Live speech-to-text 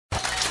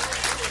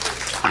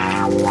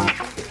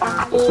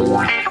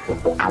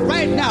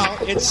Right now,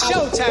 it's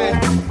showtime.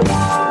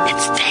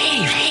 It's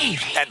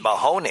Dave and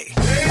Mahoney.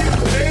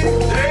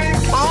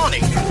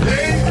 Mahoney.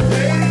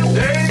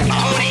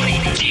 Mahoney.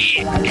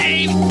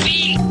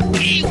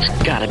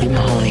 Gotta be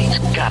Mahoney.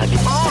 Gotta be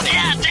Mahoney.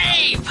 Yeah,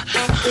 Dave.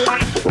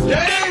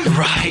 Dave.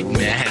 Right,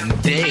 man.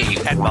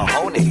 Dave and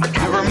Mahoney.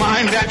 Never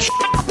mind that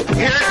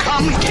Here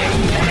comes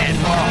Dave and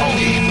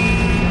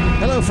Mahoney.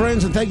 Hello,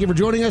 friends, and thank you for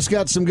joining us.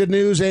 Got some good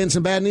news and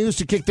some bad news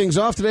to kick things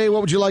off today.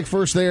 What would you like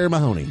first there,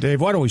 Mahoney?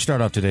 Dave, why don't we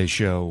start off today's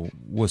show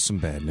with some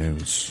bad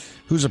news?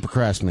 Who's a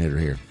procrastinator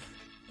here?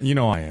 You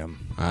know I am.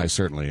 I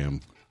certainly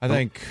am. I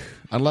think...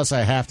 Unless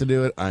I have to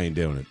do it, I ain't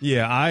doing it.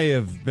 Yeah,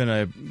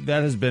 that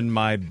has been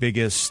my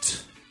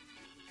biggest,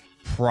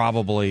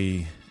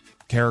 probably,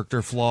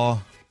 character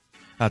flaw,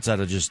 outside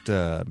of just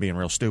being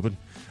real stupid,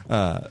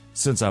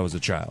 since I was a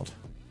child.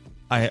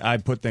 I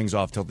put things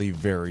off till the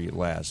very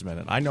last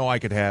minute. I know I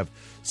could have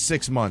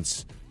 6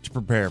 months to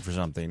prepare for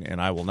something, and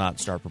I will not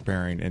start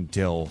preparing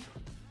until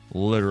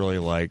literally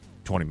like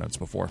 20 minutes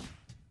before.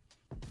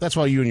 That's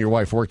why you and your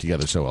wife work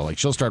together so well. Like,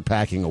 she'll start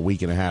packing a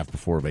week and a half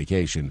before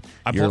vacation.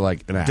 You're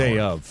like an hour. Day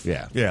of.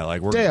 Yeah. Yeah,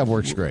 like day of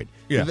works great.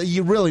 Yeah.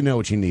 You really know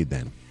what you need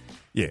then.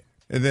 Yeah.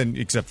 And then,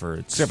 except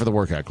for the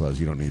workout clothes,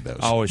 you don't need those.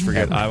 I always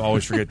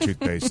forget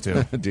toothpaste,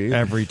 too. Do you?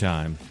 Every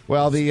time.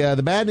 Well,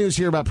 the bad news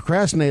here about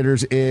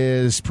procrastinators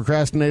is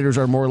procrastinators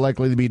are more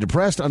likely to be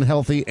depressed,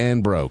 unhealthy,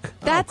 and broke.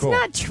 That's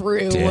not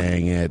true.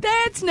 Dang it.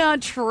 That's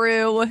not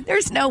true.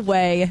 There's no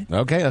way.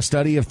 Okay, a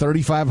study of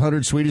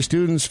 3,500 Swedish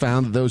students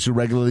found that those who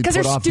regularly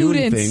put off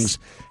doing things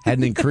had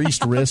an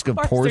increased risk of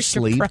poor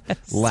sleep,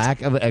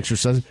 lack of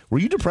exercise. Were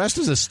you depressed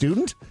as a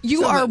student?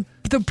 You are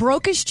the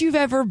brokest you've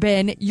ever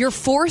been. You're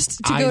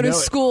forced to go to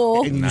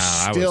school. And you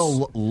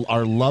still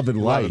are loving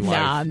life.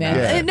 Nah, man.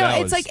 Yeah.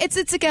 No,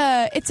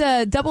 it's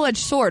a double-edged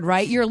sword,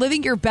 right? You're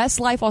living your best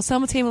life while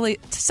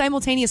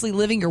simultaneously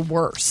living your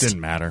worst. Didn't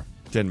matter.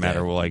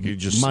 Well, like, you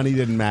just money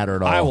didn't matter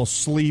at all. I will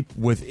sleep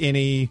with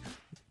any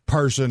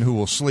person who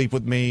will sleep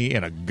with me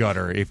in a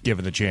gutter if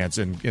given the chance.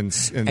 And you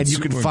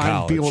can find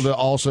college. people to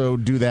also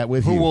do that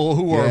with you.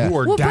 Who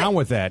are down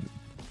with that.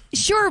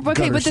 Sure,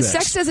 okay, but the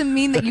sex doesn't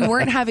mean that you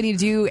weren't having to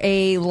do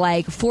a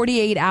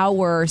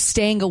 48-hour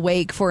staying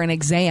awake for an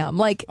exam.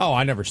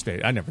 I never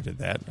stayed. I never did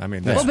that. I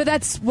mean, but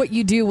that's what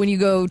you do when you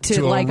go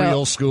to a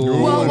real school.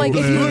 Well, like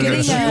if you're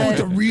getting with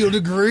a real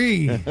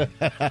degree,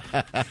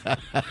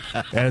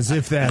 as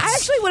if that's. I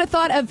actually would have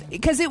thought of,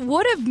 because it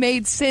would have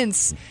made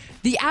sense.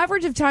 The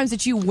average of times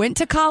that you went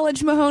to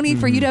college, Mahoney,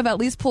 for you to have at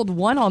least pulled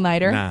one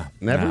all-nighter. Nah,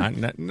 never.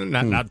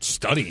 Not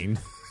studying.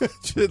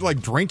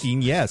 Like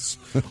drinking, yes,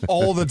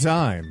 all the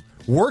time.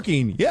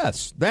 Working,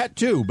 yes, that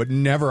too, but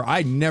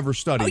I never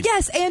studied. Oh,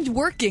 yes, and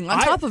working on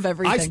top of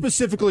everything. I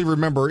specifically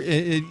remember,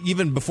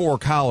 even before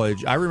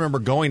college, I remember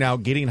going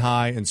out, getting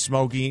high, and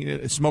smoking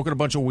a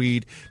bunch of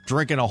weed,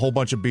 drinking a whole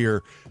bunch of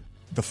beer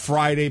the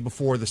Friday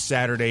before the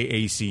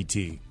Saturday ACT.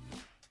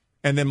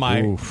 And then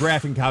my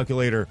graphing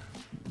calculator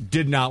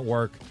did not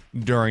work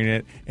during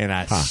it, and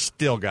I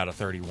still got a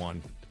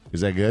 31. Is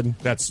that good?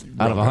 That's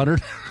out of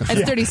 100?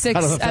 That's 36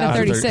 out of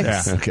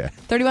 36. Yeah. Okay.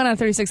 31 out of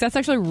 36. That's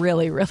actually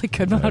really, really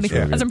good, Mahoney.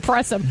 That's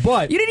impressive.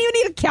 But you didn't even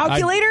need a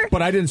calculator?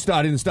 I didn't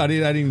study. I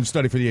didn't even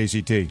study for the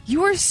ACT.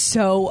 You are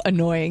so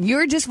annoying.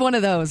 You're just one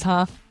of those,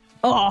 huh?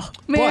 Oh,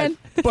 man.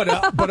 But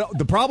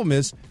the problem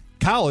is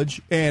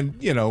college and,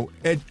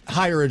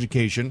 higher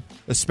education,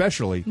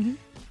 especially,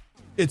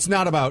 it's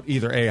not about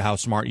either A, how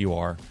smart you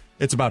are.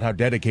 It's about how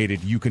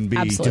dedicated you can be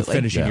to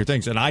finishing your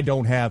things. And I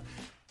don't have,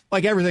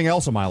 like everything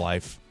else in my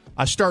life,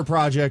 I start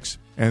projects,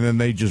 and then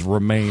they just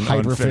remain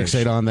unfinished.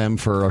 Hyperfixate on them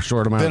for a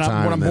short amount of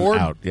time. When I'm bored,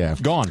 out. Yeah.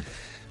 Gone.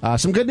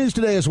 Some good news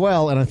today as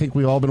well, and I think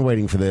we've all been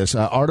waiting for this.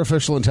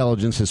 Artificial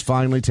intelligence has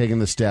finally taken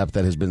the step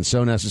that has been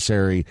so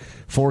necessary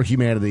for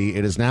humanity.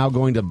 It is now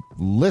going to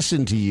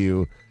listen to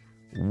you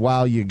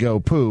while you go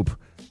poop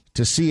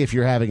to see if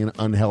you're having an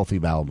unhealthy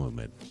bowel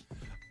movement.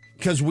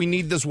 Because we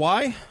need this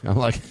why? I'm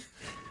like...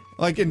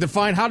 and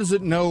define, how does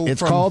it know?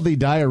 It's called the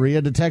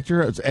diarrhea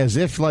detector. It's as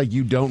if,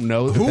 you don't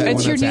know that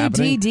it's your new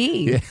happening.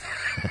 DD.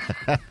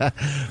 Yeah.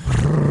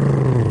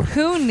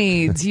 Who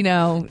needs,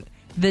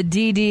 the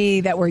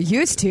DD that we're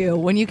used to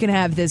when you can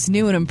have this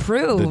new and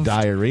improved? The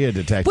diarrhea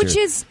detector. Which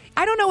is,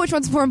 I don't know which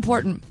one's more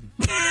important.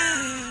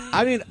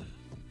 I mean,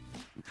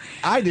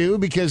 I do,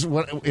 because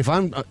if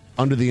I'm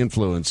under the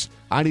influence,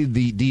 I need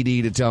the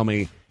DD to tell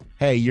me,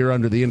 hey, you're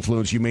under the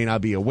influence, you may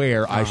not be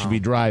aware, I should be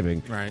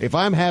driving. Right. If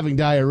I'm having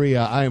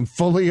diarrhea, I am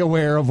fully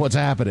aware of what's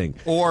happening.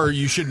 Or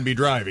you shouldn't be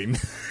driving.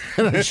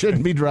 I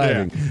shouldn't be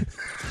driving. Yeah.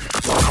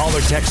 Call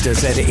or text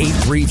us at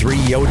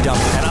 833-YO-DUMP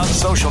and on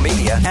social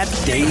media at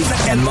Dave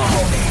and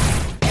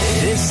Mahoney.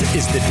 This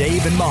is the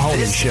Dave and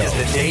Mahoney Show. This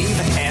is the Dave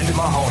and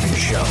Mahoney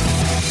Show.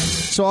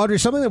 So, Audrey,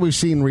 something that we've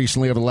seen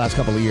recently over the last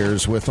couple of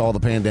years with all the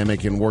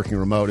pandemic and working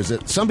remote is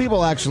that some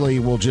people actually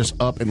will just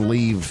up and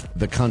leave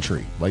the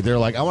country. Like, they're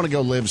like, I want to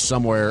go live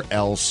somewhere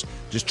else.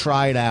 Just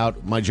try it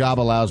out. My job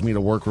allows me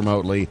to work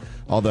remotely.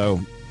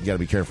 Although, you got to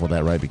be careful with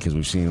that, right? Because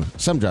we've seen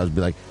some jobs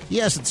be like,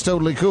 yes, it's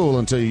totally cool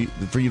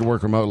for you to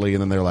work remotely.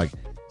 And then they're like,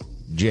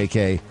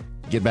 JK,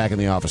 get back in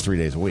the office 3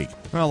 days a week.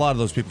 Well, a lot of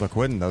those people are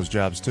quitting those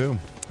jobs, too.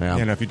 Yeah.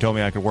 You know, if you told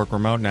me I could work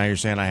remote, now you're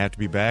saying I have to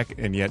be back,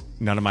 and yet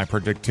none of my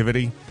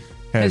productivity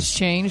has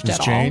changed at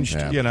all.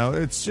 Yeah. You know,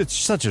 it's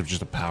such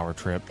just a power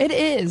trip. It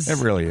is.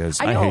 It really is.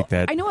 I hate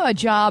that. I know a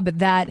job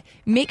that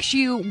makes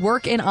you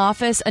work in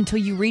office until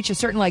you reach a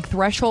certain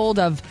threshold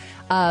of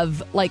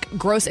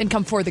gross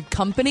income for the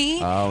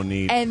company. Oh,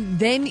 neat. And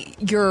then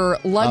your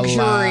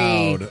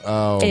luxury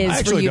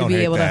is for you to be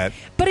able to.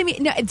 But I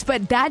mean, no,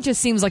 but that just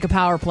seems like a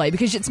power play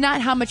because it's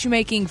not how much you're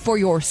making for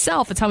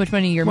yourself; it's how much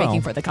money you're making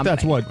for the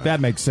company.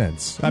 That makes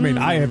sense. I mean,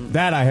 I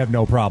have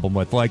no problem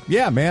with.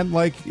 Yeah, man.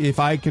 If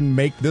I can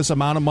make this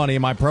amount of money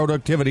and my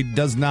productivity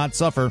does not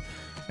suffer,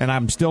 and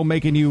I'm still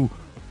making you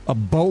a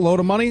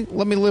boatload of money,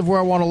 let me live where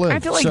I want to live. I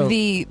feel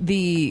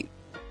like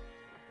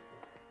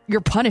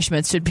your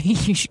punishment should be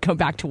you should go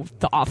back to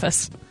the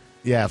office.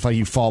 Yeah, if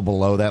you fall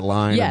below that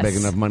line Yes. and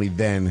make enough money,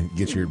 then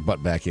get your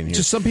butt back in here.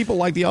 Just some people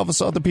like the office,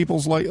 other people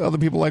like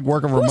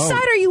working remote. Whose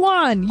side are you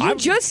on? You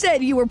just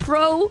said you were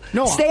pro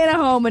staying at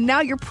home, and now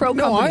you're pro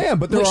company. No, I am,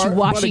 but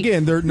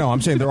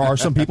I'm saying there are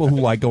some people who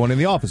like going in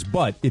the office.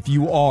 But if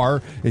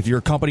your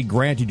company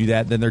granted you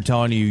that, then they're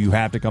telling you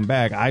have to come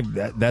back.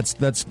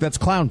 That's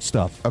clown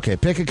stuff. Okay,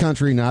 pick a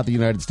country, not the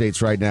United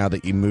States, right now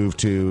that you move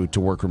to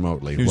work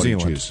remotely. New What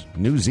Zealand. do you choose?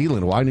 New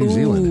Zealand. Why New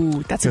Zealand?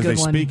 Ooh, that's a good Because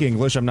they one. speak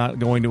English. I'm not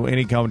going to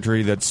any country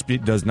that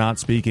does not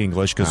speak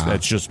English because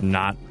that's just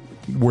not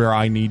where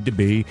I need to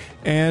be.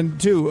 And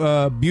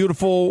two,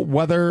 beautiful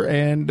weather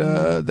and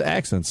the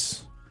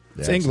accents.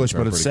 It's English,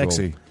 but it's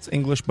sexy. Cool. It's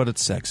English, but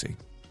it's sexy.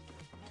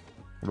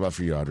 What about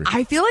for you, Audrey?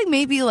 I feel like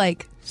maybe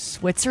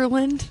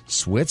Switzerland.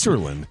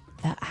 Switzerland.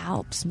 The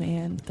Alps,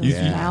 man. Those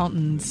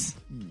mountains.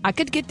 I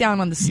could get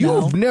down on the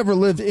snow. You've never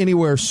lived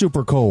anywhere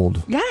super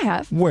cold. Yeah, I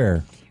have.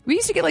 Where? We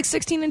used to get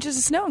 16 inches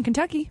of snow in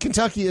Kentucky.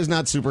 Kentucky is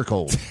not super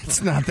cold.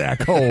 It's not that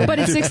cold. But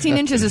it's 16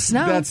 inches of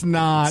snow. That's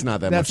not. It's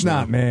not that That's much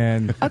not, snow.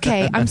 man.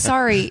 Okay, I'm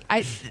sorry.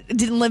 I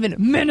didn't live in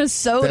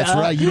Minnesota. That's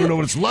right. You don't know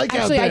what it's like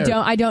Actually, out there.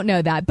 I don't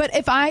know that. But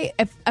if I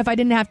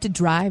didn't have to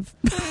drive,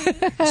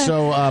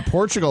 So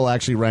Portugal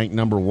actually ranked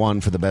number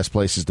 1 for the best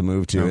places to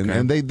move to,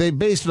 and they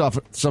based it off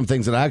some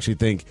things that I actually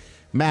think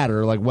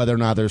matter, like whether or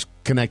not there's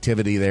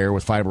connectivity there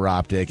with fiber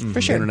optic,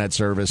 internet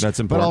service. That's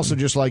but important. also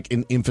just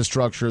an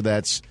infrastructure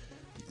that's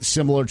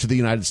similar to the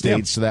United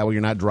States, so that way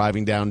you're not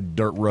driving down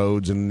dirt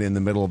roads and in the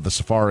middle of the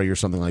safari or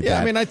something like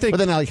that. I mean, I think, but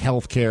then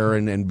healthcare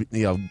and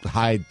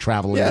high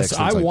travel index. Yes,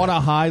 I want that. a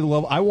high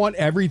level. I want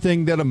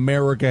everything that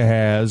America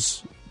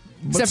has,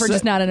 except for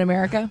just not in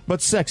America.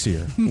 but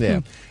sexier.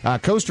 Yeah,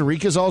 Costa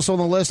Rica's also on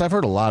the list. I've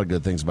heard a lot of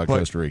good things about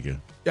Costa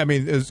Rica. I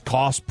mean,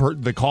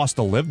 the cost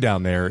to live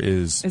down there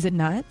is it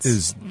nuts?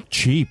 Is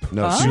cheap.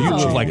 No, So you super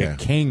live cheap. like a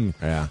king,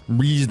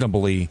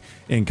 reasonably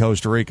in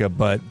Costa Rica.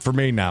 But for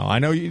me now, I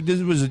know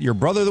was it your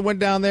brother that went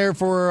down there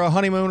for a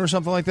honeymoon or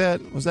something like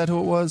that? Was that who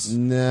it was?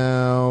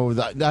 No,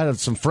 I have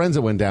some friends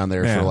that went down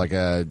there Yeah.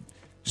 for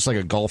just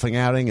a golfing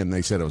outing, and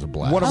they said it was a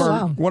blast.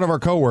 One of our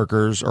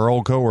coworkers, our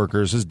old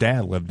coworkers, his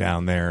dad lived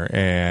down there,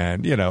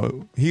 and I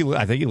think he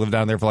lived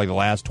down there for the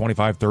last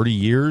 25, 30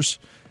 years.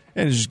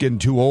 And it's just getting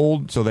too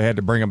old, so they had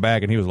to bring him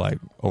back, and he was like,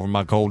 over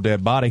my cold,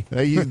 dead body.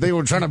 They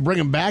were trying to bring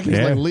him back, and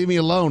he's like, leave me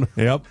alone.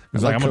 Yep.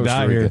 He's like, I'm going to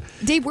die here.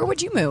 Dave, where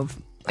would you move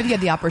if you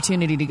had the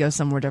opportunity to go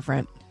somewhere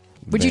different?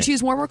 Would you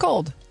choose warm or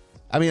cold?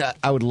 I mean,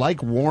 I would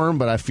like warm,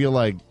 but I feel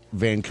like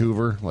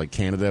Vancouver,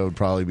 Canada, would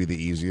probably be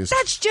the easiest.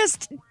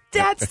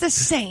 That's the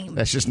same.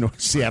 That's just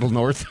Seattle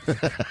North.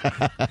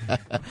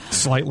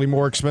 Slightly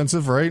more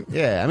expensive, right?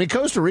 Yeah, I mean,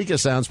 Costa Rica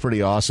sounds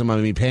pretty awesome. I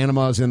mean,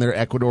 Panama's in there,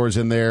 Ecuador's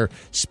in there,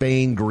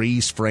 Spain,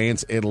 Greece,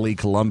 France, Italy,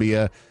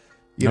 Colombia.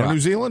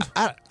 New Zealand?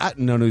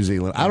 No, New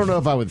Zealand. I don't know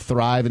if I would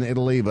thrive in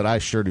Italy, but I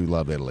sure do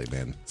love Italy,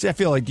 man. See, I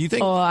feel like, do you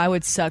think Oh, I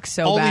would suck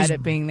so all bad these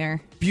at being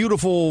there.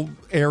 beautiful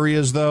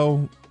areas,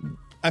 though,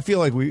 I feel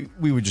like we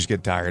would just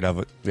get tired of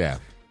it. Yeah.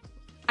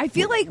 I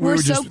feel like We we're were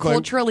so just,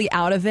 culturally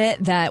out of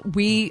it that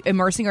we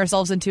immersing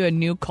ourselves into a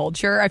new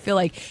culture. I feel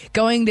like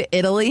going to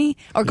Italy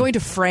or going to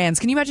France.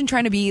 Can you imagine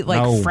trying to be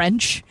No.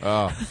 French?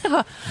 No.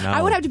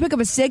 I would have to pick up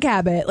a cig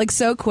habit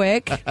so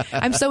quick.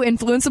 I'm so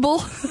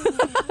influenceable.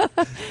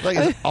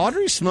 Is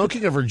Audrey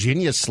smoking a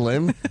Virginia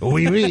Slim?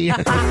 Oui, oui.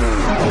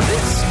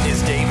 This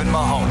is Dave and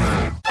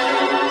Mahoney.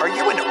 Are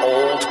you an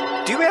old?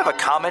 Do you have a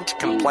comment,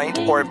 complaint,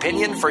 or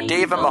opinion for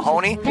Dave and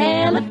Mahoney?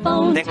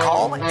 Then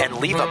call and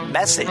leave a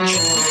message.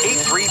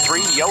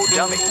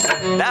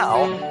 833-YO-DUMMY.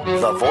 Now,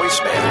 the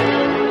voicemail.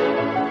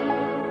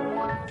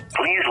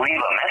 Please leave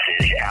a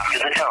message after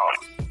the tone.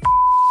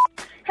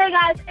 Hey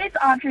guys, it's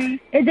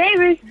Audrey and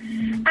David,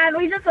 and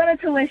we just wanted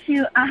to wish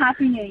you a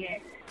Happy New Year.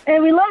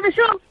 And we love the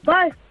show.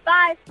 Bye.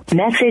 Bye.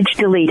 Message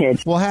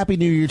deleted. Well, Happy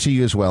New Year to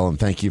you as well, and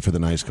thank you for the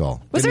nice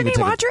call. Was her Didn't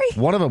even name take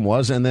Audrey? One of them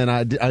was, and then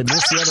I missed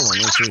the other one.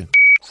 Let's see.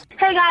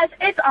 Hey guys,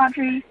 it's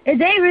Audrey and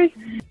David.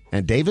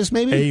 And Davis,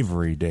 maybe?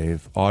 Avery,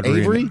 Dave.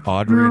 Audrey. Avery? And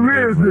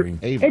Avery.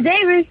 Avery. And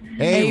David. Avery.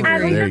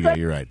 And we There you just go.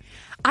 You're right.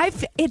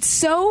 It's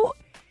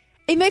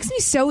It makes me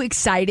so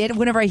excited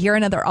whenever I hear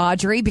another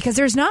Audrey because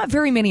there's not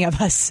very many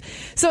of us.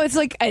 So it's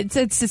like it's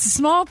a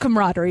small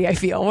camaraderie. I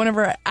feel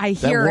whenever I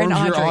hear an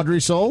Audrey. Your Audrey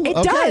soul. It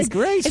does,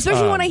 great.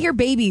 Especially when I hear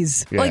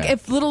babies. Yeah. Like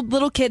if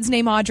little kids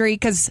name Audrey,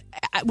 because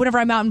whenever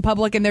I'm out in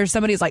public and there's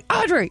somebody who's like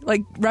Audrey,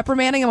 like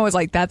reprimanding, I'm always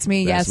like, "That's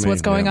me. Yes,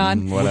 what's going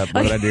on? What did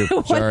I do?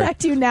 What did I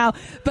do now?"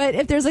 But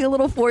if there's like a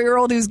little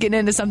 4-year-old who's getting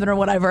into something or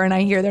whatever, and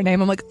I hear their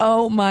name, I'm like,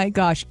 "Oh my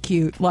gosh,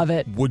 cute, love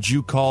it." Would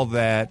you call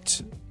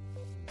that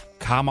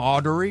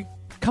camaraderie?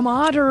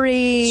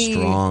 Camaraderie.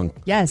 Strong.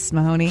 Yes,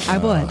 Mahoney, I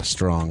would.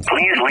 Strong.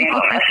 Please leave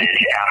a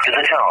message after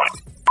the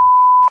tone.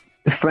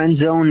 The friend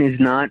zone is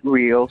not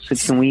real, so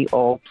can we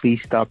all please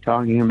stop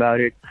talking about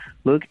it?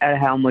 Look at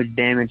how much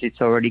damage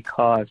it's already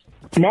caused.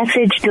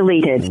 Message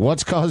deleted.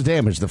 What's caused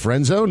damage? The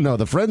friend zone? No,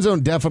 the friend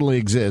zone definitely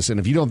exists, and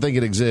if you don't think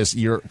it exists,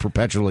 you're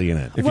perpetually in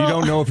it. If you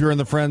don't know if you're in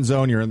the friend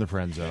zone, you're in the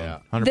friend zone. Yeah.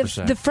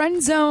 100%. The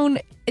friend zone,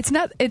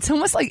 it's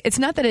almost like it's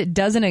not that it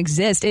doesn't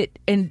exist,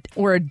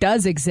 or it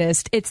does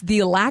exist. It's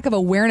the lack of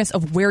awareness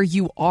of where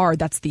you are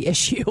that's the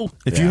issue.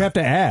 If you have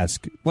to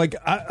ask, like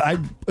I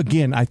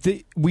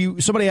think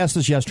somebody asked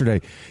us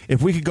yesterday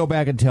if we could go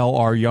back and tell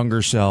our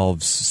younger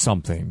selves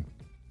something.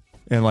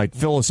 And like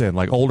fill us in,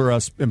 like older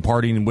us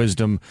imparting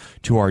wisdom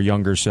to our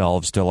younger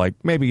selves to like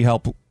maybe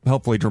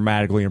hopefully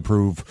dramatically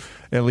improve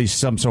at least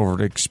some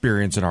sort of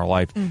experience in our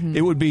life. Mm-hmm.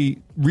 It would be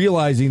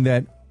realizing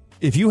that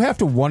if you have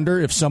to wonder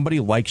if somebody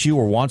likes you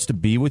or wants to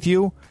be with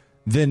you,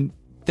 then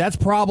that's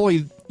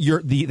probably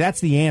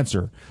that's the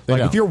answer.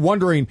 Like if you're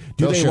wondering,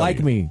 do they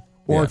like me?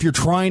 Or if you're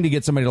trying to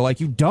get somebody to like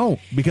you, don't.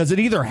 Because it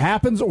either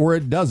happens or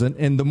it doesn't.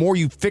 And the more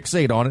you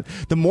fixate on it,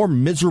 the more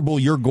miserable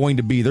you're going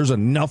to be. There's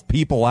enough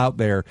people out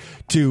there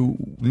to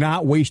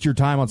not waste your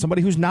time on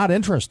somebody who's not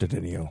interested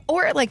in you.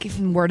 Or like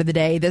even word of the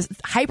day, this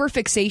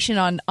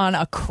hyperfixation on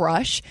a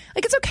crush.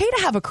 Like it's okay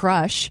to have a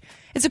crush.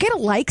 It's okay to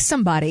like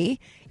somebody.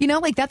 You know,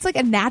 like that's like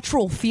a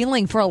natural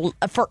feeling for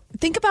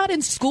think about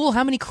in school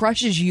how many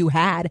crushes you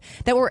had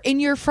that were in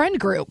your friend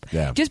group.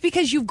 Yeah. Just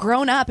because you've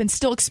grown up and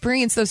still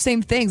experience those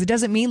same things, it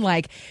doesn't mean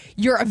like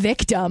you're a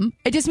victim.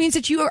 It just means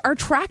that you are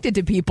attracted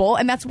to people,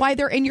 and that's why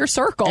they're in your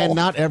circle. And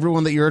not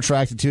everyone that you're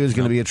attracted to is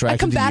going to be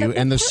attracted to you.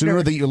 And the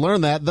sooner that you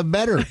learn that, the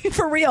better.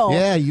 For real.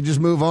 Yeah, you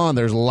just move on.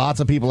 There's lots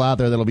of people out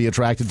there that'll be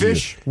attracted to you.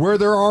 Fish where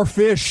there are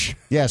fish.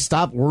 Yeah,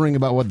 stop worrying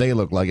about what they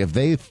look like. If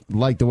they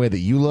like the way that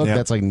you look,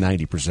 that's like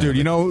 90%. Dude,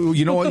 you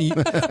know what?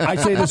 I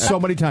say this so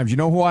many times. You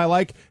know who I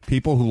like?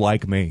 People who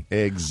like me.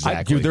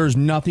 Exactly. Dude, there's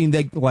nothing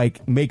that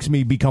like makes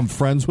me become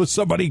friends with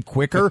somebody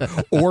quicker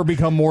or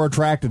become more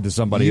attracted to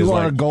somebody. You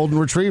are a golden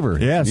retriever.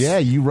 Yes. Yeah,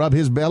 you rub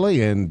his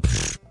belly and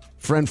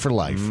friend for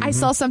life. I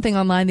saw something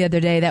online the other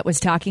day that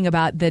was talking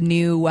about the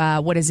new,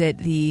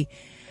 the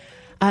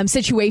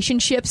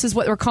situationships is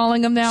what we're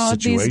calling them now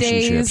these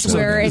days. So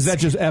is that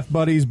just F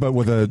buddies but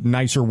with a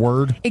nicer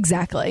word?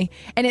 Exactly.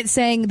 And it's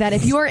saying that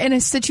if you are in a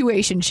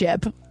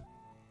situationship,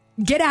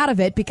 get out of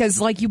it because,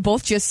 like you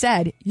both just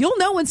said, you'll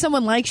know when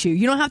someone likes you.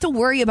 You don't have to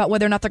worry about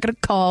whether or not they're going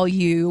to call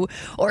you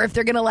or if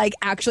they're going to like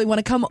actually want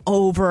to come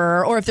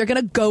over or if they're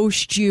going to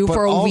ghost you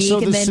for a week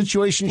and then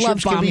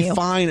situationships can be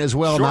fine as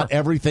well. Sure. Not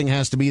everything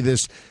has to be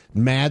this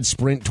mad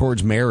sprint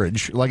towards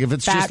marriage. Like if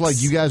it's just like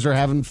you guys are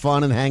having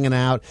fun and hanging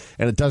out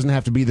and it doesn't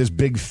have to be this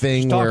big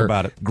thing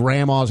where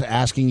grandma's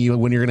asking you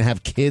when you're going to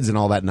have kids and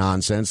all that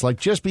nonsense. Like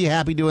just be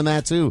happy doing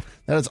that too.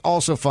 That is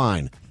also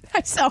fine.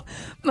 I saw,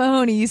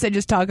 Mahoney, you said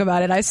just talk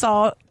about it. I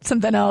saw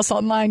something else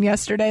online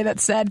yesterday that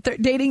said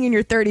dating in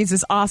your 30s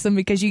is awesome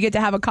because you get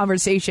to have a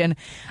conversation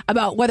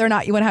about whether or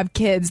not you want to have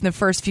kids in the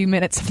first few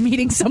minutes of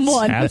meeting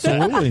someone.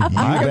 Absolutely.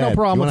 I got no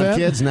problem with that. You want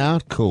kids now?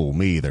 Cool,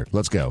 me either.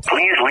 Let's go.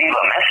 Please leave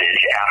a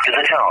message after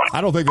the tone.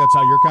 I don't think that's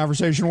how your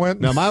conversation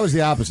went. No, mine was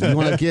the opposite. You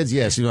want to have kids?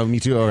 Yes. You know,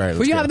 me too. All right,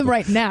 well, you have them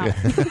right now.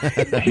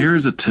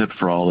 Here's a tip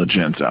for all the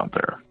gents out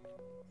there,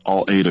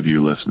 all 8 of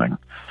you listening.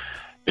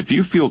 If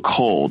you feel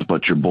cold,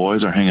 but your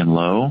boys are hanging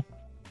low,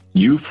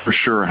 you for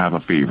sure have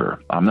a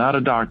fever. I'm not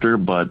a doctor,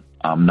 but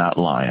I'm not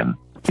lying.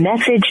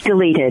 Message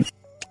deleted.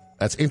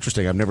 That's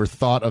interesting. I've never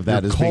thought of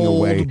that you're as cold, being a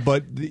way.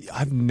 But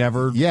I've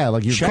never. Yeah,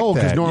 like you're cold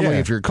because normally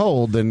if you're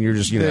cold, then you're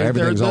just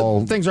everything's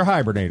all things are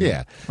hibernating.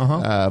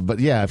 Yeah,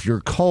 but yeah, if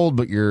you're cold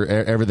but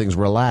everything's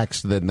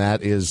relaxed, then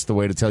that is the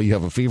way to tell you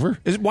have a fever.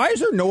 Why is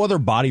there no other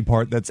body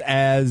part that's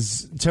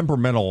as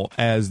temperamental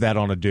as that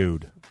on a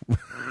dude?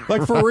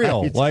 Like for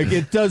real, like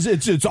it does.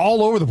 It's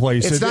all over the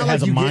place. It's not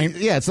has like a mind.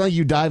 It's not like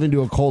you dive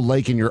into a cold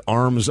lake and your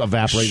arms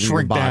evaporate in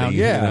your body. Down,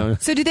 yeah. You know?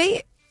 So do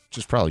they?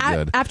 Just probably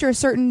good. After a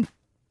certain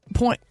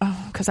point,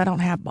 because I don't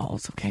have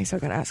balls. Okay, so I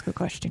got to ask a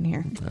question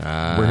here.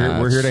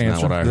 We're here to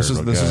answer. This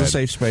is a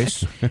safe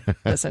space.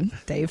 Listen,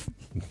 Dave.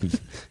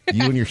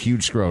 You and your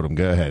huge scrotum.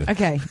 Go ahead.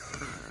 Okay,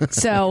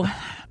 so.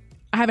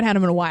 I haven't had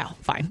them in a while.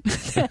 Fine.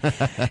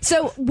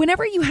 So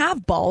whenever you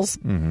have balls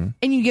and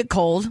you get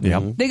cold,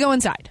 they go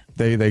inside.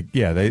 They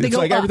it's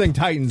like up. Everything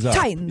tightens up.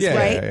 Right?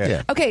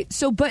 Yeah. Okay,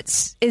 so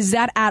but is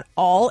that at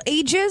all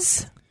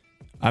ages?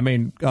 I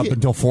mean, up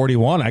until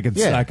 41, I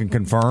can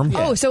confirm.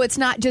 Oh, so it's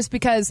not just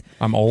because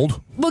I'm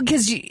old? Well,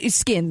 because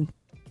skin.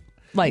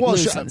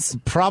 loosens.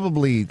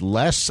 Probably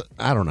less.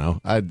 I don't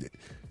know.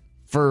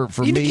 For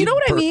You- me, you know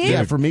what I mean?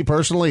 Yeah, for me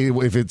personally,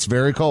 if it's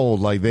very cold,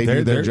 like they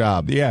do their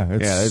job. Yeah,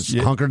 it's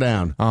hunker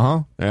down.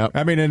 Yeah.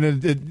 I mean,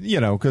 and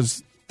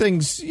because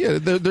things,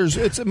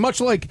 it's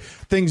much like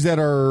things that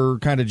are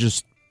kind of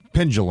just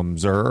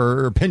pendulums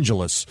or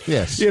pendulous.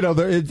 Yes.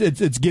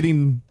 It's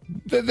getting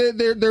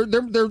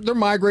they're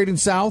migrating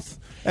south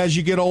as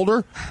you get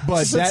older,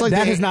 but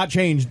that has not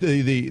changed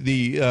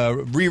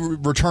the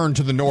return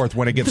to the north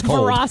when it gets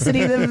cold.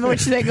 Ferocity in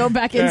which they go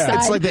back inside.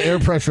 It's like the air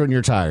pressure in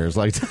your tires.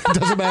 Like, it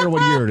doesn't matter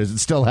what year it is,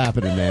 it's still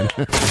happening, man.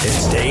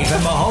 It's Dave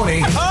and Mahoney.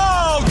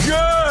 Oh,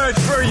 good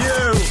for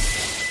you.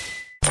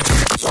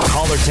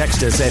 Call or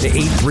text us at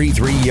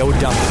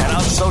 833-YO-DUMP and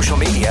on social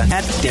media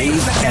at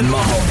Dave and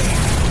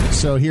Mahoney.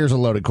 So here's a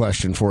loaded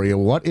question for you.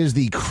 What is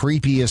the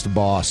creepiest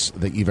boss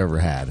that you've ever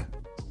had?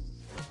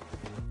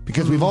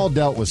 Because we've all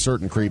dealt with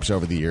certain creeps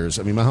over the years.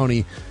 I mean,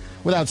 Mahoney,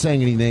 without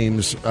saying any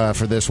names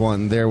for this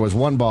one, there was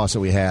one boss that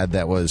we had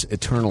that was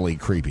eternally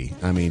creepy.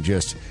 I mean,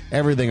 just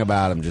everything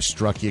about him just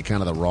struck you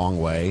kind of the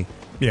wrong way.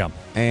 Yeah.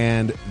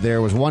 And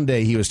there was one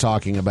day he was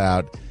talking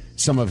about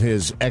some of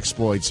his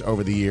exploits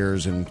over the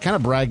years and kind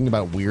of bragging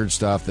about weird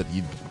stuff that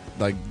you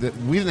like. That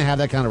we didn't have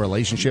that kind of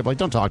relationship. Like,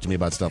 don't talk to me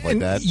about stuff like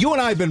that. You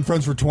and I have been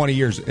friends for 20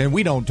 years, and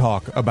we don't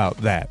talk about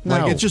that. No.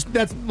 Like, it's just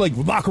that's like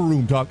locker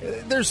room talk.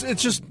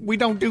 It's just we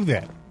don't do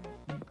that.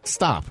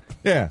 Stop.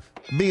 Yeah.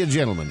 Be a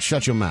gentleman.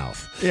 Shut your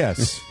mouth.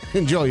 Yes.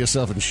 Enjoy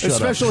yourself and shut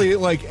Especially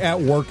up. like at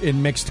work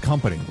in mixed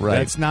company. Right.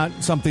 That's not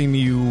something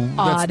you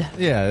Odd.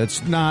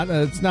 It's not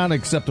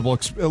acceptable,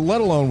 let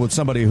alone with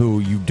somebody who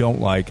you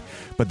don't like.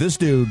 But this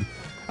dude,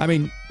 I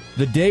mean,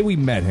 the day we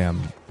met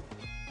him,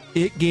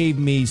 it gave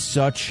me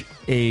such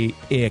a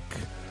ick,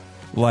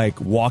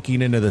 like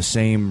walking into the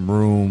same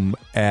room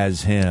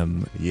as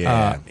him.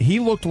 Yeah. He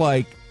looked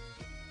like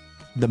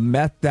the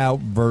methed out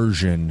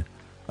version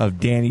of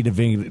Danny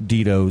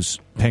DeVito's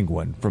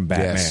Penguin from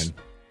Batman. Yes.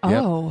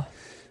 Oh. Yep.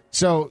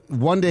 So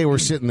one day we're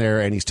sitting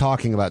there and he's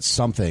talking about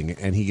something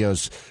and he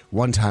goes,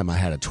 one time I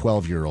had a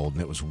 12-year-old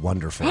and it was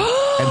wonderful.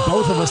 And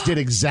both of us did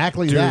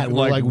exactly Dude, that.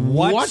 We're like,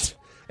 what? what?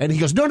 And he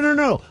goes,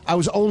 no. I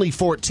was only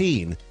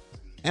 14.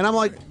 And I'm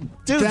like,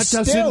 dude, that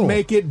doesn't still,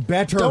 make it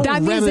better. don't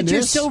That means that you're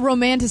reminisce. still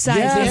romanticizing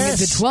Yes.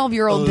 the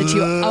 12-year-old that you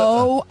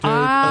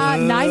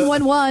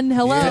 911.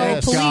 Hello,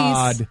 Yes. police.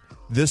 God,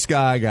 this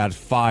guy got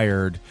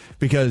fired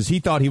because he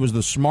thought he was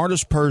the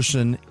smartest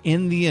person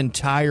in the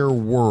entire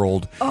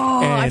world.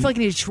 Oh, I And- feel like I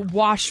need to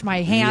wash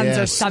my hands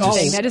or Yes.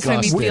 something. That just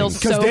made me feel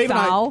Disgusting. so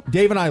foul.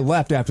 Dave and I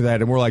left after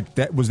that, and we're like,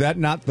 was that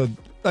not the?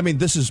 I mean,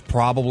 this is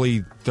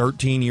probably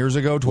 13 years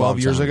ago, 12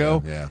 Long years time ago.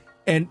 ago, yeah.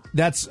 And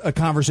that's a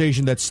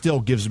conversation that still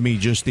gives me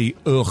just the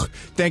ugh.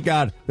 Thank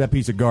God that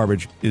piece of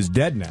garbage is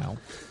dead now.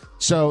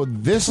 So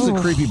this is a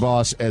creepy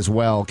boss as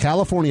well.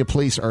 California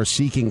police are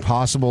seeking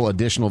possible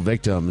additional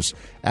victims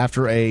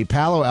after a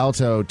Palo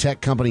Alto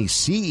tech company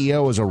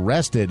CEO was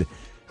arrested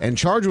and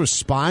charged with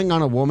spying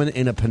on a woman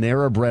in a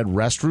Panera Bread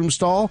restroom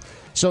stall.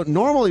 So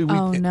normally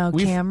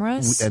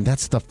cameras? And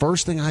that's the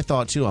first thing I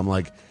thought too. I'm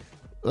like,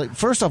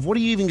 first off, what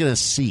are you even going to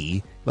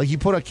see? Like, you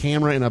put a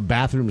camera in a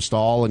bathroom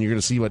stall and you're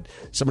going to see what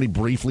somebody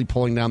briefly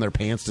pulling down their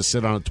pants to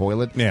sit on a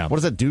toilet? Yeah. What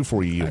does that do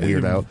for you,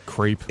 weirdo?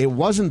 Creep. It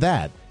wasn't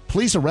that.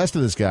 Police arrested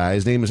this guy.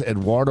 His name is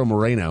Eduardo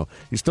Moreno.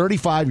 He's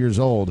 35 years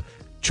old.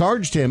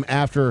 Charged him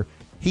after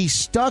he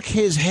stuck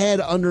his head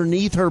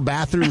underneath her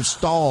bathroom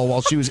stall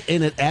while she was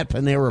in it at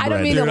Panera Bread. I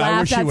don't mean to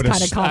laugh. That's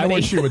kind of comedy. I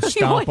wish you would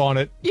stomp on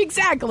it.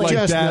 Exactly.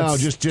 Like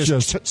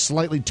Just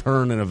slightly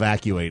turn and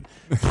evacuate.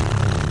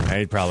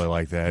 I'd probably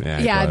like that.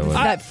 Yeah,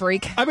 that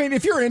freak. I mean,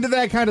 if you're into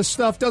that kind of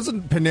stuff,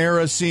 doesn't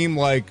Panera seem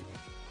like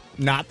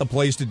not the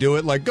place to do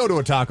it? Like, go to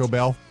a Taco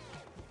Bell.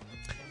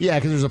 Yeah,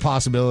 because there's a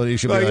possibility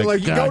she'll be like,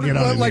 you go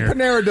to, like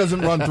Panera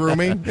doesn't run through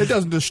me. It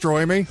doesn't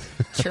destroy me.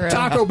 True.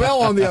 Taco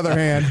Bell, on the other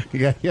hand,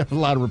 you have a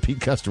lot of repeat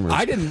customers.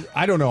 I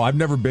don't know. I've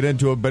never been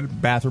into a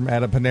bathroom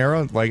at a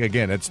Panera. Like,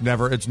 again, it's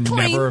never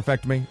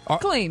affected me.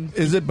 Clean.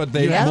 Is it? But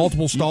they have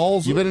multiple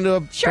stalls. You've been into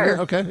a Sure. Panera?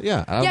 Okay,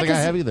 yeah. I don't think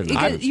I have either.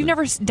 You've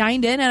never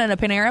dined in at a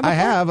Panera before? I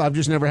have. I've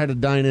just never had to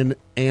dine in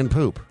and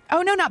poop.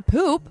 Oh, no, not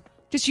poop.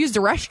 Just use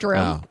the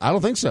restroom. I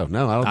don't think so.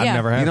 No, I don't. I've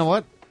never had. You know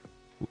what?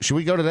 Should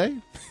we go today?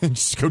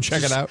 Just go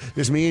check it out.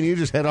 Just me and you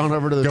just head on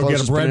over to the Go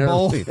get a closest bread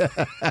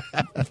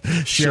Panera.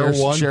 bowl. Share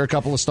one. Share a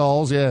couple of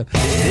stalls, yeah.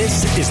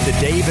 This is the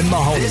Dave and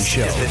Mahoney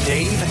Show. This is the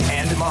Dave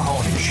and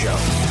Mahoney Show.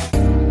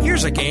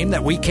 Here's a game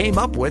that we came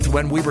up with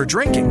when we were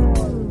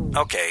drinking.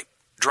 Okay,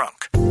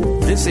 drunk.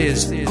 This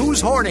is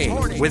Who's Horny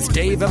with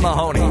Dave and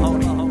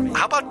Mahoney.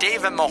 How about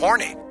Dave and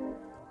Mahoney?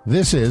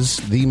 This is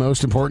the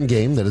most important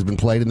game that has been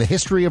played in the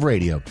history of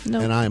radio.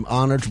 No. And I am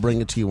honored to bring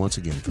it to you once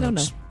again,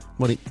 folks. No.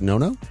 What do you,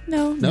 no?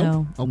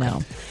 No. Okay.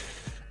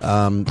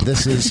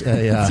 This is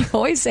a You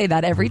always say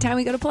that every time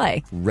we go to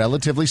play.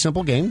 relatively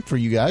simple game for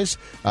you guys.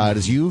 It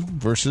is you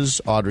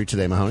versus Audrey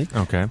today, Mahoney.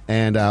 Okay.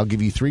 And I'll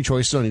give you 3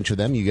 choices on each of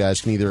them. You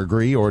guys can either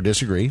agree or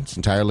disagree. It's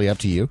entirely up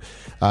to you.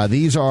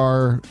 These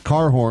are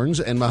car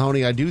horns. And,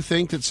 Mahoney, I do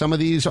think that some of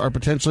these are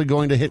potentially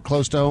going to hit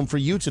close to home for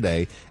you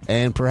today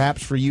and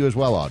perhaps for you as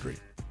well, Audrey.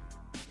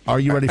 Are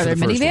you ready for there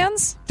the first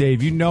minivans?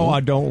 Dave, you know I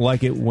don't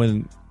like it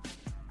when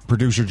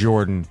producer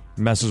Jordan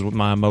messes with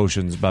my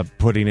emotions by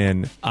putting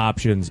in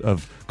options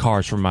of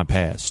cars from my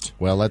past.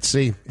 Well, let's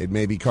see. It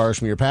may be cars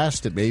from your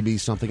past. It may be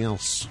something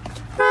else.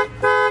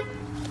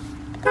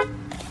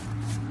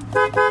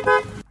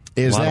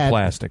 Is a lot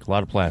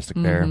that of plastic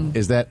there.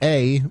 Is that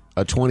A,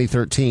 a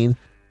 2013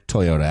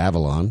 Toyota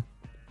Avalon,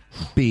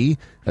 B,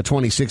 a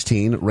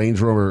 2016 Range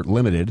Rover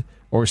Limited,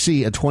 or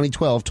C, a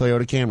 2012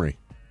 Toyota Camry?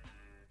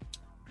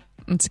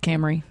 It's a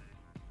Camry.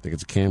 I think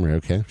it's a Camry.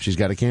 Okay. She's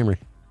got a Camry.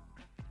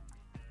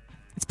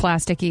 It's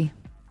plasticky.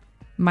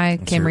 My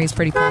Camry is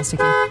pretty plasticky.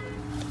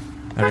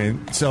 I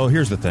mean, so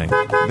here's the thing.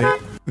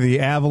 The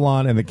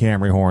Avalon and the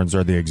Camry horns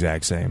are the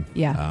exact same.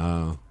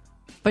 Yeah.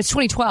 But it's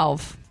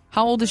 2012.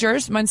 How old is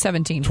yours? Mine's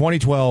 17.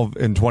 2012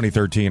 and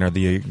 2013 are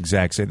the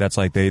exact same. That's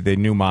like they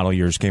new model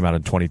years came out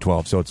in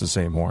 2012, so it's the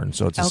same horn.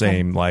 So it's the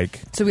same, like...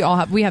 So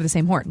we have the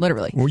same horn,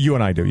 literally. Well, you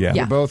and I do, yeah.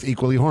 Yeah. We're both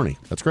equally horny.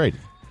 That's great.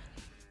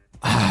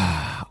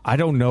 I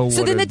don't know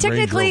So what then a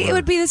technically Range Rover- it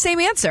would be the same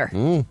answer.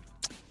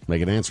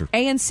 Make an answer.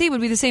 A and C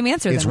would be the same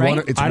answer It's then, right?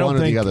 one, it's one or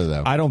the other,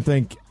 though. I don't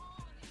think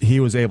he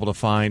was able to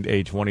find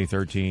a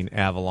 2013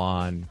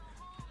 Avalon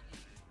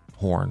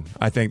horn.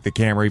 I think the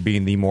Camry,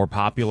 being the more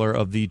popular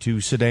of the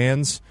two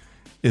sedans,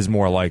 is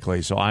more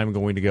likely. So I'm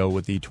going to go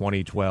with the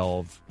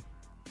 2012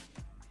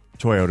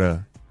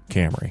 Toyota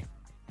Camry.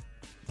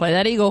 Play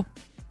that eagle.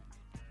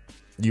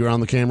 You're on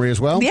the Camry as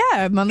well? Yeah,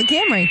 I'm on the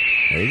Camry.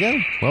 There you go.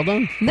 Well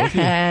done. Nice.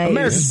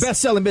 America's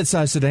best-selling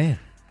midsize sedan.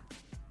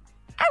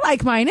 I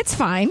like mine. It's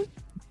fine.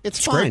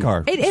 It's a great fine.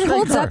 car. It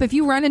holds up. If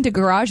you run into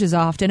garages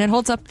often, it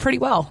holds up pretty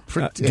well.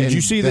 Did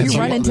you see that? You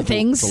run into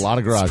things. It's a lot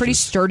of garages.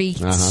 It's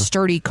pretty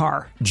sturdy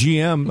car.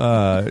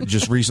 GM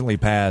just recently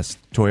passed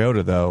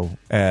Toyota, though,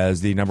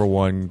 as the number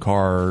one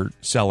car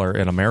seller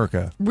in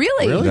America.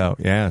 Really? No,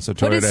 yeah. So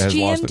Toyota What does has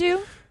lost GM it.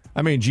 do?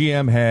 I mean,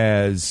 GM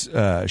has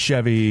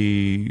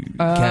Chevy,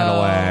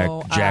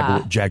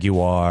 Cadillac,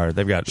 Jaguar.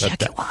 They've got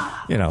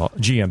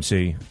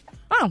GMC.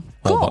 Oh,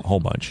 cool.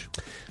 Whole bunch.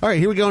 All right,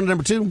 here we go on to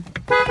number 2.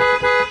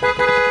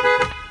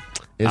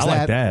 I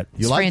like that.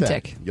 You It's like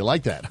frantic. that? You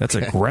like that? That's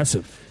Okay.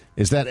 aggressive.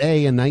 Is that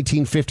A, a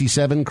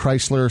 1957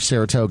 Chrysler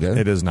Saratoga?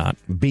 It is not.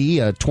 B,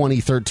 a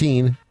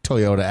 2013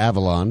 Toyota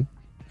Avalon?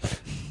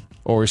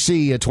 Or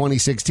C, a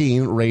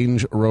 2016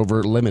 Range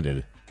Rover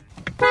Limited?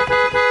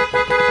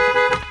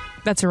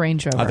 That's a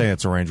Range Rover. I think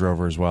it's a Range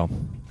Rover as well.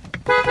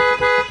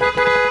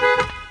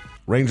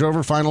 Range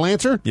Rover, final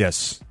answer?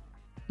 Yes.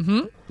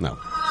 No.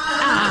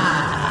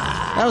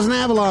 That was an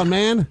Avalon,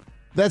 man.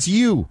 That's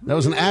you. That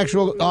was an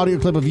actual audio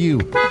clip of you.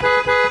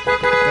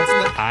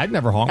 I'd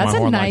never honk my That's a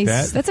horn nice.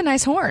 like that. That's a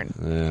nice horn.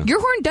 Yeah. Your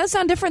horn does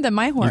sound different than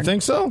my horn. You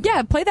think so?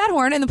 Yeah, play that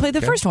horn and then play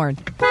the first horn.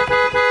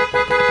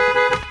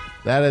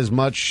 That is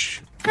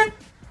much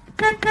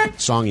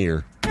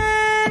songier.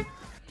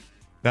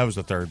 That was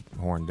the third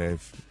horn,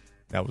 Dave.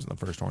 That wasn't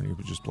the first horn you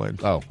just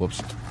played. Oh,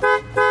 whoops.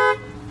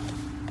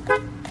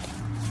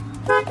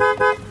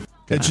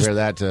 Compare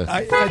that to...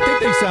 I think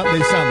they sound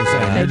the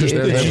same. They're just-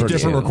 they're It's just pretty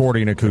different good.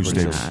 recording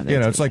acoustics.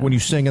 It's like when you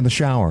sing in the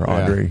shower,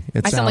 Audrey.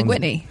 It I sound like sounds-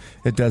 Whitney.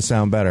 It does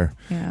sound better.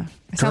 Yeah,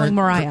 I sound like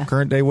Mariah.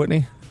 Current day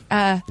Whitney?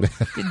 Dead.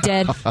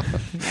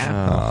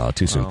 Yeah. Oh,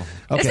 too soon.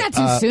 It's not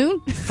too soon.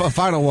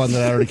 Final one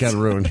that I already kind of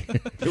ruined.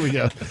 Here we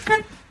go.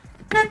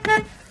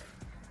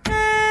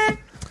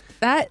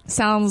 That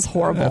sounds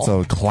horrible. That's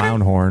a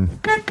clown horn.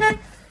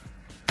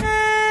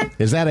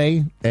 Is that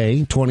A,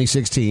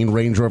 2016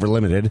 Range Rover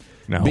Limited?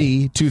 No.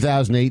 B,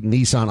 2008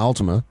 Nissan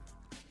Altima?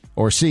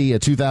 Or C, a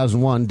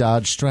 2001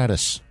 Dodge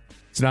Stratus?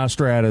 It's not a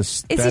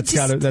Stratus. Is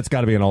it That's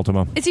got to be an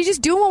Ultima. Is he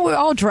just doing what we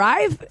all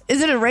drive?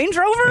 Is it a Range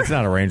Rover? It's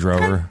not a Range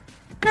Rover.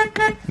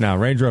 No,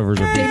 Range Rovers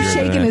are Dave's beefier than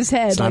shaking that. his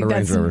head. It's not Like a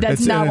Range Rover.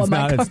 that's not what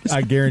my car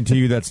I guarantee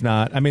you that's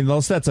not. I mean,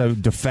 unless that's a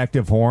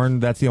defective horn,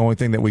 that's the only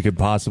thing that we could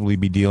possibly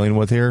be dealing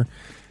with here.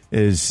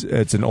 Is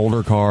it's an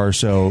older car,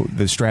 so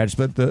the Stratus,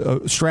 but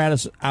the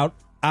Stratus out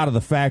of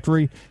the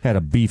factory had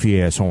a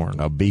beefy ass horn,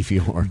 A beefy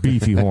horn.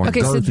 beefy horn, Okay,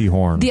 so girthy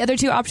horn. The other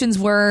two options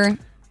were...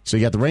 So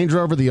you got the Range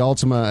Rover, the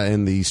Altima,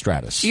 and the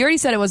Stratus. You already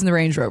said it wasn't the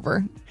Range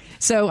Rover.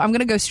 So I'm going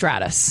to go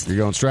Stratus. You're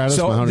going Stratus,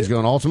 So Mahoney's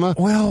going Altima?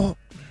 Well,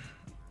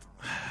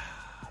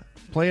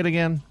 play it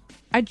again.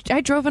 I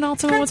drove an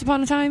Altima once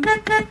upon a time.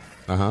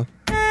 Uh-huh.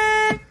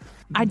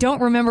 I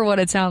don't remember what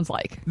it sounds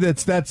like.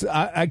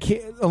 I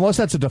can't, unless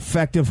that's a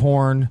defective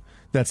horn.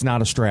 That's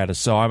not a Stratus,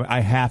 so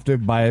I have to,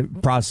 by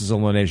process of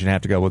elimination,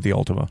 have to go with the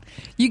Ultima.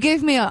 You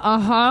gave me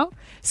a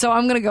so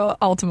I'm going to go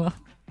Altima.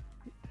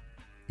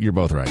 You're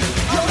both right.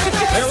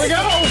 There we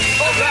go.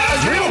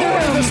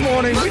 This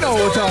morning, we know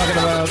what we're talking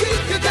about.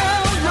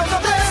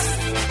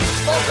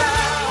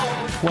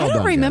 Well I don't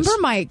done, remember guys.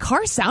 my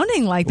car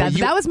sounding like that. Well, but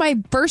you- that was my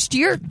first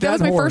year. That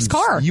was my horns- first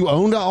car. You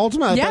owned an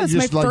Altima? I Yeah, thought it was you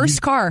my just, like,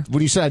 first car.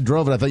 When you said I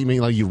drove it, I thought you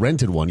meant like you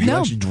rented one. You No.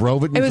 actually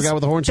drove it and It you was- forgot what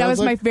the horn that sounds was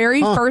like? my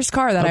very first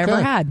car that I ever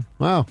Okay. had.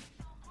 Wow.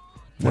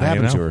 What Now you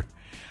happened to know. her?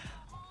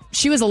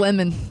 She was a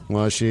lemon.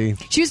 Was she?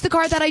 She was the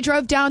car that I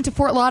drove down to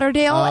Fort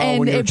Lauderdale,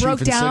 and it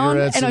broke down,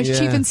 and I was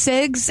chiefing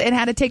cigs and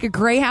had to take a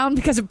Greyhound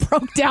because it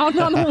broke down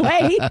on the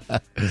way.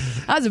 That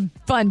was a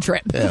fun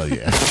trip. Hell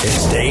yeah.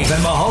 It's Dave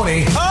and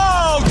Mahoney.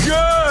 Oh,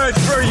 good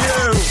for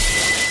you.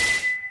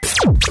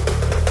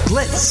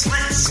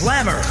 Glitz,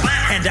 glamour,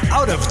 and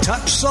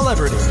out-of-touch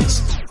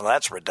celebrities. Well,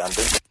 that's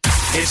redundant.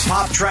 It's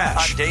Pop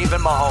Trash. I'm Dave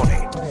and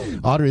Mahoney.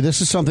 Audrey, this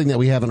is something that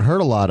we haven't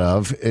heard a lot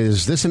of.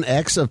 Is this an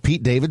ex of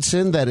Pete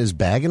Davidson that is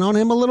bagging on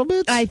him a little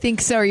bit? I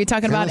think so. Are you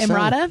talking about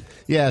Emrata?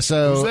 Yeah,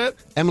 so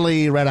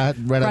Emily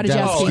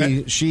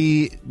Ratajkowski,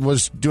 she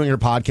was doing her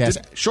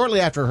podcast shortly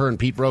after her and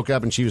Pete broke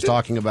up, and she was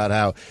talking about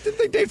how... Did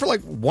they date for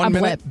like 1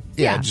 minute?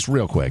 Yeah, just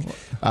real quick.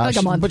 Like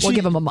a month. We'll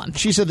give him a month.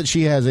 She said that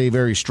she has a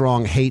very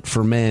strong hate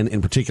for men,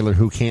 in particular,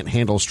 who can't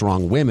handle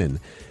strong women.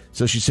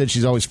 So she said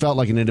she's always felt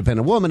like an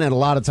independent woman, and a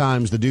lot of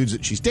times the dudes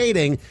that she's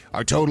dating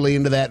are totally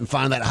into that and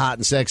find that hot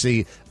and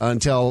sexy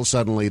until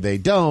suddenly they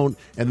don't,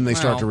 and then they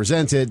start to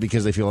resent it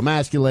because they feel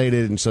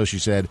emasculated. And so she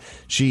said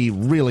she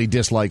really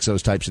dislikes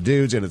those types of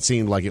dudes, and it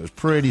seemed like it was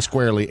pretty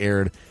squarely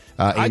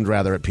aimed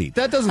rather at Pete.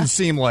 That doesn't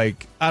seem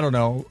like, I don't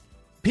know.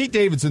 Pete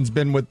Davidson's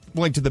been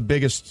linked to the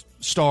biggest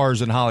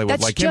stars in Hollywood,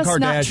 That's like Kim just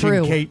not Kardashian,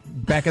 true. Kate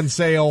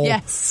Beckinsale.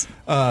 Yes.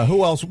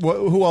 Who else?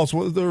 Who else?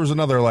 There was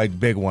another like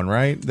big one,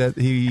 right? That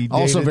he dated.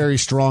 Also very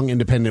strong,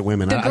 independent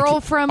women. The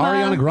girl from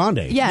Ariana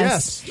Grande.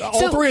 Yes.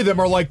 All three of them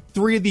are like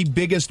three of the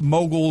biggest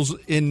moguls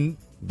in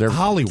their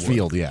Hollywood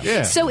field.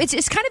 Yeah. So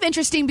it's kind of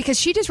interesting because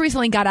she just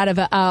recently got out of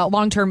a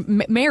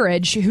long-term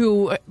marriage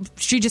who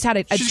she just had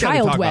a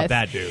child talk with. About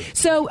that dude.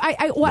 So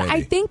what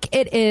I think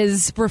it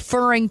is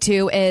referring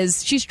to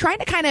is she's trying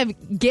to kind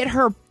of get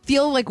her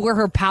feel like where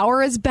her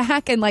power is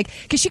back, and like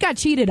because she got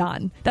cheated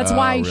on. That's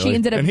why really? she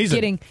ended up and he's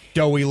getting a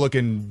doughy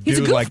looking he's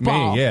dude a like me.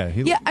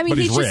 goofball. Yeah, I mean but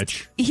he's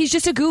rich. rich. He's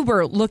just a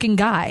goober looking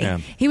guy. Yeah.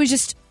 He was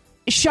just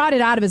shot it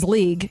out of his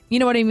league. You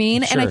know what I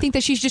mean? Sure. And I think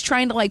that she's just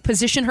trying to like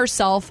position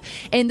herself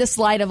in this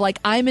light of like,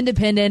 I'm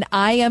independent.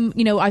 I am,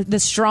 the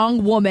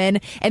strong woman.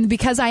 And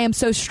because I am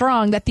so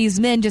strong that these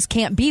men just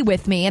can't be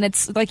with me. And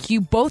it's like you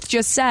both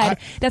just said,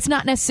 that's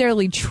not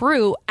necessarily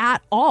true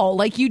at all.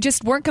 Like you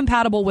just weren't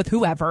compatible with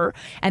whoever,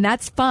 and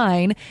that's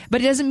fine.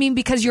 But it doesn't mean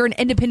because you're an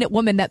independent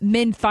woman that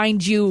men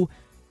find you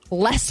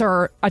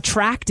lesser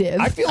attractive.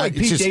 I feel like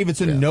Pete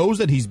Davidson knows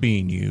that he's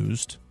being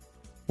used.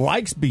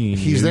 Likes being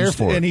he's used, there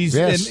for it. and he's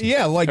Everyone he's knows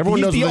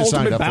the what they signed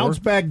ultimate up bounce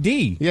for. back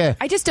D. Yeah,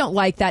 I just don't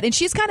like that, and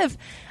she's kind of,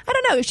 I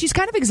don't know, she's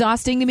kind of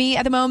exhausting to me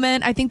at the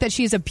moment. I think that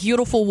she's a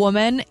beautiful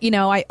woman.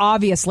 I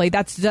obviously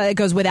that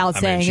goes without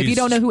saying. If you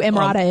don't know who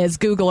Emrata is,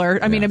 Google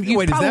her. I mean,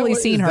 you've probably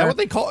seen her. Is that what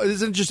they call?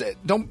 Isn't just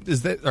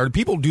Is that are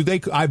people? Do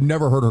they? I've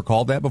never heard her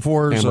called that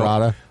before.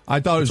 Emrata. So I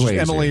thought it was just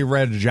Emily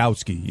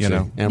Ratajkowski.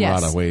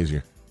 Emrata way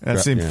easier.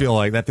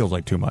 That feels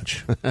like too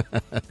much.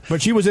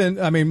 But she was in.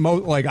 I mean,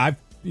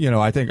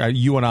 I think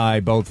you and I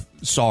both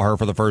saw her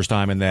for the first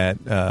time in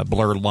that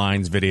Blurred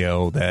Lines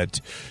video that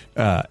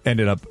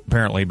ended up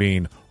apparently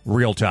being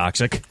real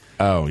toxic.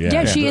 Oh yeah,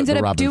 yeah. She ended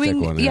up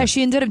doing. One,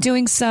 she ended up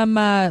doing some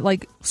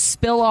like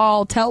spill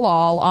all, tell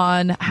all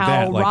on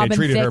how Robin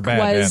Thicke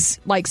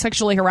was like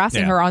sexually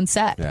harassing her on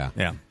set.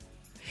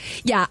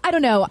 Yeah, I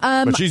don't know.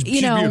 But she's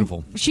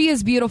beautiful. She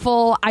is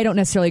beautiful. I don't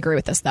necessarily agree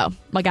with this, though,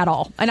 like at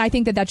all. And I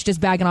think that that's just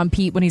bagging on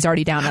Pete when he's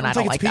already down, and I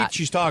don't like Pete that.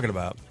 She's talking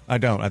about. I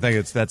don't. I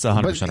think that's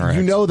 100% right.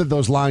 You know that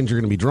those lines are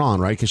going to be drawn,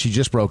 right? Because she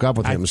just broke up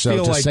with him.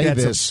 So to say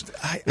this,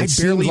 it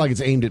seems like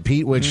it's aimed at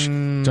Pete, which,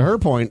 to her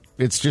point,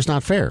 it's just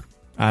not fair.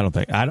 I don't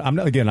think. I'm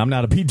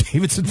not a Pete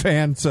Davidson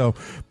fan,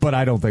 but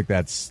I don't think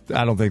that's his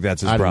problem.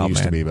 I didn't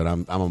used to be, but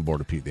I'm on board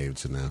with Pete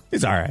Davidson now.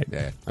 He's all right.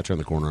 Yeah, I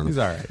turned the corner on him. He's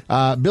all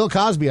right. Bill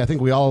Cosby, I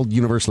think we all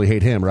universally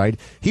hate him, right?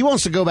 He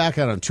wants to go back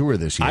out on tour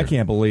this year. I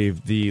can't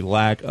believe the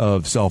lack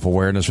of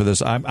self-awareness for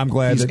this. I'm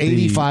glad he's that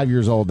 85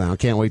 years old now.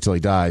 Can't wait till he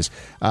dies.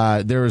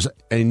 There was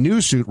a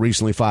new suit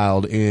recently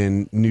filed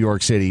in New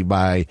York City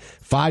by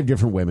 5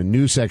 different women,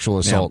 new sexual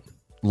assault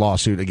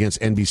lawsuit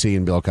against NBC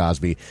and Bill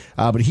Cosby.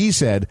 But he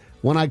said,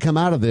 when I come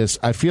out of this,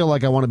 I feel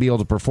like I want to be able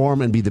to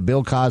perform and be the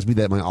Bill Cosby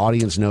that my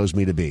audience knows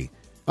me to be.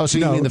 Oh, so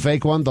you mean the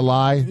fake one, the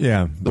lie?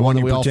 Yeah. The one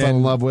that we all fell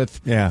in love with?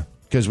 Yeah.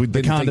 Because we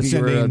didn't think that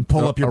you were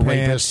pull up your a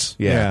pants.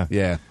 rapist.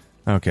 Yeah.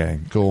 Okay.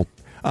 Cool.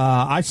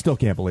 I still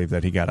can't believe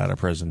that he got out of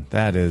prison.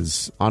 That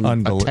is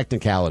a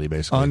technicality,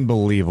 basically.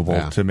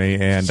 Unbelievable to me.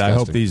 And Disgusting. I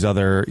hope these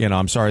other,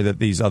 I'm sorry that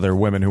these other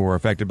women who were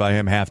affected by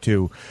him have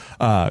to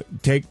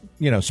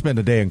spend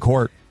a day in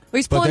court. Well,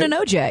 he's pulling an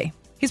OJ.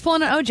 He's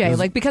pulling an OJ.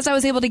 Like, because I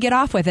was able to get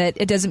off with it,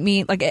 it doesn't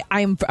mean like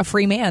I'm a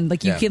free man.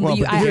 Like you can.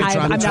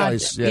 I'm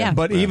not. Yeah.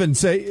 But even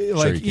say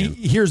like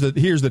here's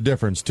the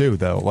difference too,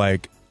 though.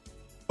 Like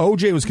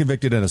OJ was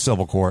convicted in a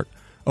civil court.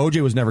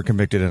 OJ was never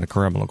convicted in a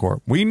criminal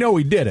court. We know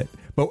he did it,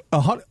 but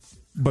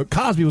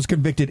Cosby was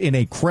convicted in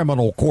a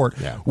criminal court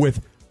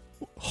with.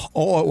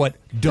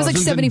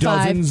 Dozens and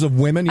dozens of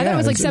women? I thought it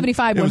was like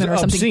 75 women or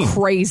something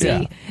crazy.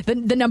 Yeah.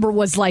 The number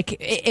was like,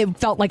 it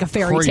felt like a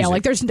fairy tale.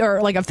 Like there's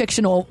like a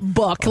fictional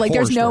book. Like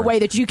there's no way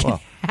that you can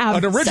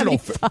have an original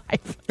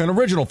 75. an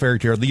original fairy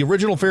tale. The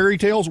original fairy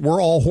tales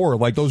were all horror.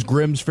 Like those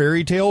Grimm's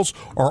fairy tales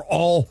are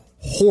all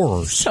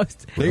horrors.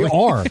 They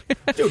are.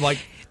 Dude, like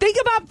Think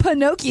about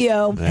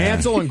Pinocchio.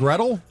 Hansel and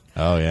Gretel.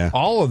 Oh, yeah.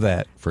 All of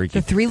that. Freaky.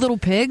 The Three Little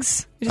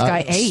Pigs. This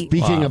guy ate.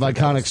 Speaking of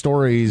iconic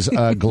stories,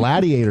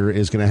 Gladiator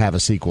is going to have a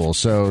sequel.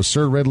 So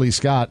Sir Ridley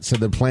Scott said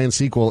the planned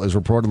sequel is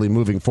reportedly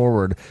moving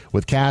forward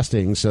with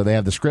casting. So they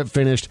have the script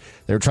finished.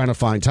 They're trying to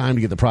find time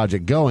to get the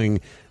project going.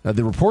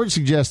 The report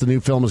suggests the new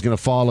film is going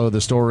to follow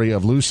the story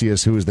of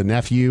Lucius, who is the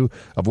nephew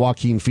of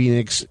Joaquin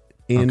Phoenix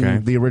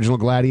in the original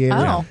Gladiator.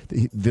 Oh.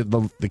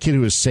 The kid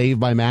who was saved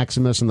by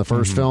Maximus in the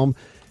first film.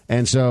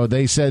 And so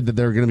they said that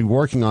they're going to be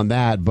working on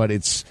that, but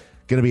it's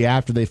going to be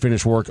after they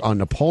finish work on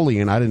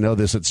Napoleon. I didn't know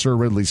this, that Sir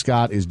Ridley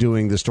Scott is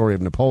doing the story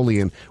of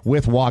Napoleon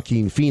with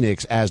Joaquin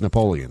Phoenix as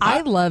Napoleon.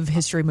 I love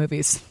history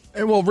movies.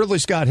 And well, Ridley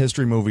Scott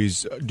history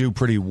movies do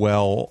pretty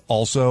well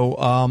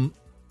also.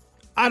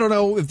 I don't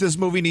know if this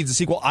movie needs a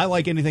sequel. I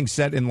like anything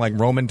set in like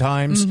Roman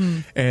times,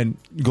 and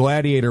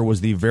Gladiator was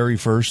the very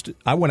first.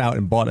 I went out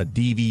and bought a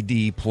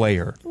DVD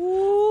player.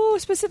 Ooh,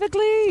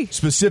 specifically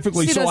So See I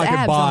those could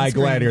abs buy on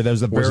screen. Gladiator. That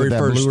was the Was very it that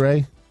first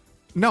Blu-ray?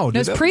 No,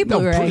 it's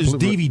pre-Blu-ray. No, it was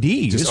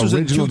DVD. Just This was in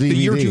original the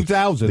year DVD.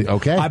 2000.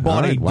 Okay. I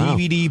bought All right. a Wow.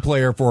 DVD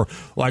player for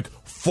like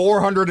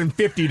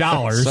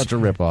 $450. Such a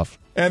ripoff.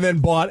 And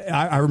then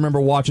I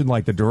remember watching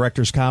like the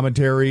director's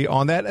commentary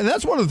on that. And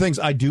that's one of the things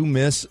I do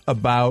miss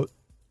about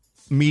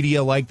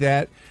media like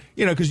that.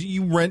 You know, because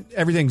you rent,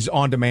 everything's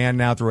on demand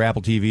now through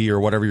Apple TV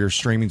or whatever your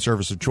streaming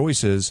service of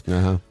choice is.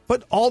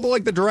 But all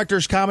the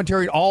director's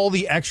commentary, all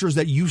the extras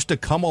that used to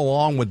come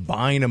along with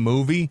buying a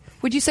movie.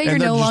 Would you say you're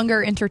no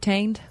longer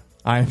entertained?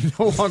 I am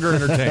no longer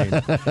entertained.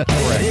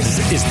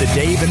 This is the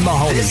Dave and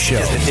Mahoney Show.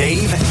 This is the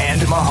Dave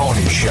and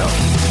Mahoney Show.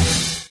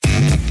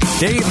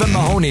 Dave and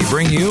Mahoney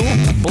bring you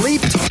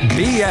Bleeped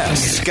BS.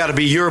 It's got to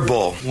be your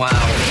bull. Wow.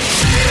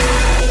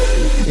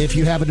 If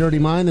you have a dirty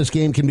mind, this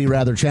game can be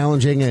rather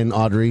challenging. And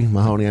Audrey,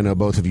 Mahoney, I know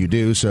both of you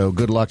do, so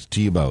good luck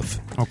to you both.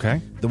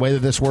 Okay. The way that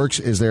this works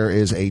is there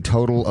is a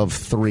total of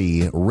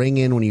 3. Ring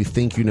in when you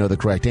think you know the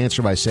correct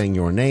answer by saying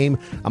your name.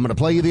 I'm going to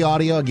play you the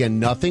audio. Again,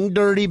 nothing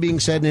dirty being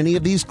said in any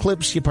of these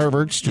clips, you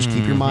perverts. Just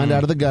keep your mind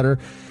out of the gutter.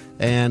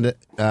 And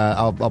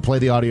I'll play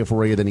the audio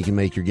for you, then you can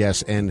make your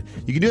guess. And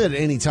you can do that at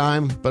any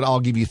time, but I'll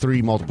give you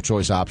 3 multiple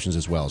choice options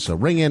as well. So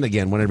ring in,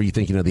 again, whenever you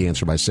think you know the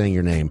answer by saying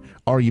your name.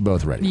 Are you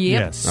both ready? Yep.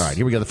 Yes. All right,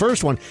 here we go. The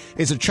first one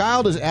is a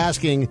child is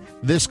asking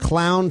this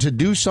clown to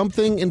do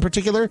something in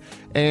particular,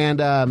 and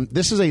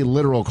this is a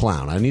literal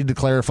clown. I need to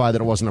clarify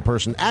that it wasn't a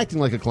person acting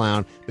like a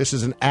clown. This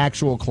is an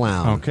actual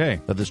clown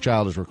that this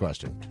child is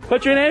requesting.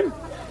 What's your name?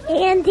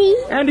 Andy.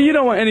 Andy, you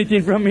don't want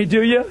anything from me,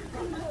 do you?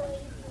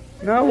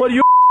 No? What do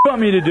you want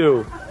me to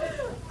do?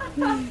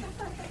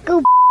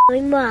 Go my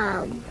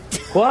mom.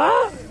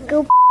 What?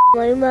 Go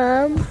my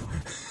mom.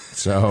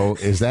 So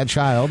is that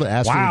child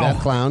asking Wow.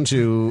 that clown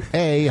to,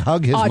 A,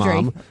 hug his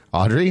Audrey. mom?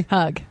 Audrey?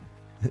 Hug.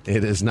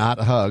 It is not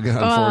hug,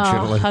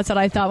 unfortunately. Oh, that's what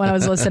I thought when I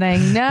was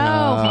listening. No.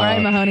 All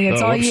right, Mahoney,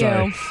 it's all I'm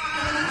you.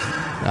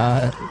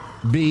 sorry.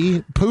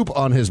 B, poop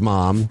on his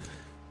mom.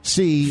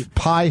 C,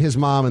 pie his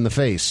mom in the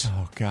face.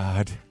 Oh,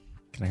 God.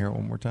 Can I hear it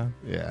one more time?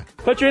 Yeah.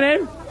 What's your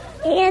name?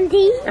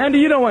 Andy. Andy,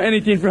 you don't want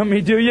anything from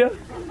me, do you?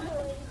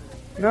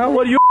 No?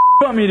 What do you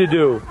want me to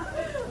do?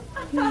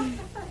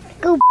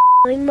 Go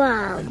my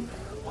mom.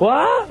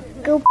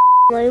 What? Go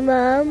my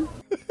mom.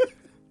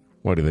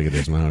 What do you think it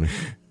is, Mahoney?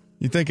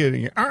 You think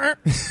it...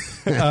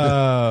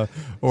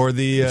 or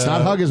the... It's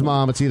not hug his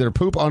mom. It's either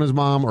poop on his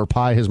mom or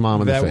pie his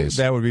mom in the face.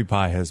 That would be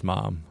pie his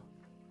mom.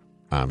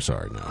 I'm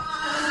sorry, no.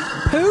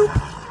 Poop?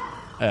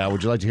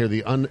 Would you like to hear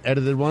the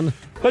unedited one?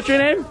 What's your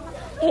name?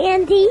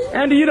 Andy.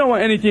 Andy, you don't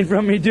want anything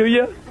from me, do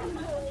you?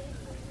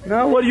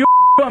 No? What do you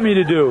want me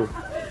to do?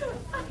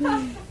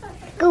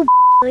 Go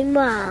my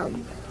mom.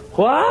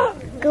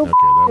 What? Go Okay,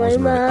 that my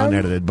wasn't really mom.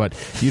 unedited, but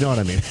you know what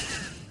I mean.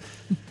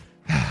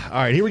 All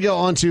right, here we go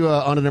on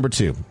to number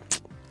 2.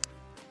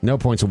 No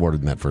points awarded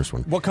in that first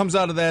one. What comes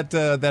out of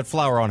that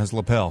flower on his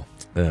lapel?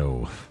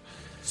 Oh.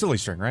 Silly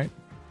string, right?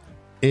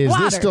 Is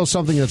Water. this still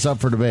something that's up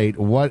for debate?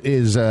 What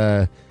is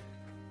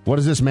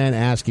this man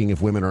asking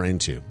if women are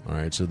into? All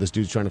right, so this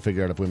dude's trying to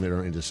figure out if women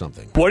are into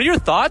something. What are your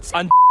thoughts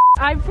on...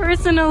 I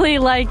personally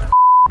like...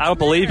 I don't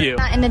believe you.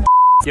 Not in the...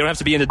 You don't have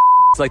to be into...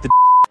 It's like the...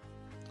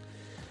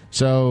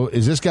 So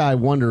is this guy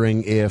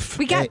wondering if...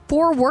 We got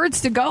 4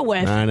 words to go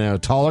with. I know.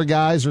 Taller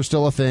guys are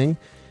still a thing.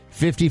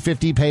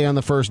 50-50 pay on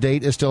the first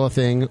date is still a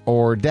thing.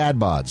 Or dad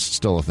bods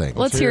still a thing.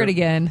 Let's hear it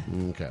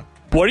again. Okay.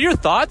 What are your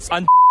thoughts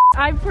on...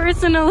 I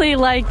personally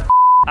like...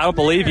 I don't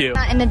believe you.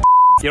 Not in the...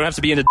 You don't have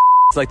to be into...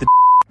 It's like the...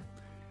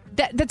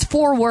 That's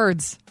 4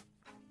 words.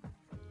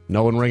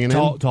 No one ringing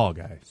in? Tall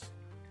guys.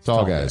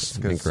 Tall guys.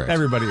 'Cause Incorrect.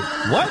 Everybody...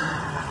 What?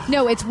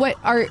 No, it's what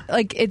are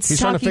like it's. He's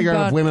trying to talking figure out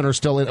about, if women are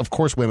still in. Of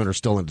course, women are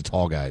still into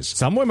tall guys.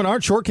 Some women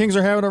aren't. Short kings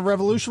are having a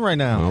revolution right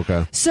now.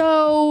 Okay.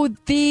 So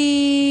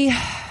the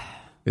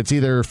It's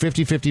either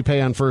 50-50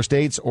 pay on first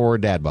dates or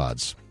dad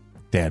bods.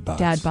 Dad bods.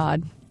 dad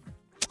bod.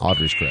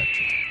 Audrey's correct.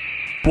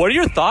 What are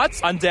your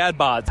thoughts on dad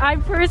bods? I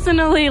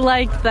personally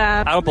like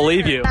them. I don't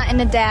believe you. Not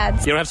into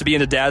dads. You don't have to be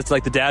into dads to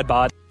like the dad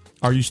bod.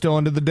 Are you still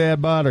into the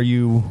dad bod? Are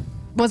you?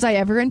 Was I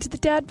ever into the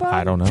dad bod?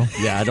 I don't know.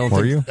 Yeah, I don't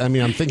Were think. you? I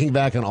mean, I'm thinking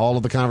back on all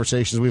of the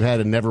conversations we've had,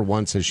 and never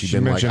once has she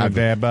been like, mentioned a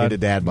dad bod? into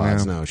dad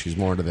bods. Yeah. No, she's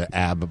more into the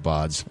ab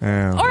bods. Or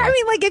I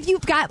mean, like if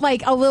you've got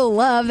like a little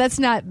love, that's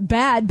not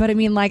bad. But I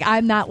mean, like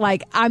I'm not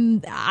like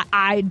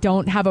I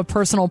don't have a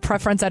personal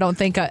preference. I don't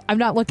think I'm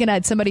not looking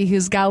at somebody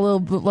who's got a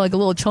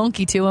little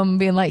chunky to him, and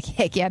being like,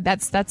 heck yeah,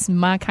 that's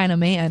my kind of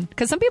man.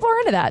 Because some people are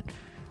into that.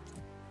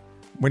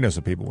 We know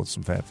some people with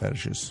some fat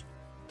fetishes.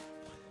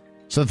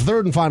 So the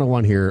third and final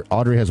one here,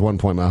 Audrey has 1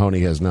 point, Mahoney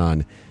has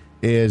none,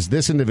 is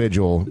this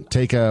individual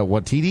take a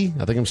Watiti,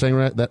 I think I'm saying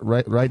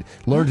right,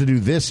 learn to do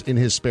this in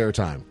his spare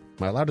time.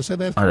 Am I allowed to say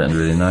that? I don't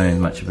really know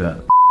much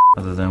about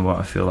other than what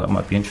I feel like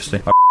might be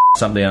interesting. I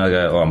something and I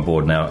go, I'm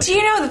bored now. Do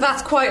you know that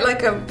that's quite like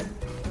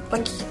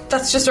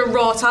that's just a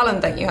raw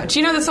talent that you have? Do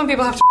you know that some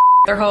people have to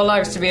their whole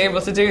lives to be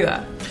able to do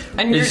that?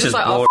 And you're just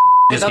like, bored.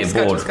 oh, Just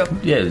get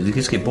bored. Yeah, you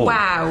just get bored.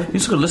 Wow. You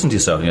just got to listen to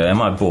yourself. You know,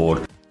 am I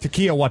bored?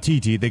 Takia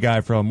Waititi, the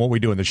guy from What We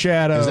Do in the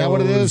Shadows. Is that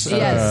what it is?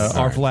 Yes.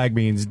 Our Flag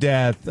Means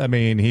Death. I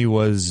mean,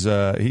 he's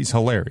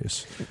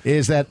hilarious.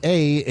 Is that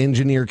A,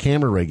 engineer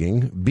camera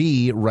rigging,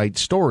 B, write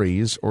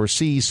stories, or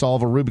C,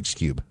 solve a Rubik's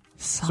Cube?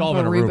 Solve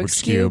a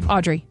Rubik's Cube.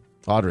 Audrey.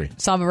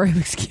 Solve a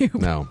Rubik's Cube.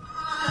 No.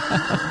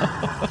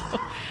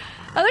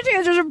 Other two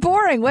answers are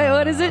boring. Wait,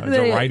 what is it? Is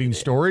it writing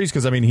stories?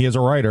 Because, I mean, he is a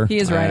writer. He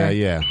is a writer.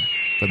 Yeah.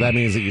 But that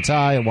means that you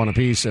tie at one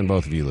apiece and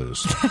both of you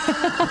lose.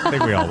 I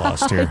think we all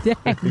lost here.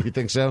 You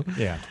think so?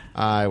 Yeah.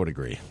 I would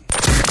agree.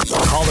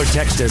 Call or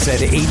text us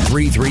at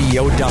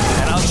 833-YO-DUMP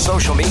and on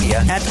social media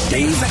at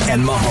Dave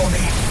and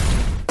Mahoney.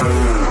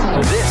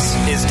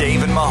 This is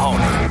Dave and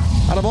Mahoney.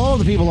 Out of all of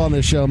the people on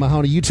this show,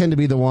 Mahoney, you tend to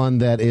be the one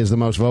that is the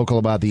most vocal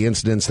about the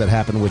incidents that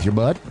happened with your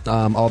butt.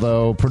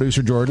 Although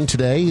producer Jordan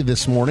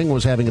this morning,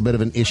 was having a bit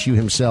of an issue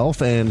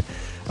himself. And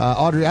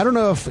Audrey, I don't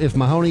know if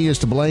Mahoney is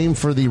to blame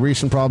for the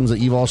recent problems that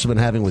you've also been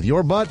having with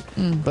your butt,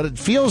 but it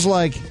feels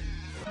like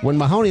when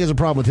Mahoney has a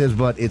problem with his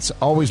butt, it's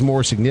always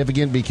more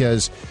significant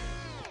because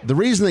the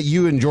reason that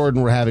you and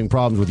Jordan were having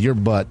problems with your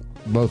butt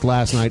both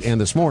last night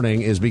and this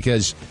morning is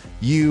because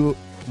you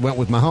went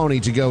with Mahoney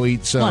to go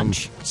eat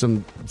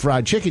some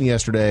fried chicken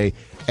yesterday,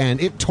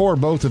 and it tore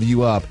both of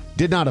you up.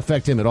 Did not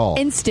affect him at all.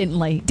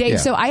 Instantly. Dave, Yeah.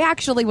 so I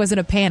actually was in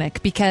a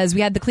panic because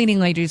we had the cleaning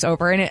ladies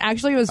over, and it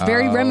actually was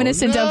very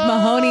reminiscent of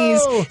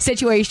Mahoney's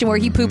situation where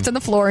he pooped on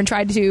the floor and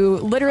tried to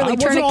literally I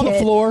tourniquet. wasn't on the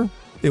floor.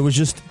 It was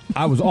just,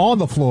 I was on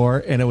the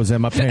floor and it was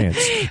in my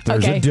pants.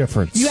 There's a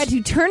difference. You had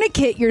to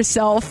tourniquet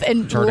yourself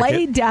and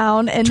lay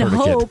down in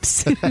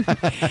hopes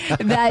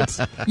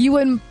that you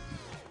wouldn't,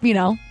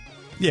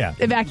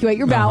 evacuate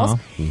your bowels.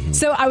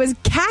 So I was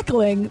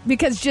cackling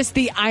because just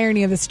the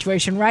irony of the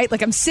situation, right?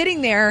 Like I'm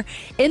sitting there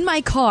in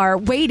my car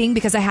waiting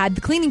because I had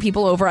the cleaning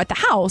people over at the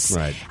house.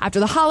 Right. After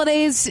the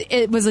holidays,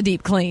 it was a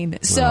deep clean.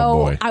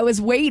 So I was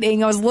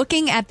waiting. I was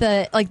looking at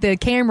the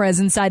cameras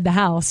inside the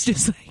house,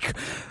 just like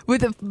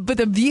with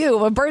a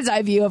view, a bird's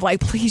eye view of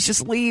like, please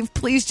just leave,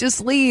 please just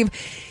leave.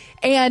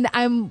 And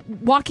I'm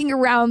walking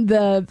around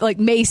the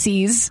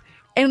Macy's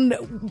and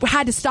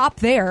had to stop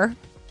there.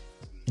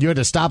 You had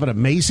to stop at a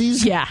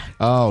Macy's? Yeah.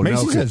 Oh,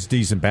 Macy's no. has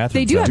decent bathrooms.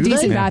 They do have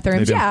decent bathrooms,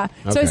 They do. yeah.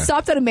 So I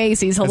stopped at a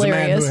Macy's. As a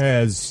Hilarious. man who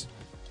has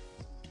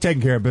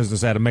taken care of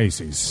business at a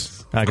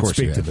Macy's, I can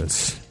speak to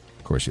this.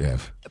 Of course you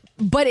have.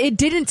 But it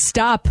didn't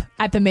stop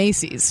at the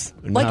Macy's.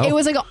 No? Like it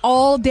was like an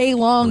all day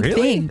long Really?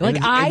 thing. Like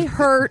And- I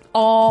hurt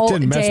all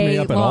Didn't mess day me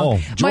up at long. all.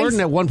 Jordan,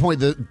 at one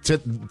point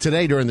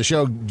today during the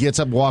show, gets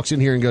up, walks in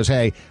here, and goes,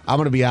 "Hey, I'm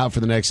going to be out for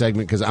the next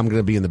segment because I'm going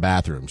to be in the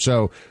bathroom."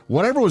 So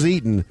whatever was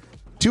eaten,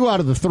 2 out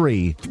of the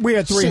 3. We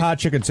had 3 hot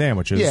chicken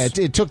sandwiches. Yeah,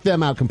 it took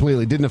them out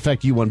completely. Didn't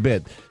affect you one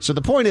bit. So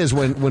the point is,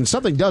 when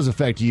something does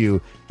affect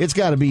you, it's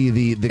got to be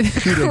the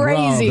coup de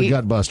grace, the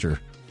gut buster.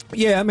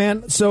 Yeah,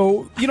 man.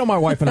 So, my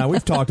wife and I,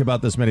 we've talked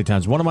about this many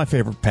times. One of my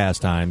favorite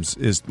pastimes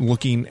is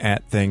looking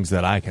at things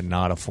that I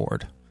cannot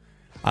afford.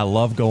 I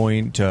love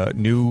going to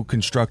new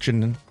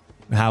construction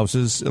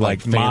houses,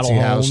 like model fancy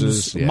homes.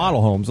 houses. Yeah.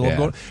 Model homes. I love Yeah.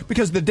 going,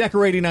 because the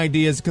decorating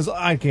ideas, because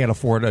I can't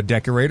afford a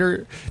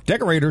decorator.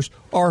 Decorators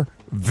are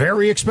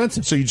very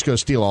expensive. So you just go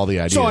steal all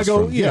the ideas. So I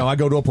go, from, I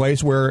go to a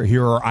place where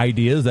here are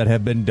ideas that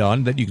have been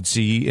done that you can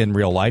see in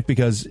real life,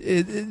 because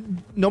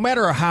no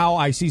matter how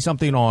I see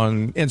something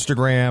on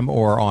Instagram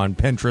or on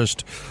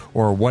Pinterest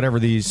or whatever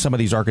some of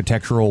these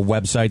architectural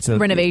websites, that,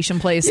 Renovation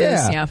places,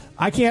 yeah.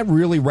 I can't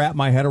really wrap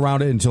my head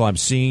around it until I'm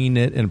seeing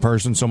it in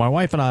person. So my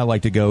wife and I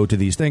like to go to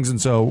these things. And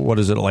so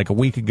like a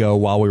week ago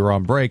while we were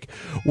on break,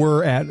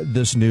 we're at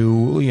this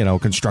new,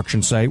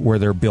 construction site where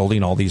they're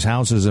building all these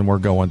houses, and we're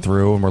going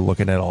through and we're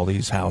looking at all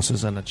these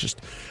houses, and it's just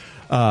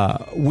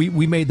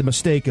we made the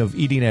mistake of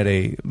eating at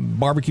a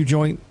barbecue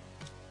joint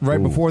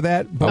right before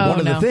that. But one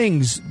of the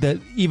things that,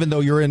 even though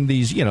you're in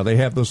these, they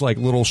have those like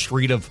little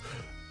street of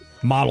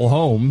model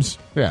homes.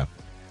 Yeah.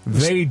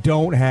 they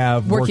don't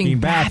have working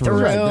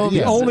bathrooms. bathroom.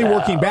 The only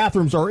working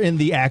bathrooms are in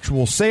the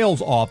actual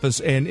sales office,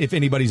 and if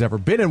anybody's ever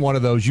been in one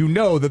of those, you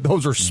know that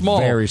those are small.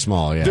 Very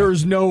small, yeah.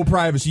 There's no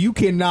privacy. You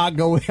cannot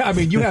go. I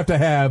mean, you got to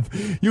have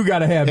it no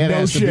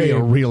has shame. to be a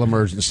real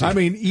emergency. I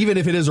mean, even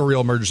if it is a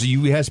real emergency,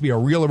 it has to be a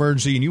real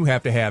emergency, and you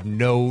have to have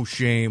no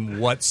shame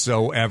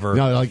whatsoever.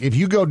 No, like if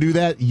you go do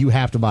that, you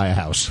have to buy a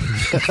house.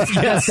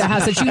 Yes, the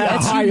house that you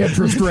At high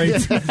interest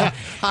rates.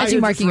 That's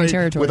you marking your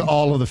territory. with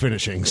all of the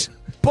finishings.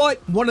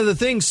 But one of the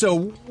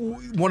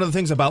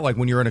things about like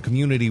when you're in a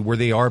community where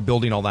they are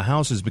building all the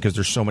houses because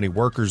there's so many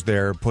workers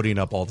there putting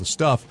up all the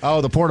stuff.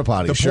 Oh, the porta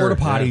potties. The porta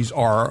potties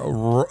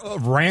are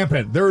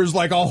rampant. There's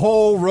like a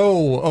whole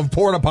row of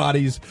porta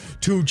potties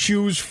to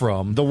choose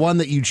from. The one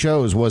that you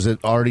chose, was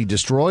it already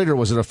destroyed or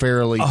was it a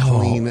fairly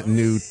clean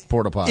new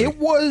porta potty? It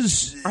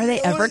was. Are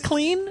they ever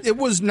clean? It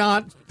was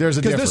not. There's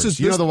a difference. This is,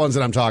 you know the ones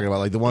that I'm talking about,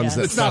 like the ones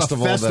that It's not a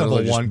festival festival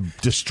that are one.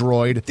 just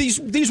destroyed.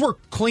 These were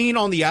clean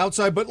on the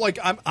outside, but like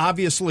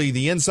obviously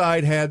the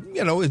inside had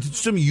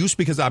some use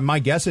because my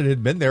guess it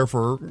had been there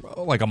for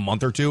like a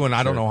month or two, and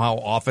I don't know how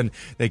often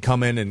they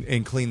come in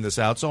and clean this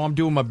out. So I'm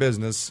doing my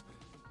business,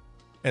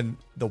 and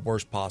the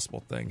worst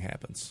possible thing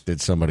happens. Did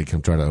somebody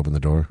come try to open the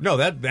door? No,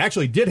 that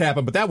actually did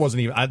happen, but that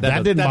wasn't even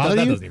that didn't bother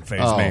that you? doesn't even faze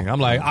me.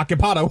 I'm like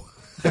occupado.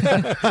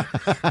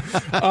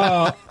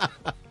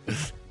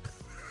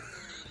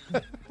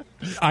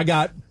 I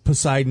got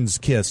Poseidon's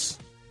kiss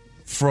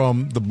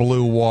from the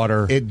blue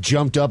water. It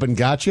jumped up and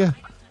got you?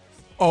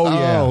 Oh,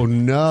 yeah. Oh,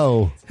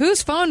 no.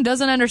 Whose phone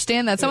doesn't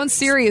understand that? Someone's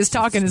Siri is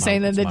talking and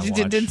saying that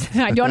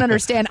I don't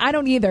understand. I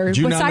don't either.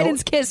 Do you not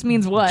Poseidon's kiss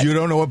means what? You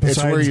don't know what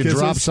Poseidon's It's where you kiss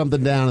drop is?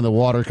 something down and the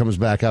water comes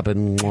back up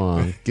and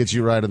gets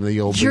you right in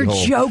the old You're big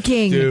hole.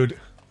 joking. Dude,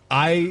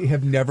 I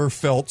have never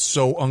felt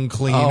so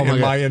unclean in God.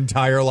 my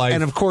entire life.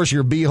 And of course,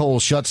 your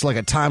beehole shuts like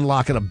a time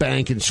lock in a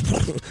bank, and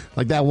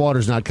like that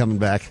water's not coming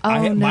back.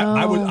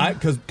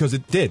 Because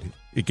it did.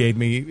 It gave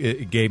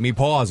me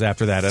pause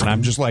after that, and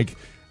I'm just like,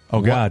 oh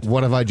God,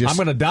 what have I just? I'm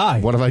going to die.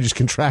 What have I just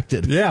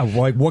contracted? Yeah,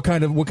 like what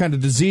kind of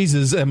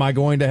diseases am I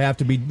going to have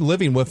to be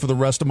living with for the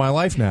rest of my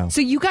life now?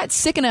 So you got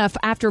sick enough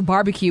after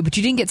barbecue, but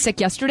you didn't get sick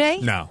yesterday?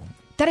 No.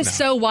 That is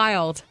so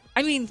wild.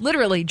 I mean,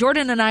 literally,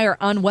 Jordan and I are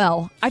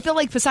unwell. I feel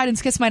like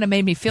Poseidon's kiss might have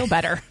made me feel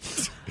better.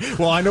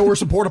 Well, I know where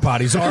some porta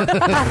potties are.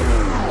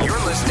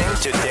 You're listening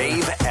to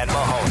Dave and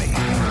Mahoney.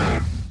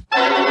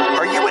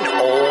 Are you an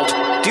old?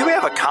 Do you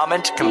have a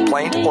comment,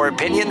 complaint, or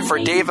opinion for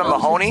Dave and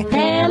Mahoney?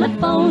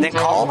 Then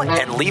call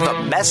and leave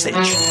a message.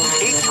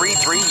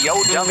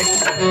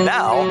 833-YO-DUMMY.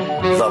 Now,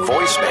 the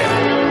voicemail.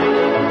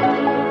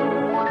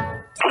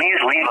 Please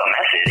leave a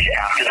message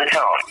after the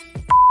tone.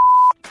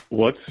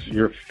 What's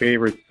your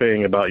favorite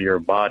thing about your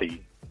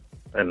body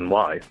and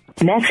why?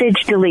 Message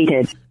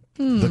deleted.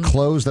 The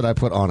clothes that I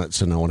put on it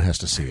so no one has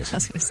to see it. I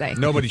was going to say.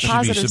 Nobody should be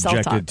Positive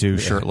subjected self-talk. to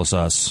shirtless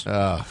us.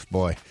 Oh,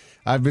 boy.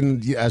 I've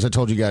been, as I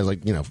told you guys, like,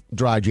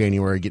 dry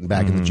January, getting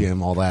back in the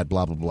gym, all that,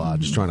 blah, blah, blah,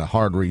 just trying to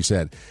hard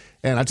reset.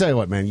 And I tell you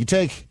what, man, you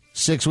take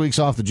 6 weeks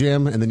off the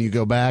gym and then you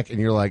go back and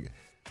you're like,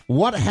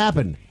 what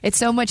happened? It's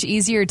so much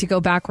easier to go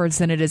backwards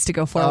than it is to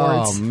go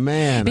forwards. Oh,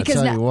 man. Because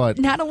I tell you what.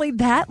 Not only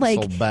that, like,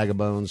 this whole bag of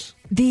bones.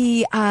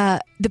 the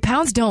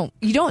pounds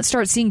you don't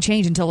start seeing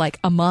change until like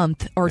a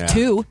month or Yeah.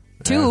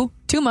 2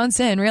 months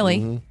in, really.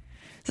 Mm-hmm.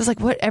 So it's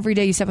like, what, every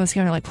day you step on the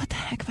scale and you're like, what the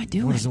heck am I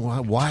doing?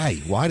 Why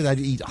did I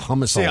eat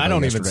hummus See, all day I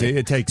don't even yesterday?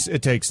 see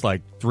it takes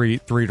like three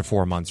to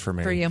 4 months for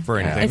me For you. for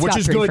anything, Yeah. It's which about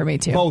is 3 good for me,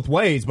 too. both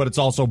ways, but it's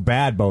also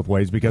bad both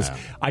ways because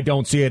I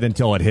don't see it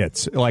until it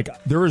hits. Like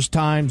there's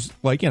times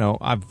like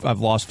I've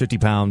lost 50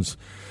 pounds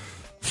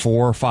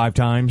 4 or 5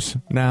 times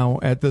now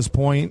at this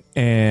point,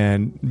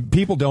 and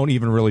people don't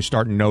even really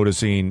start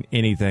noticing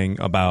anything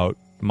about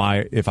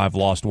if I've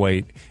lost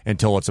weight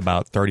until it's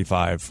about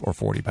 35 or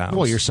 40 pounds.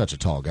 Well, you're such a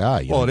tall guy.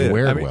 You Well, it is.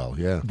 wear I it mean, well,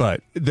 yeah.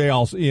 But they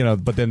also,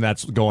 but then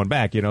that's going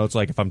back. It's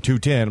like if I'm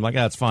 210, I'm like,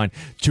 that's fine.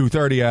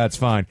 230, that's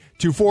fine.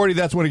 240,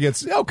 that's when it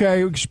gets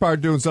okay. We should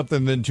start doing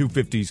something. Then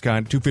 250s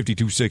 250,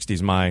 260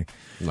 is my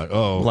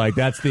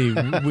that's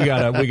the we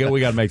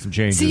gotta make some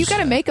changes. So you got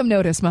to make them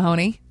notice,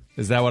 Mahoney.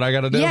 Is that what I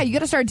got to do? Yeah, you got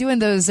to start doing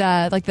those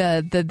like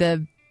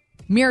the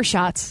mirror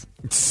shots.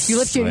 You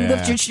lift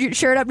your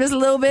shirt up just a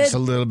little bit. Just a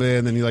little bit,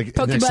 and then you Poke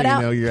your next butt thing you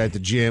out. know, you're at the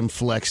gym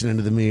flexing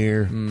into the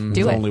mirror. Do with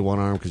it. only one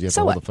arm because you have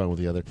So to hold what? the phone with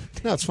the other.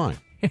 No, it's fine.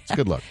 It's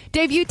good luck.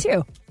 Dave, you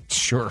too.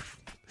 Sure.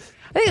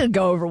 I think it'll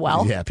go over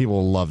well. Yeah, people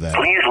will love that.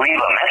 Please leave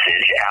a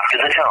message after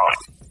the tone.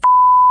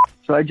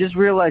 So I just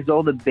realized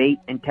all the bait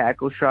and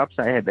tackle shops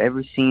I have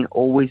ever seen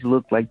always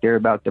look like they're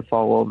about to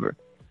fall over.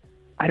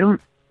 I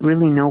don't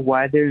really know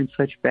why they're in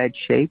such bad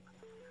shape.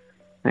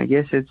 I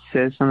guess it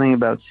says something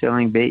about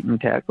selling bait and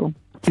tackle.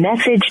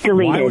 Message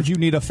deleted. Why would you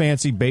need a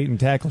fancy bait and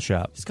tackle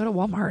shop? Just go to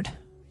Walmart.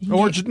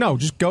 Or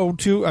just go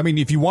to. I mean,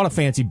 if you want a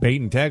fancy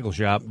bait and tackle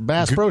shop,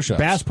 Bass Pro Shops.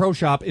 Bass Pro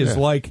Shop is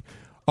like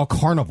a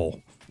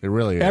carnival. It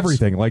really is.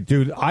 Everything. Like,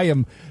 dude, I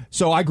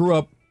grew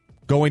up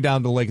going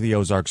down to Lake of the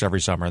Ozarks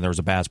every summer, and there was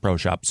a Bass Pro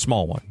Shop,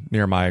 small one,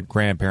 near my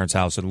grandparents'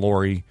 house in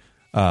Laurie,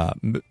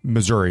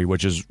 Missouri,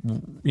 which is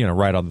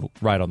right on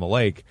the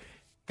lake,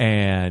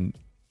 and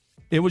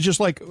It was just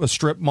like a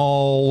strip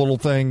mall little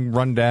thing,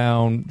 run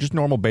down, just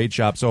normal bait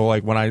shop. So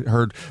like when I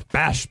heard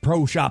Bass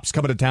Pro Shops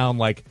coming to town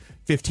like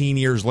 15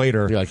 years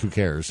later, you're like, who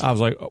cares? I was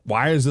like,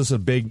 why is this a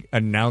big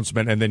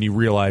announcement? And then you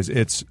realize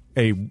it's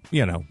a,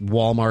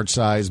 Walmart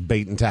size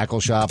bait and tackle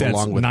shop That's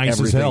along with nice as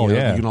everything. hell,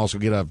 yeah. You can also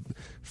get a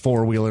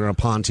 4-wheeler and a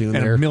pontoon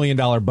and there. a $1 million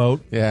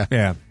boat. Yeah.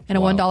 And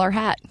a $1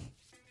 hat.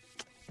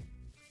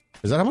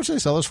 Is that how much they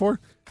sell those for?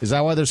 Is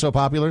that why they're so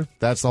popular?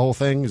 That's the whole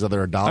thing? Is that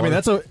they're $1? I mean,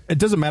 it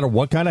doesn't matter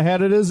what kind of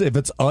hat it is. If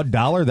it's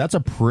 $1, that's a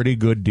pretty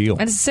good deal.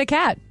 And it's a sick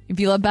hat. If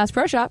you love Bass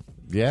Pro Shop.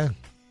 Yeah.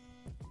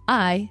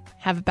 I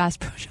have a Bass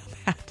Pro Shop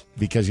hat.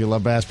 Because you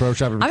love Bass Pro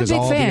Shop, or I'm a because big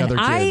all fan. the other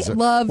kids. I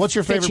love What's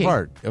your favorite fishing.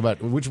 part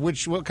about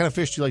what kind of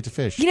fish do you like to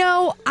fish?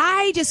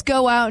 I just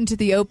go out into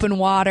the open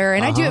water,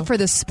 and I do it for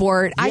the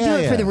sport. I do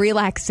it for the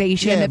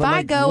relaxation. Yeah, if but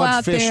I go what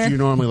out fish there, do you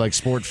normally like?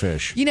 Sport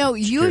fish.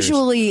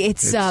 Usually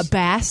it's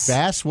bass.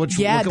 Bass? What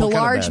the kind of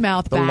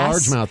largemouth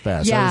bass. The largemouth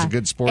bass. Yeah, That is a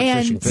good sport and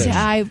fishing fish.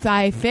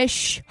 I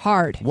fish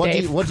hard. What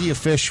Dave. do you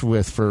fish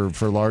with for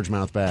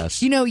largemouth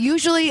bass?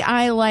 Usually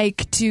I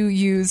like to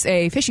use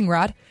a fishing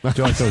rod. Do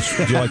you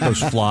like those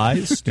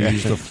flies? Do you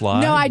use the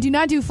fly? No, I do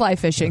not do fly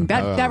fishing.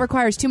 That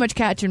requires too much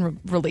catch and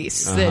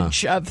release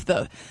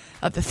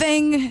of the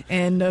thing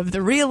and of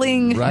the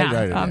reeling.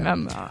 Right.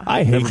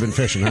 I never been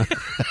fishing, huh?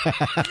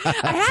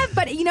 I have,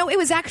 but it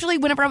was actually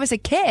whenever I was a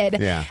kid.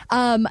 Yeah.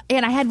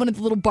 And I had one of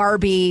the little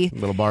Barbie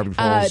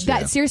poles.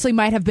 that seriously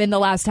might have been the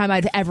last time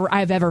I've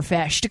ever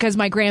fished, because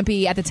my grandpa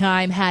at the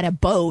time had a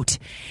boat,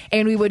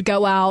 and we would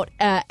go out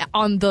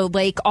on the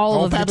lake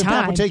all of the time.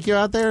 Pap would take you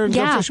out there and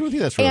go fishing with you.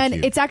 That's really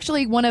cute. It's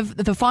actually one of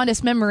the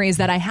fondest memories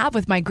that I have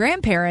with my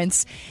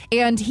grandparents.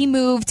 And he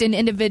moved and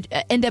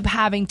ended up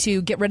having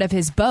to get rid of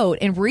his boat,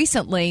 and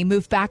recently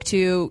moved back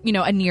to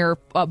a near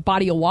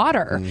body of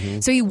water. Mm-hmm.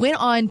 So he went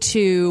on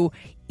to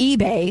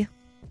eBay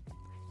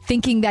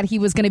thinking that he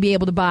was going to be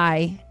able to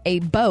buy a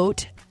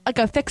boat, like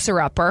a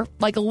fixer-upper,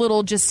 like a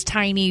little just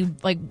tiny,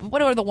 like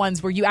what are the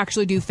ones where you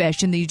actually do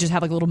fish and then you just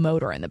have like a little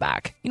motor in the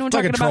back? You know what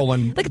I'm Like talking a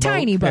trolling about? Like a boat.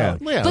 tiny boat.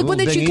 Yeah, like one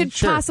that you dinghy. could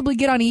possibly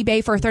get on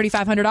eBay for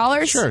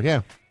 $3,500. Sure,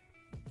 yeah.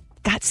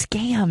 Got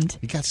scammed.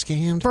 You got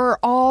scammed? For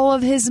all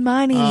of his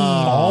money.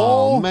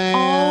 Oh, man.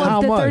 All of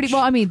How the much? 30,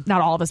 well, I mean,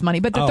 not all of his money,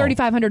 but the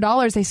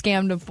 $3,500 they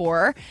scammed him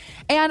for.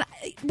 And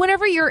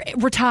whenever you're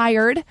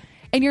retired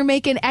and you're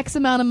making X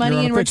amount of money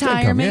You're on in fixed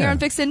retirement, income, yeah. you're on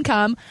fixed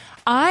income,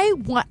 I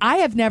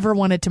have never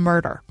wanted to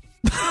murder.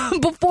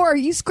 Before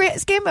you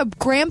scam a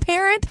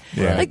grandparent,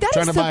 Yeah. like that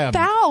Trying is to buy the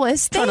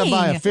foulest thing. Trying to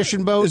buy a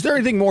fishing boat. Is there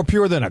anything more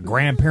pure than a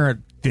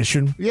grandparent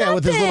fishing? Yeah,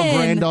 with his little Nothing.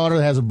 granddaughter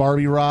that has a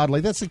Barbie rod.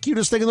 Like, that's the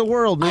cutest thing in the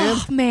world, man.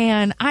 Oh,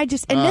 man,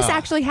 this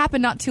actually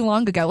happened not too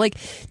long ago, like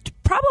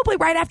probably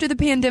right after the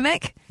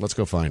pandemic. Let's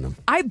go find him.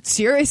 I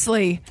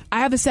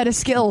have a set of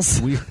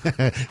skills.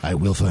 I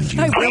will find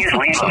you. I will Please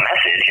leave a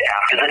message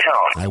after the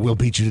tone. I will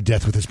beat you to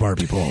death with this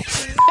Barbie pole.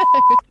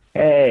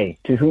 Hey,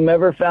 to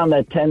whomever found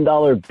that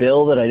 $10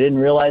 bill that I didn't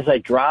realize I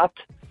dropped,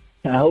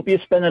 I hope you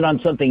spend it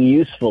on something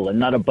useful and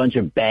not a bunch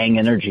of Bang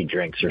energy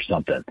drinks or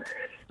something.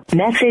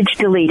 Message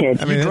deleted.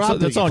 I mean,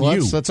 that's on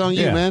you. That's on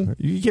you, man.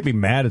 You can't be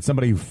mad at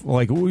somebody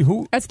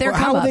who. That's their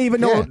How come would they up.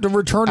 even know Yeah. to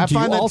return I it to you?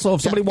 find that- Also,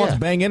 if somebody wants yeah.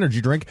 Bang energy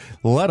drink,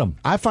 let them.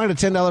 I find a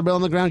 $10 bill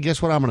on the ground.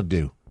 Guess what I'm going to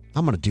do?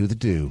 I'm going to do the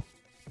do.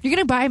 You're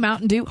going to buy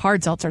Mountain Dew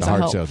hard seltzers, The I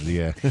hard hope. seltzer,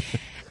 yeah.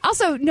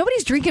 Also,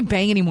 nobody's drinking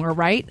Bang anymore,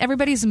 right?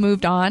 Everybody's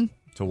moved on.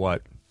 To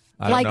what?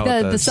 I Like don't know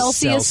what the that's-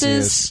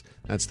 Celsiuses.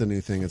 That's the new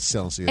thing. It's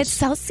Celsius. It's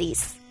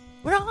Celsius.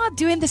 We're all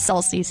doing the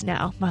Celsius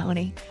now,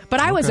 Mahoney. But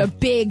I was a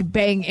big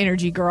Bang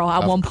energy girl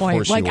at one point.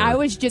 course you Like were. I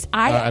was just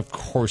of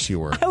course you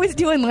were. I was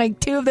doing like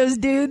 2 of those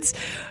dudes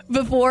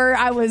before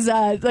I was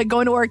like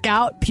going to work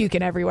out,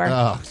 puking everywhere.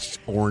 Oh, it's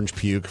orange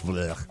puke.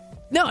 Blech.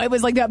 No, it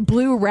was like that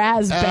blue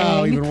raz Bang.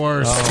 Oh, even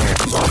worse.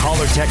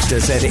 Call or text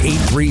us at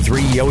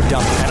 833-YO-DUMP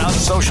and on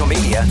social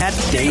media at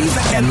Dave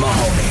and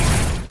Mahoney.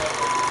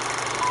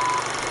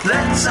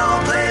 Let's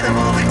all play the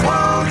movie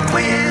quote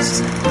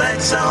quiz.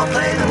 Let's all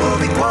play the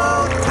movie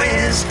quote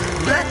quiz.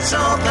 Let's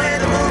all play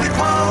the movie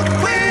quote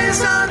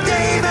quiz on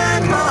Dave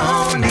and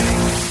Mahoney.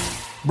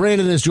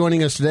 Brandon is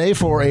joining us today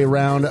for a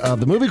round of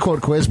the movie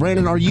quote quiz.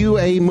 Brandon, are you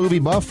a movie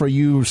buff? Are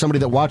you somebody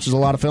that watches a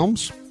lot of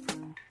films?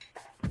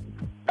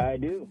 I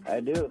do. I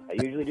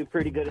usually do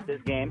pretty good at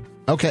this game.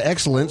 Okay,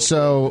 excellent.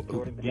 So,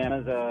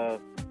 Pajamas,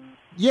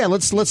 yeah,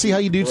 let's see how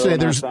you do today.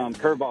 There's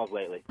curveballs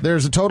lately.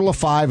 There's a total of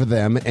 5 of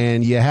them,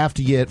 and you have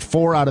to get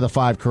 4 out of the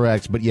 5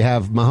 correct, but you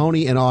have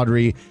Mahoney and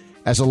Audrey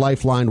as a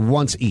lifeline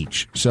once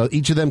each. So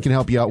each of them can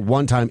help you out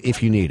one time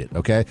if you need it,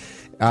 okay?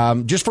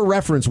 Just for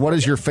reference, what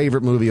is your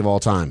favorite movie of all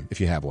time, if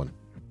you have one?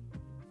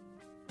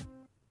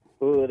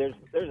 Ooh, there's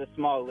a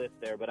small list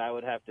there, but I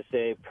would have to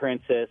say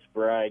Princess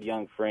Bride,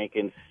 Young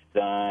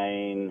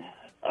Frankenstein.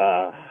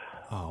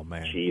 Oh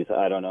man, jeez,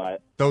 I don't know.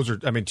 Those are,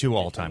 2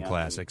 all-time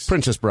classics.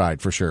 Princess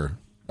Bride, for sure.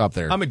 Up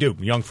there. Dude,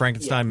 Young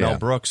Frankenstein, Mel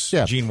Brooks,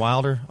 Gene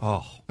Wilder.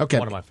 Oh, okay.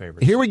 One of my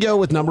favorites. Here we go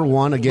with number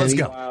 1. Again, Let's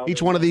go.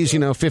 Each one of these,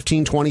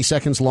 15, 20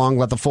 seconds long.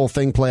 Let the full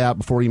thing play out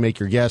before you make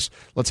your guess.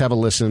 Let's have a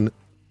listen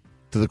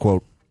to the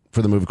quote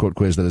for the movie quote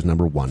quiz that is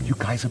number 1. You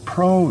guys are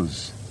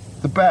pros.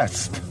 The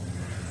best.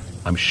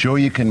 I'm sure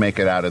you can make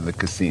it out of the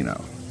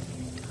casino.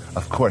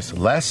 Of course,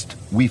 lest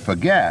we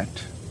forget,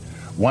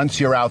 once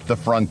you're out the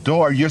front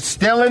door, you're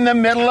still in the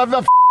middle of the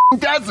f***ing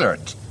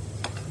desert.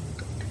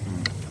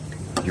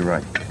 You're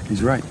right.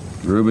 He's right.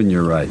 Ruben,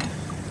 you're right.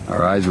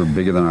 Our eyes were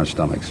bigger than our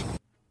stomachs.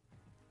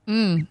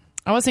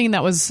 I was thinking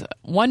that was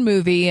one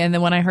movie, and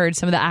then when I heard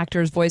some of the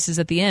actors' voices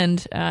at the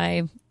end,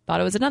 I thought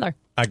it was another.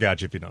 I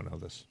got you if you don't know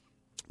this.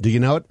 Do you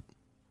know it?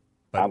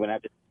 I'm gonna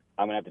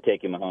have to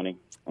take you, Mahoney.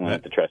 I'm gonna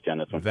have to trust you on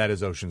this one. That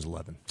is Ocean's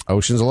 11.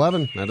 Ocean's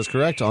 11. That is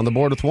correct. On the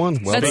board with one.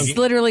 Well That's done.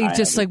 literally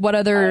just like what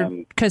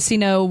other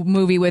casino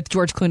movie with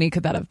George Clooney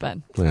could that have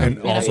been? Yeah.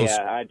 And also,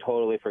 I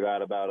totally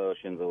forgot about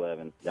Ocean's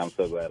 11. I'm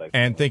so glad.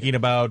 and thinking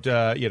about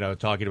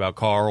talking about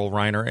Carl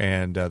Reiner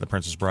and The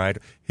Princess Bride,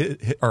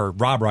 or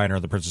Rob Reiner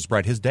and The Princess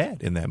Bride, his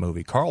dad in that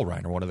movie, Carl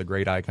Reiner, one of the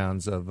great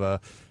icons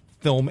of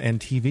film and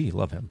TV.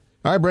 Love him.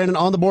 All right, Brandon,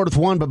 on the board with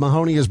one, but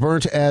Mahoney is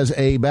burnt as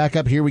a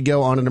backup. Here we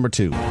go on to number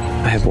 2.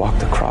 I have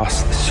walked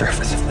across the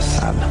surface of the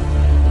sun.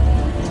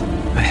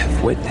 I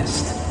have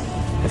witnessed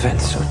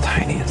events so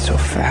tiny and so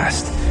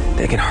fast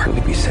they can hardly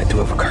be said to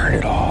have occurred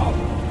at all.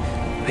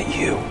 But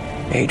you,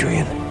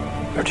 Adrian,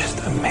 are just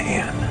a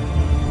man.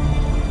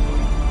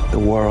 The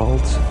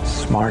world's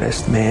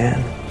smartest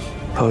man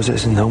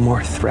poses no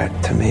more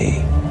threat to me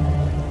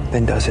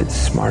than does its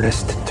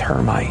smartest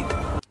termite.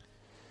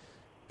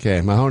 Okay,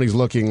 Mahoney's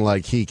looking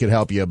like he could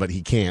help you, but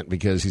he can't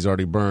because he's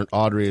already burnt.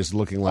 Audrey is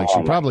looking like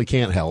she probably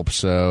can't help.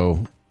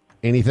 So,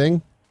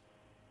 anything?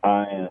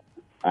 I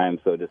am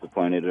so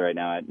disappointed right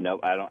now.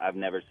 I've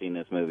never seen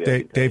this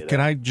movie. Dave,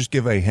 can I just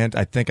give a hint?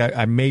 I think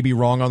I may be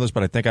wrong on this,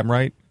 but I think I'm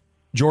right.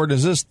 Jordan,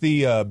 is this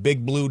the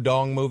Big Blue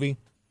Dong movie?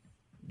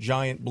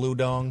 Giant Blue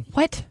Dong?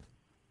 What?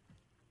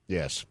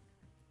 Yes.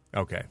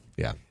 Okay.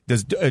 Yeah.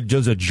 Does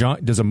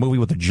a movie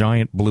with a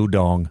giant blue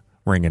dong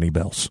ring any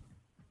bells?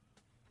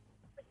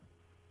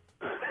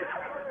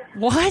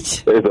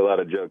 What? There's a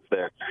lot of jokes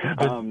there.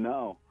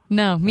 No.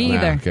 No, me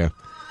either. Okay.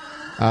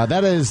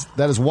 That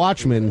is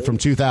Watchmen from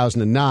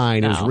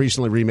 2009. It was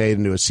recently remade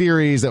into a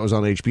series that was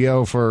on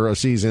HBO for a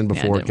season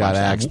before it got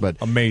axed. But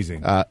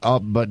amazing.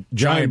 But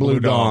Giant Blue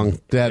Dong,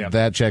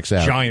 that checks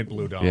out. Giant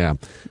Blue Dong. Yeah.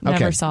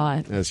 Never saw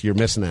it. Yes, you're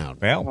missing out.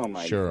 Well,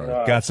 sure.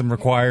 Got some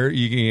required.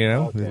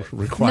 No,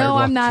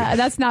 I'm not.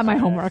 That's not my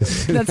homework.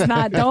 That's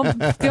not.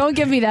 Don't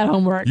give me that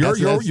homework.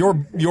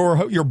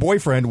 Your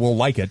boyfriend will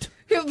like it.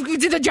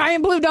 Did the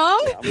Giant Blue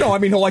Dong? No, I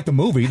mean he'll like the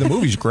movie. The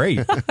movie's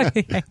great.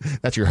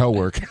 That's your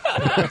homework.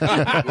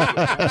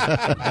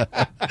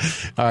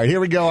 All right, here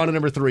we go on to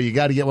number 3. You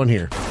got to get one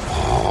here.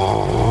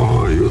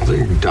 Oh, you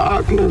think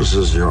darkness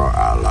is your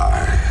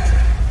ally?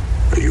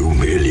 You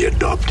merely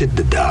adopted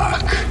the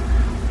dark.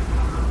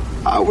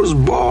 I was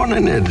born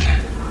in it,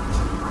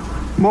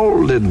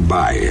 molded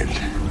by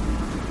it.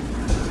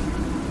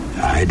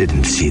 I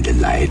didn't see the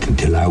light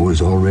until I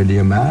was already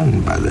a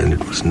man. By then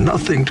it was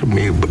nothing to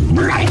me but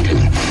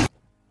blinding.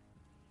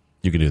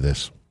 You can do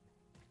this.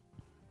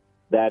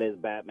 That is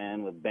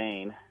Batman with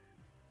Bane.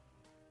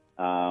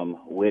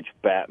 Which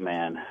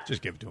Batman?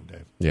 Just give it to him,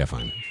 Dave. Yeah,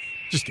 fine.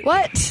 Just give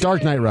What?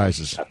 Dark Knight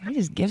Rises. I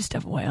just give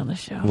stuff away on the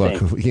show.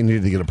 Look, you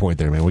needed to get a point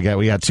there, man. We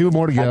got 2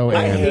 more to go.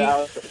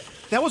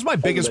 That was my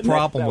biggest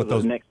problem with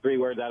those. The next 3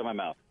 words out of my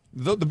mouth.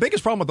 The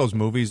biggest problem with those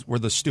movies were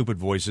the stupid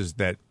voices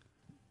that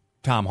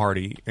Tom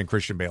Hardy and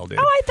Christian Bale did.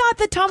 Oh, I thought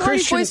the Tom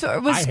Hardy voice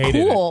was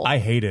cool. I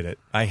hated it.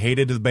 I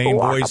hated the Bane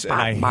voice,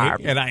 and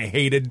I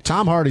hated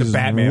Tom Hardy's the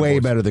Batman way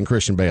voice. better than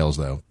Christian Bale's,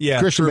 though. Yeah,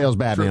 Christian true, Bale's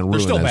Batman true.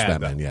 ruined Still his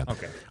bad, Batman. though. Yeah.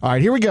 Okay. All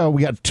right, here we go.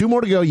 We got 2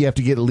 more to go. You have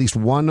to get at least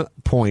 1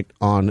 point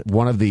on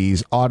one of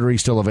these. Audrey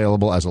still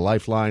available as a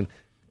lifeline.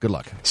 Good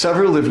luck.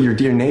 Several of your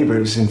dear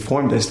neighbors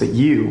informed us that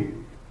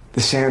you, the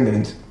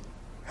Sandins,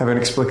 have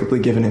inexplicably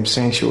given him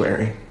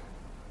sanctuary.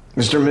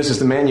 Mr. and Mrs.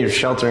 The man you're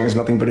sheltering is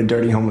nothing but a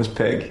dirty homeless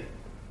pig.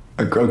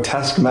 A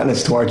grotesque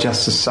menace to our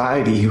just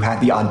society who had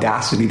the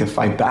audacity to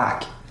fight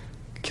back,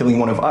 killing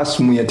one of us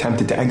when we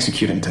attempted to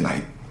execute him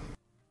tonight.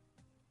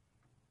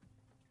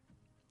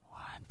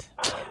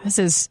 This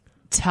is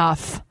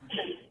tough.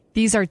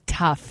 These are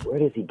tough. Where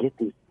does he get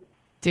these?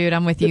 Dude,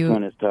 I'm with This you.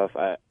 one is tough.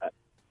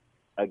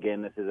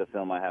 Again, this is a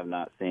film I have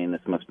not seen.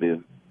 This must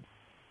be.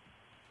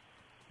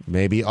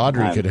 Maybe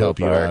Audrey I'm could so help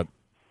you sorry. out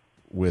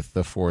with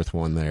the 4th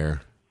one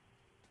there.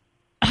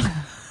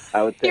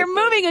 I would say You're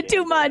moving it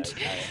too much.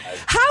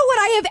 How would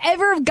I have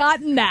ever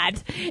gotten that?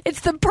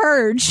 It's The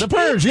Purge. The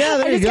Purge, yeah,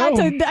 there I you just go.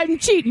 got to, I'm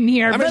cheating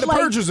here. I mean, but The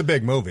Purge is a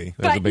big movie.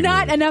 But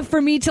not enough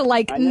for me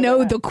to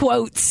know the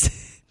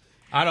quotes.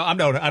 I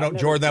don't.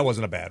 Jordan, that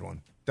wasn't a bad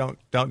one. Don't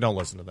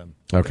listen to them.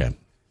 Okay.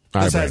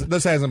 All right, Brandon.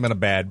 This hasn't been a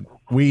bad.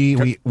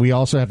 We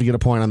also have to get a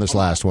point on this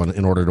last one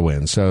in order to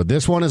win. So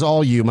this one is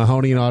all you.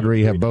 Mahoney and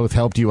Audrey have both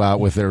helped you out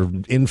with their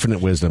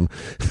infinite wisdom.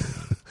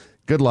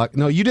 Good luck.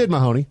 No, you did,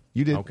 Mahoney.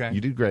 You did. Okay.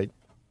 You did great.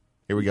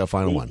 Here we go.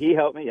 Final one. He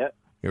helped me, yeah.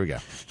 Here we go.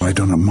 I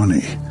don't have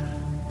money,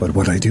 but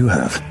what I do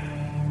have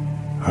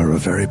are a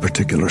very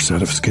particular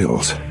set of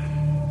skills.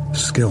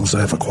 Skills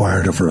I've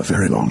acquired over a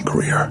very long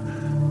career.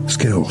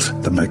 Skills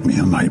that make me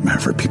a nightmare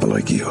for people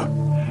like you.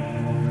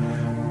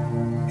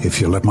 If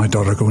you let my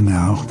daughter go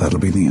now, that'll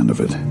be the end of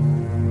it.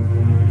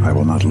 I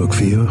will not look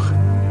for you.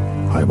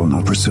 I will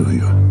not pursue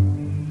you.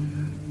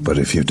 But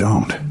if you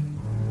don't,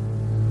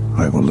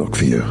 I will look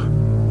for you.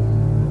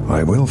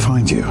 I will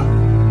find you.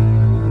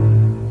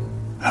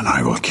 And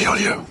I will kill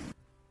you.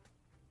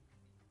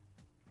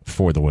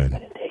 For the win.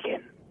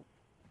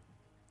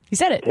 He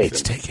said it.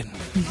 It's taken.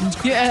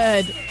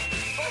 Good.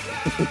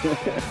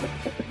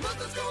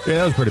 Yeah,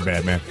 that was pretty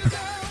bad, man.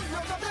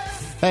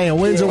 Hey, a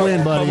win's a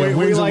win, buddy. A We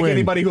win's a like win.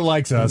 anybody who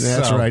likes us.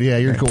 That's so. right. Yeah,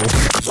 you're cool.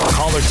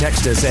 Call or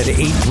text us at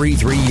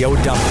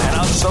 833-YO-DUMP and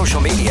on social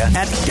media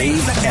at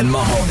Dave and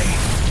Mahoney.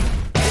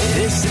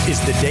 This is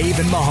the Dave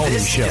and Mahoney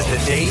Show. This is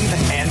the Dave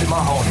and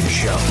Mahoney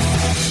Show.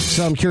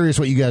 So I'm curious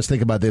what you guys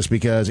think about this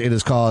because it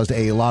has caused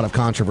a lot of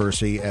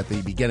controversy at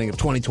the beginning of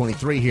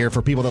 2023 here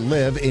for people that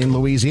live in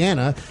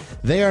Louisiana.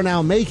 They are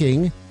now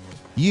making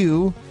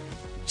you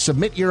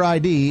submit your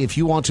ID if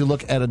you want to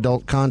look at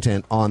adult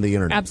content on the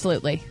internet.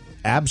 Absolutely.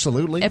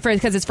 Absolutely?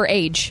 Because it's for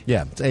age.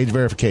 Yeah, it's age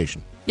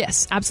verification.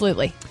 Yes,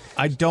 absolutely.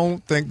 I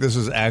don't think this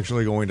is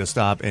actually going to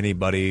stop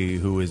anybody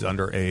who is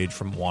underage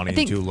from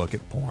wanting to look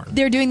at porn.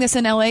 They're doing this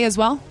in L.A. as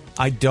well?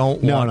 I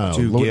don't want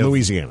to give...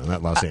 Louisiana,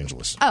 not Los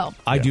Angeles. Oh.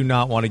 I do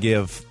not want to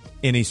give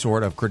any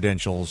sort of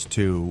credentials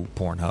to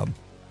Pornhub.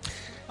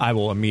 I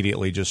will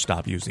immediately just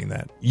stop using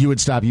that. You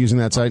would stop using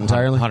that site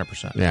entirely?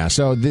 100%. Yeah,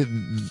 so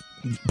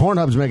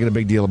Pornhub's making a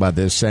big deal about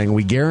this, saying,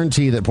 we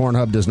guarantee that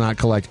Pornhub does not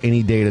collect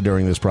any data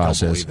during this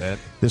process. Don't believe that.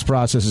 This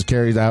process is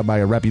carried out by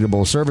a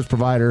reputable service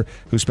provider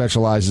who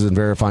specializes in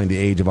verifying the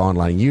age of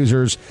online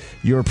users.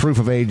 Your proof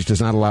of age does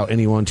not allow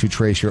anyone to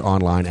trace your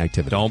online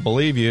activity. Don't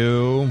believe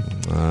you.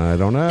 I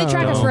don't know. They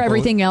track us for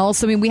everything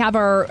else. I mean, we have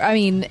our... I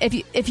mean,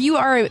 if you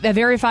are a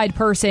verified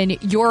person,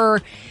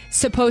 you're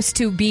supposed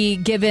to be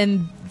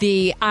given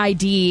the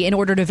ID in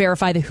order to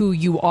verify who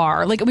you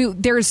are. Like, I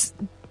mean, this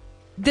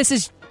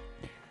is...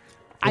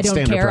 I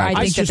don't care. Practice.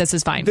 I think that this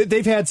is fine.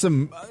 They've had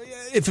some...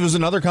 If it was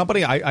another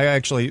company, I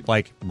actually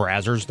like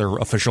Brazzers, their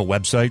official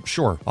website.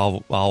 Sure,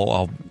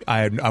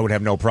 I would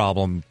have no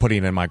problem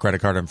putting in my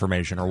credit card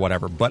information or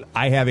whatever. But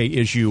I have a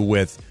issue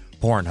with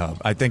Pornhub.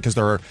 I think because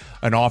they're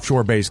an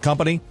offshore-based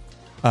company.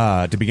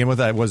 To begin with,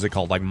 what is it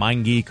called? Like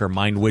MindGeek or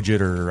MindWidget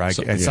or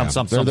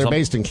something. They're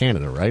based in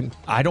Canada, right?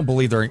 I don't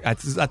believe they're. I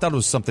thought it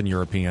was something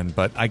European,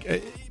 but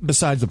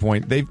besides the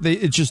point,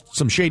 it's just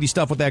some shady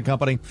stuff with that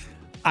company.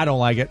 I don't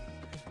like it.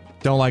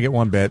 Don't like it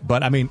one bit,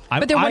 but I mean,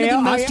 but they're one of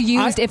the most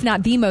used, if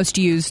not the most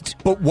used,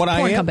 porn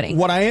company.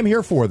 What I am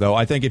here for, though,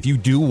 I think if you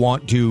do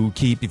want to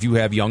if you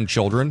have young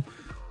children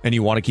and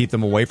you want to keep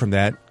them away from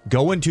that,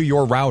 go into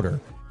your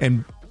router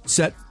and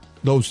set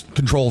those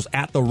controls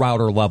at the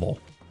router level.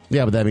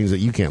 Yeah, but that means that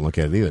you can't look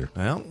at it either.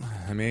 Well,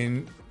 I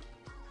mean,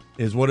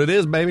 is what it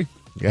is, baby.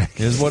 Yeah.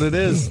 Is what it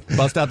is.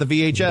 Bust out the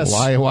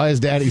VHS. Why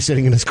is Daddy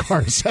sitting in his car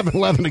at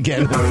 7-Eleven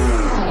again?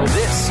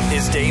 This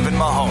is Dave and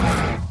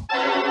Mahoney.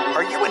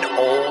 Are you an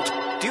old?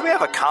 Do you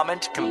have a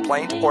comment,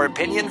 complaint, or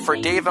opinion for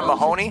Dave and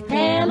Mahoney?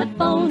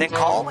 Then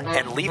call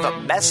and leave a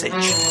message.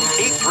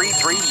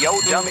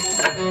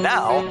 833-YO-DUMMY.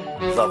 Now,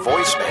 the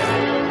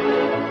voicemail.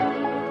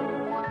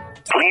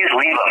 Please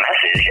leave a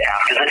message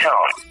after the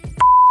tone.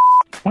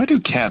 Why do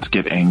cats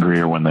get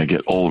angrier when they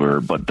get older,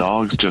 but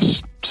dogs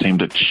just seem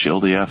to chill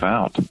the F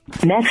out?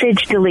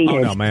 Message deleted. Oh,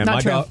 no, man.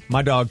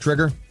 My dog,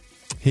 Trigger,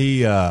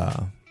 he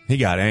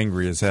got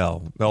angry as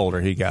hell the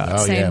older he got.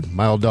 Oh, yeah.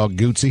 My old dog,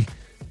 Gootsy,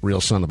 real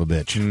son of a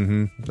bitch.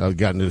 Mm-hmm. I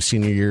got into his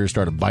senior year,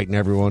 started biting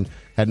everyone.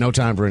 Had no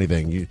time for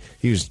anything.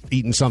 He was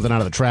eating something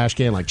out of the trash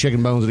can, like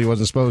chicken bones that he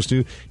wasn't supposed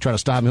to. Try to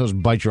stop him, he'll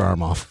just bite your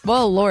arm off.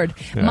 Whoa, Lord.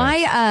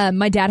 Yeah.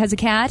 My dad has a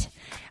cat.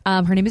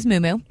 Her name is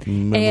Moo.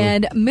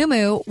 And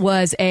Moo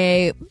was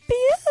a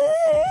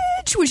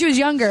bitch when she was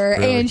younger.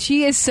 Really? And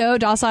she is so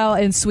docile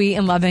and sweet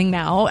and loving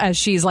now, as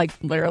she's like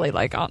literally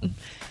like on...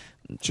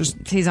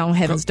 he's on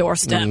heaven's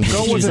doorstep.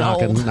 Go with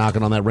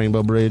knocking on that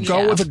rainbow bridge.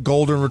 Go with a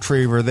golden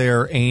retriever. They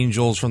are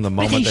angels from the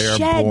moment they are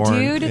shed, born.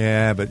 Dude.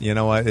 Yeah, but you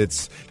know what?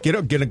 It's get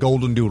a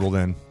golden doodle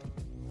then.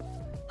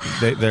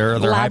 They're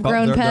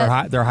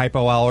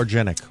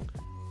hypoallergenic.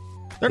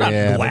 They're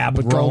not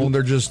lab grown.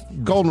 They're just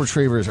golden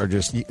retrievers are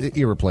just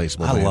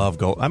irreplaceable. I love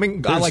gold. I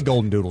mean, I like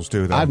golden doodles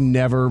too. Though I've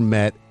never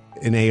met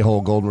an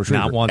a-hole golden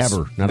retriever. Not once,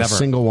 ever. Not never. a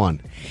single one.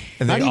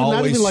 And not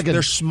always even like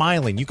they're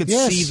smiling. You could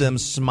see them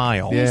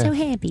smile. They're so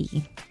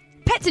happy.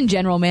 Pets in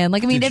general, man.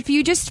 Like, I mean, if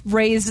you just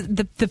raise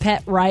the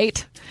pet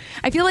right,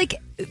 I feel like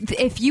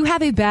if you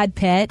have a bad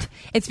pet,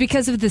 it's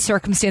because of the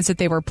circumstance that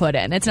they were put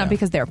in. It's not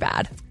because they're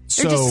bad.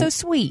 They're just so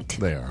sweet.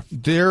 They are.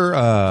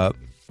 They're.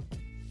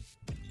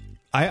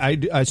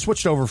 I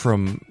switched over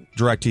from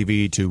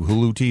DirecTV to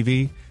Hulu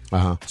TV.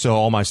 So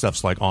all my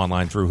stuff's like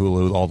online through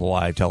Hulu, all the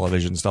live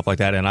television, stuff like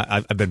that, and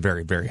I've been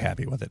very, very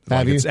happy with it.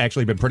 Have you? It's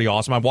actually been pretty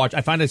awesome.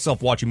 I find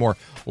myself watching more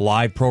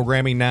live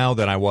programming now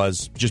than I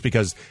was, just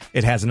because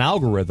it has an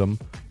algorithm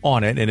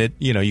on it, and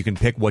you can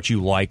pick what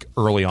you like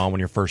early on when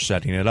you're first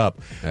setting it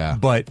up. Yeah.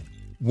 But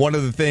one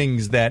of the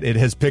things that it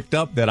has picked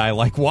up that I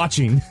like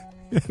watching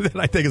that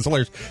I think is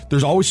hilarious.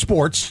 There's always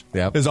sports.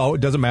 Yep.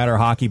 It doesn't matter,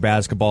 hockey,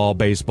 basketball,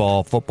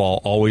 baseball,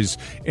 football, always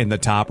in the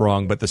top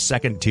rung. But the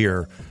second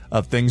tier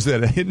of things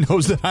that it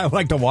knows that I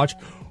like to watch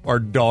are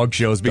dog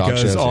shows,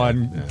 because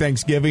on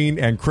Thanksgiving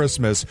and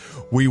Christmas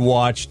we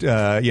watched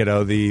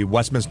the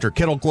Westminster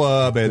Kennel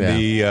Club and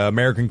the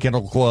American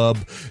Kennel Club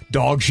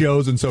dog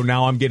shows, and so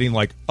now I'm getting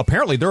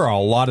apparently there are a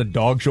lot of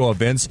dog show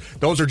events.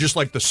 Those are just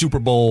like the Super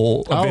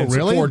Bowl events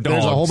really? for dogs.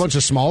 There's a whole bunch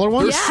of smaller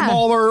ones? There's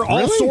smaller, all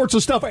Really? sorts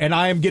of stuff, and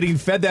I am getting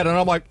fed that, and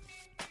I'm like,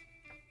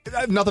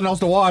 I have nothing else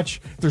to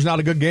watch. If there's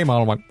not a good game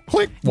on, I'm like,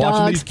 click,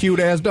 watching these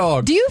cute ass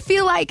dogs. Do you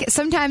feel like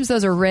sometimes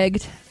those are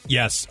rigged?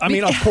 Yes, I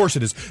mean, of course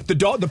it is.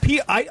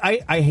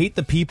 I hate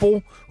the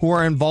people who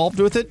are involved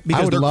with it,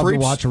 because I would they're love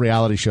creeps. to watch a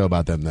reality show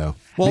about them, though.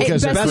 Well,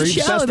 because Best in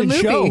Show, the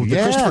movie.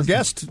 the Christopher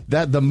Guest.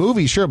 the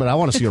movie, sure, but I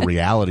want to see a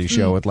reality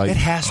show with There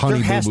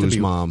Honey has Boo to Boo's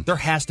be mom. There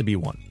has to be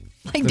one,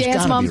 Like There's Dance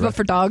gotta Moms, be, right? but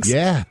for dogs?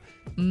 Yeah.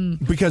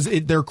 because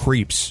they're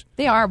creeps.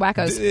 They are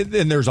wackos.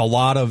 And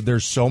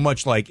there's so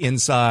much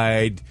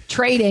inside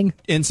Trading.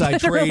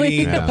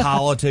 trading, the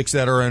politics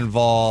that are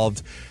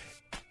involved.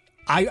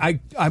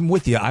 I'm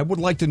with you. I would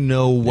like to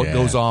know what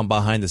goes on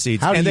behind the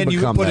scenes. How do and you then you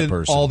become put that in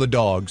person? all the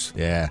dogs.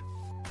 Yeah.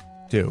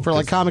 Too.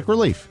 For comic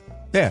relief.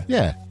 Yeah.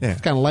 Yeah.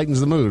 It kind of lightens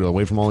the mood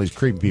away from all these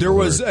creepy people. There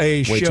was that are a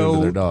way too show.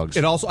 into their dogs.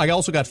 I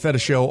also got fed a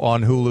show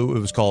on Hulu. It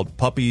was called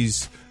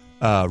Puppies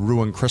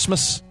Ruin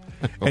Christmas.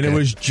 And it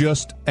was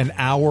just an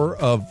hour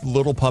of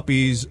little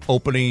puppies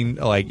opening,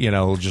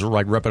 just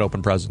ripping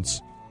open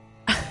presents.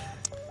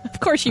 Of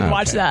course you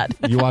watch that.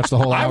 You watched the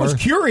whole hour? I was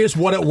curious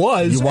what it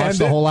was. You watched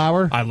the whole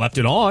hour? I left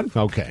it on.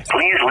 Okay.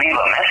 Please leave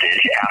a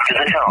message after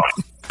the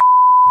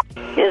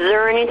tone. Is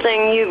there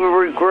anything you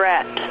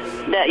regret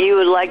that you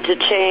would like to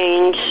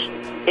change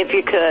if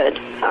you could?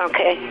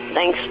 Okay,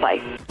 thanks,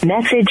 bye.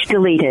 Message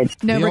deleted.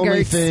 No the only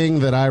regrets. thing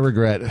that I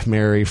regret,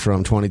 Mary,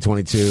 from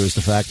 2022 is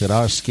the fact that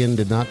our skin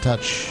did not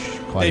touch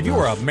quite If you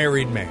were a enough.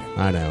 married man.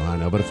 I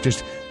know. But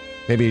if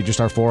maybe just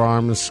our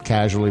forearms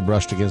casually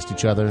brushed against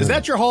each other. Is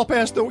that your hall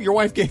pass that your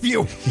wife gave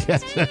you?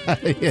 Yes.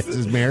 Yes,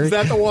 is Mary? Is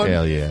that the one?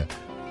 Hell yeah.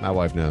 My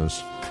wife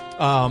knows.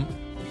 Well,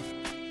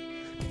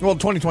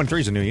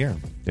 2023 is a new year.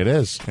 It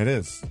is. It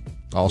is.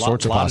 All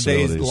sorts of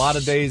possibilities. A lot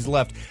of days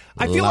left.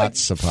 I feel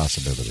Lots of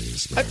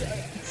possibilities.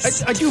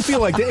 I do feel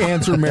like, to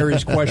answer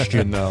Mary's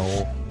question,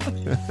 though,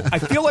 I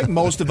feel like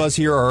most of us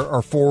here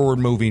are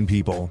forward-moving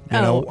people.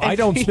 I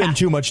don't spend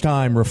too much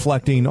time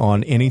reflecting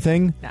on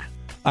anything. Nah.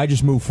 I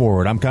just move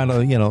forward. I'm kind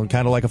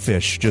of like a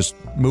fish, just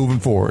moving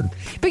forward.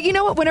 But you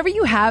know what? Whenever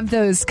you have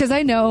those, because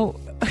I know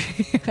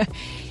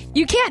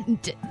you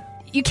can't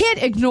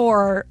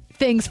ignore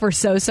things for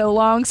so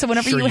long. So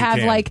whenever you have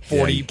can.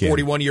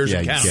 41 years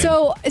of count.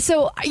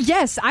 So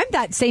yes, I'm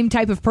that same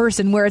type of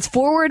person where it's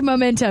forward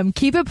momentum,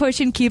 keep it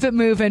pushing, keep it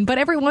moving. But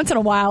every once in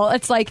a while,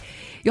 it's like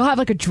you'll have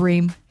a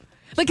dream.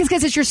 It's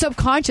because it's your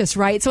subconscious,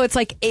 right? So it's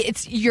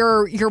it's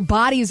your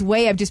body's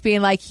way of just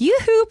being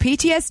yoo-hoo,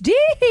 PTSD.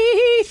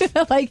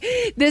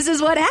 This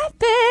is what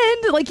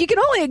happened. You can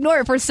only ignore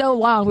it for so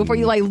long before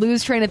you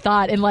lose train of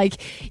thought and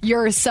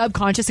your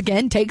subconscious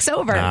again takes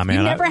over. Nah, man,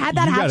 you never had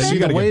that happen?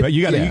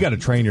 You got to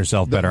train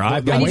yourself better.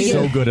 I've gotten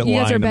so good at lying to myself. You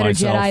guys are better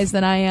Jedis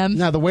than I am.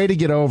 Now, the way to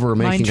get over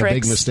making a tricks.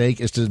 big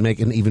mistake is to make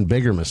an even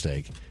bigger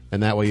mistake.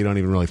 And that way you don't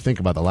even really think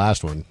about the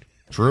last one.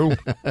 True.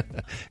 And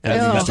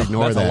you just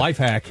ignore that's that. a life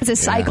hack. It's a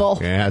cycle.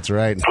 Yeah, that's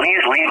right. Please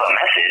leave a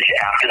message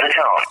after the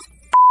tone.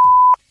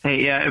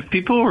 Hey, yeah, if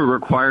people were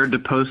required to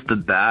post the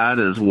bad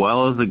as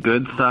well as the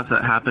good stuff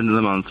that happened to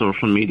them on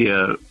social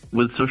media,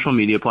 would social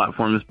media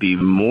platforms be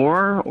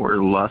more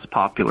or less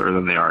popular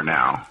than they are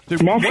now?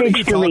 Message what are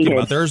you deleted. talking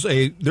about?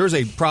 There's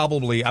a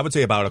probably, I would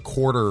say about a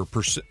quarter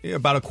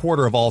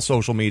of all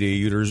social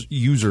media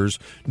users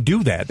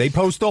do that. They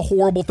post the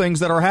horrible things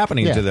that are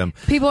happening to them.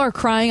 People are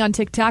crying on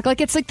TikTok.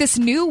 It's this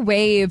new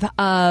wave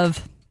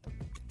of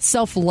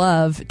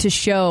self-love to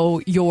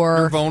show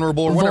your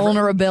vulnerable or whatever.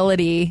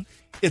 vulnerability.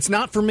 It's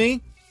not for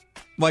me.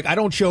 I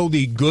don't show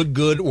the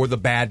good or the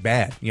bad.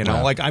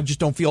 No. I just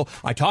don't feel.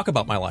 I talk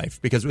about my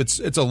life because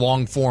it's a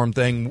long form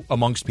thing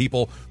amongst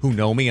people who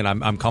know me and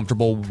I'm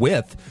comfortable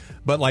with.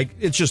 But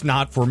it's just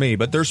not for me.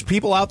 But there's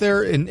people out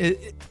there, and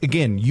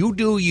again, you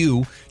do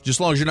you, just as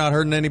long as you're not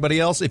hurting anybody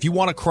else. If you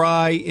want to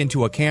cry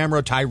into a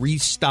camera, Tyrese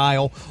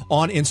style,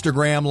 on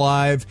Instagram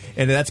Live,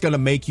 and that's going to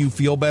make you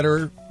feel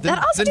better, That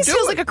also just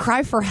feels like a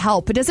cry for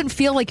help. It doesn't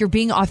feel like you're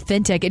being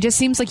authentic. It just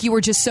seems like you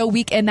were just so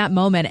weak in that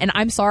moment. And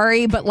I'm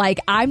sorry, but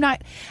I'm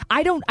not.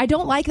 I don't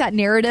like that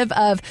narrative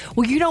of,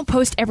 well, you don't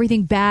post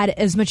everything bad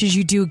as much as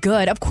you do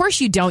good. Of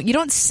course you don't. You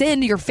don't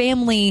send your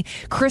family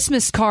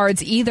Christmas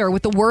cards either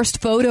with the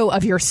worst photo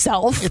of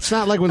yourself. It's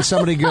not like when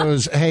somebody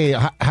goes, "Hey,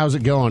 how's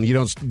it going?" You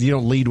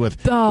don't lead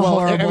with, "Well,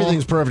 horrible.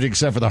 everything's perfect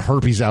except for the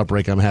herpes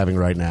outbreak I'm having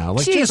right now."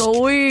 Jeez just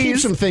Louise. keep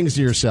some things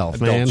to yourself,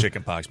 adult man.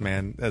 chickenpox,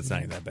 man. That's not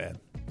even that bad.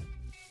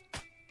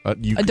 Adult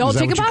is that what you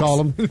chickenpox?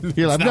 call them?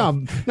 You're like,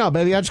 no,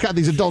 baby, I just got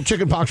these adult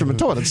chickenpox from a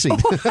toilet seat.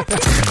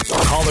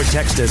 Call or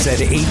text us at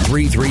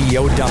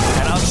 833-YO-DUMP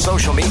and on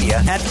social media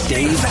at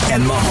Dave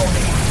and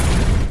Mahoney.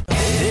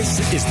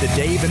 This is the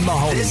Dave and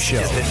Mahoney Show.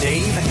 This is the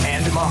Dave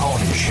and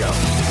Mahoney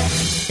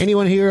Show.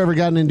 Anyone here ever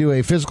gotten into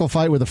a physical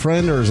fight with a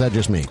friend, or is that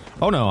just me?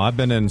 Oh, no, I've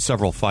been in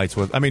several fights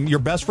with... I mean, your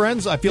best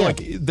friends, I feel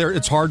like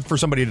it's hard for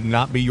somebody to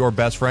not be your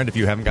best friend if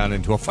you haven't gotten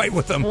into a fight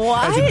with them.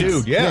 What? As a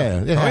dude,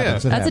 Yeah, it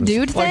happens. That's a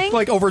dude thing?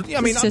 Like over... I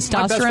mean, my best friends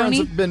Testosterone-y?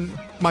 have been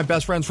my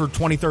best friends for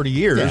 20, 30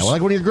 years. Yeah, well,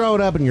 like when you're growing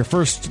up and you're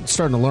first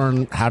starting to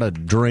learn how to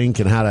drink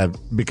and how to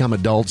become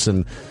adults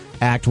and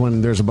act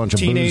when there's a bunch of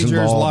Teenagers, booze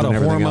involved, a lot of and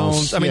everything hormones.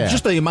 else. I mean, Yeah.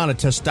 just the amount of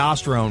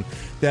testosterone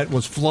that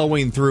was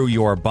flowing through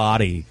your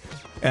body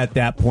at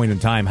that point in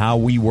time, how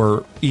we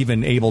were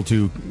even able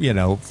to,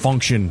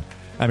 function.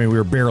 I mean, we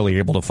were barely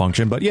able to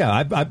function. But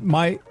yeah,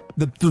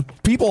 the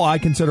people I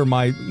consider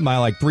my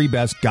like three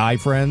best guy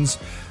friends,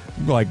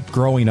 like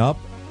growing up,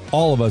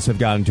 all of us have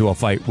gotten into a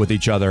fight with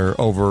each other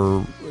over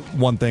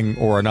one thing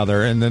or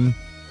another, and then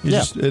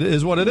it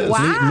is what it is. Wow.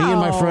 Me and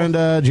my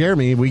friend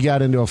Jeremy, we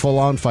got into a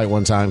full-on fight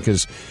one time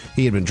because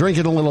he had been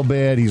drinking a little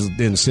bit. He's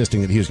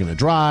insisting that he was going to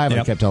drive.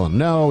 I kept telling him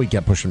no. He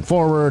kept pushing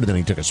forward, and then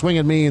he took a swing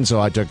at me, and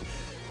so I took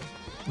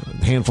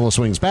a handful of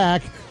swings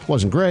back.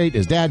 Wasn't great.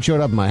 His dad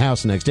showed up at my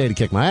house the next day to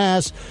kick my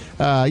ass.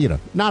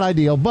 Not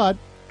ideal, but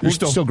we're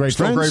still great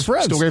friends.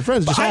 Still great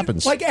friends. It just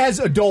happens. Like as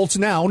adults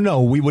now,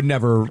 no, we would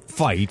never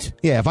fight.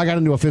 Yeah, if I got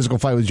into a physical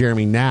fight with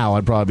Jeremy now,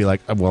 I'd probably be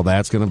like, well,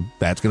 that's gonna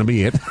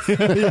be it.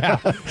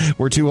 Yeah.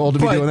 We're too old to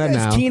be doing that as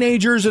now.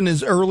 Teenagers in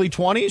his early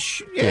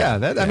 20s,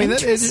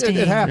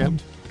 it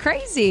happened.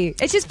 Crazy.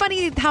 It's just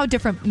funny how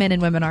different men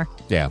and women are.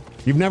 Yeah.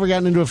 You've never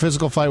gotten into a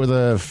physical fight with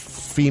a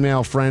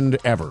female friend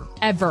ever?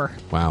 Ever.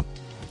 Wow.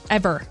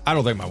 Ever. I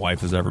don't think my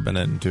wife has ever been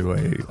I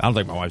don't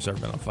think my wife's ever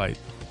been in a fight.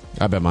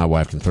 I bet my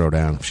wife can throw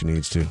down if she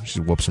needs to. She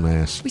whoops some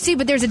ass. We see,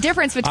 but there's a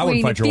difference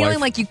between feeling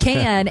like you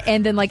can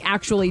and then like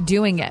actually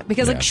doing it.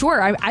 Because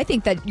sure, I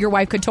think that your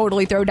wife could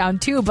totally throw down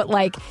too, but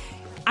like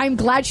I'm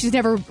glad she's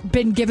never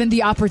been given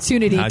the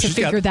opportunity to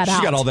figure that out.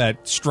 She's got all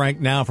that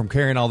strength now from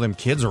carrying all them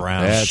kids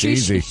around. Yeah, it's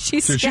easy.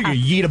 She could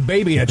yeet a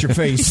baby at your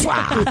face.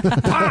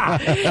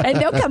 And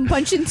they'll come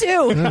punching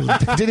too.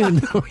 Didn't even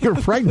know you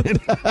were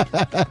pregnant.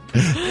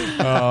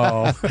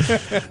 Oh.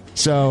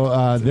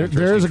 So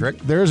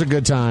there's a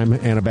good time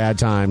and a bad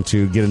time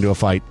to get into a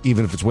fight,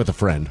 even if it's with a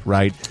friend,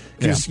 right?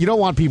 Because you don't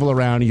want people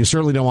around. You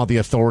certainly don't want the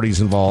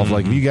authorities involved. Mm-hmm.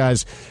 Like if you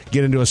guys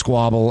get into a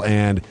squabble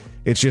and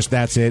it's just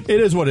that's it. It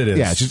is what it is.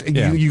 Yeah, it's just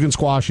you can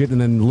squash it, and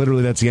then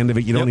literally that's the end of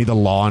it. You don't need the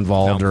law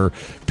involved or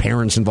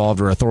parents involved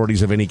or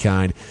authorities of any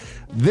kind.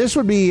 This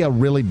would be a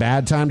really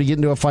bad time to get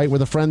into a fight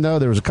with a friend, though.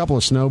 There was a couple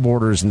of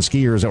snowboarders and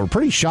skiers that were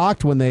pretty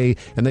shocked when they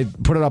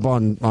put it up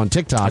on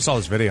TikTok. I saw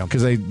this video.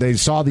 Because they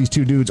saw these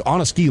two dudes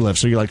on a ski lift,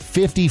 so you're like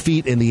 50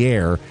 feet in the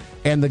air,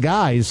 and the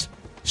guys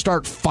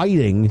start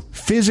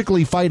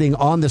physically fighting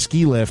on the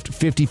ski lift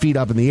 50 feet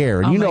up in the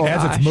air. And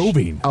as it's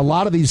moving. A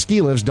lot of these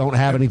ski lifts don't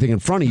have anything in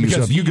front of you,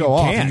 so if you go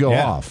off, you go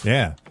off.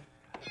 Yeah.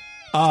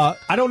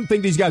 I don't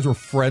think these guys were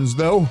friends,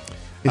 though.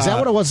 Is that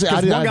what it was?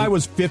 One guy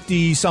was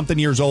 50-something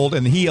years old,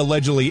 and he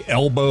allegedly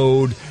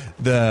elbowed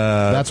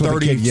the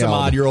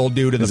 30-some-odd-year-old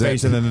dude in the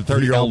face, and then the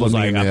 30-year-old was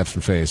like, in the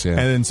face, yeah. And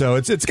then so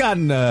it's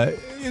gotten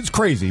it's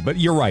crazy, but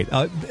you're right.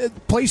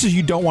 Places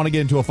you don't want to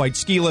get into a fight: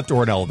 ski lift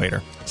or an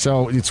elevator.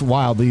 So it's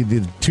wild.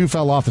 The two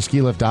fell off the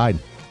ski lift, died.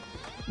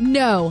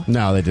 No,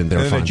 they didn't. They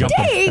were fine.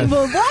 Dang,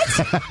 well, what?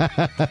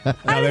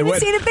 I haven't even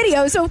seen a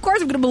video, so of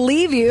course I'm going to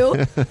believe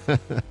you.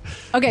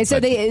 Okay, so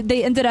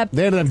they ended up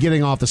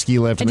getting off the ski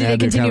lift, and they did had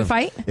they to continue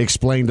kind to of fight?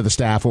 explain to the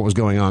staff what was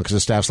going on because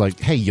the staff's like,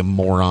 "Hey, you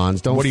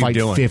morons, don't fight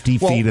 50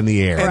 feet in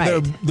the air."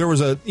 And there was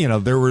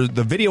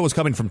the video was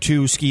coming from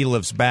two ski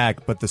lifts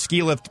back, but the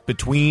ski lift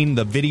between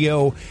the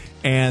video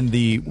and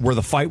where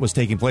the fight was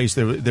taking place,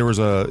 there was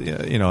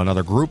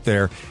another group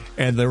there,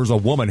 and there was a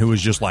woman who was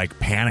just like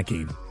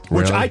panicking.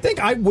 Which Really? I think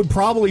I would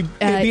probably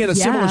be in a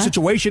similar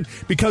situation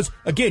because,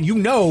 again,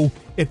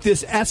 if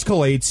this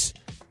escalates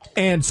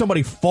and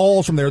somebody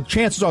falls from there,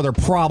 chances are they're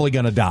probably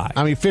going to die.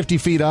 I mean, 50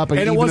 feet up. And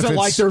it wasn't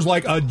like there's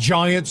like a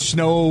giant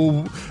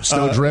snow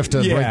drift to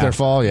break their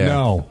fall. Yeah.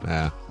 No.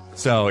 Yeah.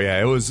 So, yeah,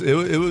 it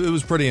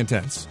was pretty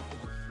intense.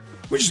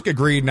 We just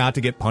agreed not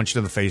to get punched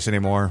in the face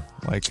anymore.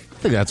 I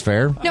think that's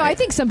fair. No, I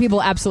think some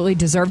people absolutely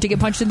deserve to get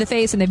punched in the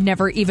face, and they've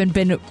never even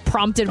been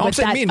prompted with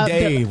that. Me and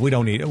Dave, we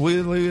don't need it.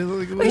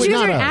 You guys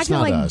are acting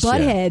like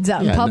buttheads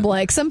out in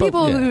public. Some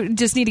people who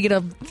just need to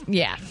get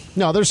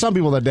No, there's some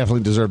people that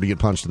definitely deserve to get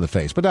punched in the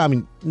face, but I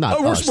mean, not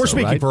us. We're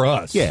speaking right? for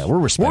us. Yeah, we're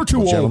respectful. We're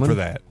too gentlemen. old for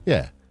that.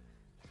 Yeah.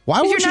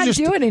 Why won't you're not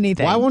doing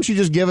anything. Why won't you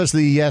just give us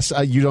the yes?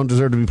 You don't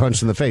deserve to be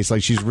punched in the face.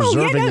 Like she's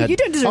reserving that. You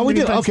don't deserve to be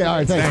punched. Okay, all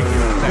right, thank you.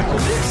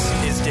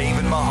 This is Dave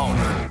and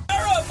Mahoney.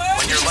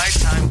 When your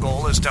lifetime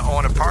goal is to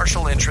own a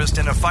partial interest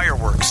in a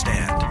fireworks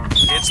stand,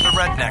 it's the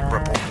Redneck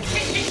Report.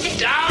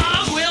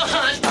 Dog will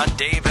hunt on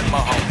Dave and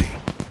Mahoney.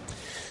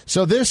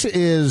 So this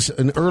is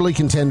an early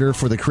contender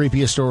for the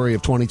creepiest story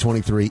of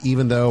 2023,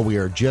 even though we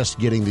are just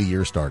getting the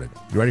year started.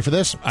 You ready for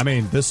this? I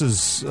mean, this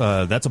is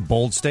that's a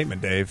bold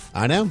statement, Dave.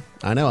 I know.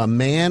 A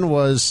man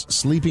was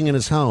sleeping in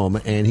his home,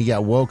 and he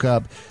got woke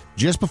up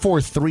just before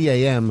 3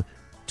 a.m.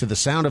 to the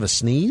sound of a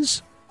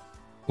sneeze.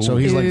 So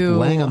he's like Ew.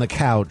 laying on the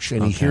couch,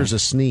 and he hears a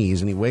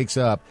sneeze, and he wakes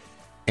up,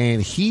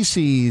 and he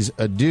sees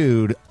a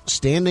dude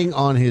standing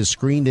on his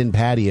screened-in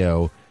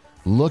patio,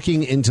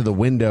 looking into the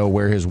window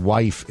where his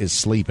wife is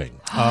sleeping.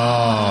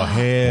 Oh,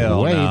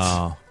 hell Wait,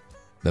 no.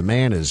 the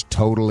man is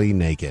totally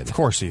naked. Of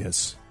course he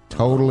is.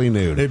 Totally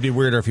nude. It'd be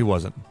weirder if he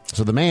wasn't.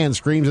 So the man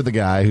screams at the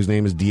guy, whose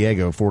name is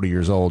Diego, 40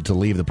 years old, to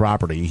leave the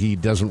property. He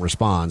doesn't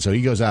respond, so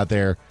he goes out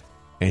there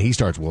and he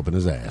starts whooping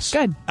his ass.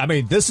 Good. I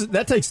mean,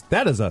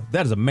 that is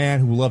a man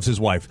who loves his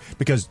wife,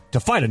 because to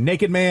fight a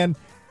naked man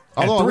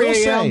Although at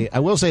 3 a.m. I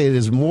will say it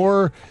is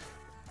more.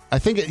 I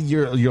think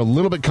you're a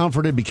little bit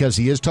comforted because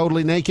he is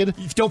totally naked.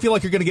 You don't feel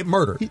like you're going to get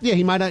murdered. Yeah,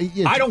 he might not.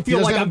 Yeah, I don't feel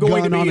he like doesn't I'm have a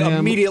going to gun be on him.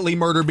 immediately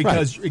murdered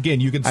because, Right. again,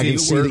 you can see, I can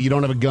see that you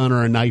don't have a gun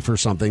or a knife or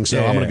something, so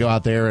I'm going to go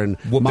out there and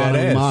whoop that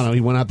ass. mano.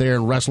 He went out there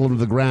and wrestled him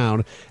to the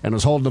ground and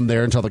was holding him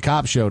there until the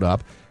cops showed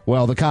up.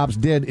 Well, the cops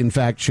did, in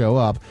fact, show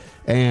up,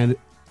 and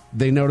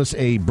they noticed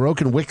a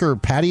broken wicker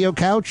patio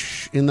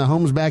couch in the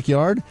home's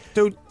backyard.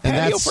 Dude, and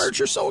patio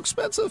furniture's so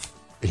expensive.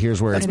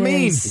 Here's where That's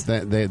mean.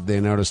 They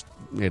noticed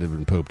it had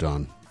been pooped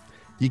on.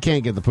 You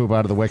can't get the poop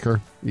out of the wicker.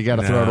 You got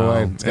to throw it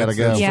away. It's got to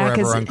go. Yeah,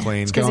 forever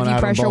unclean. Because if you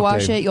pressure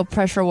wash it, you'll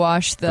pressure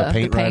wash the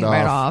paint right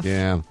off.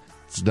 Yeah,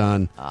 it's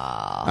done.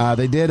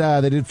 They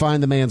did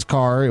find the man's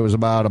car. It was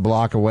about a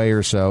block away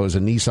or so. It was a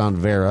Nissan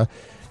Vera,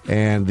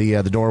 and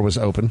the door was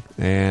open,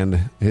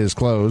 and his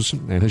clothes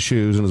and his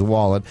shoes and his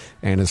wallet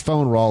and his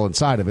phone were all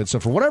inside of it.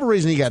 So for whatever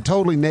reason, he got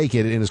totally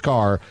naked in his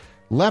car.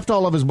 Left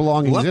all of his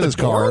belongings in his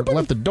car.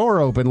 Left the door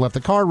open. Left the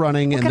car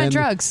running. What and kind of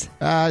then,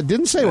 drugs?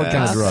 Didn't say what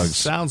kind of drugs.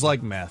 Sounds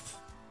like meth.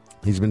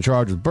 He's been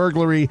charged with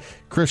burglary,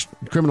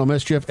 criminal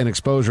mischief, and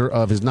exposure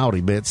of his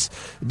naughty bits.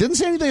 Didn't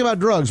say anything about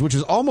drugs, which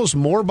is almost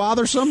more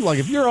bothersome. Like,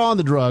 if you're on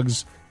the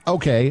drugs,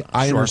 okay,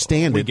 I Sure,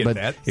 understand we it. get But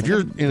that. if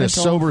you're in a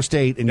sober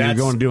state and you're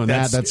going and doing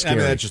that's scary. I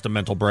mean, that's just a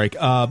mental break.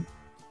 Of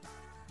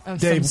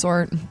Dave, some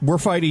sort. We're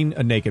fighting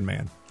a naked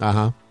man.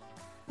 Uh-huh.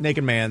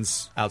 Naked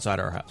man's outside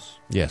our house.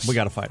 Yes. We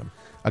got to fight him.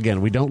 Again,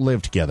 we don't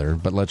live together,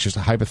 but let's just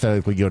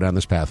hypothetically go down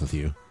this path with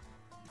you.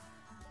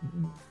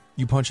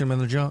 You punch him in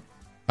the junk?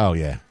 Oh,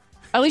 yeah.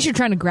 At least you're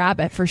trying to grab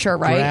it for sure,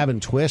 right? Grab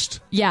and twist.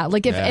 Yeah,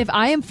 like if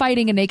I am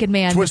fighting a naked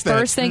man, Twist the that.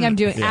 first thing I'm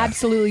doing, Yeah.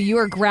 absolutely, you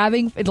are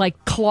grabbing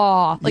like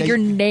claw, like Yeah, your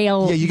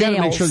nail. Yeah, you got to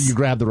make nails. sure that you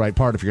grab the right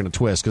part if you're going to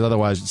twist, because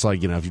otherwise it's like,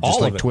 if you just All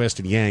of like it. twist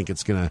and yank,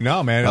 it's going to...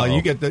 No, man.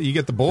 You get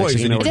the boys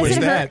and you It doesn't twist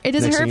hurt. that. It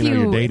doesn't Next hurt thing if you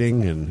know, you. you're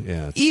dating, and yeah.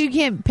 it's- You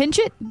can't pinch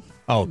it.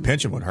 Oh,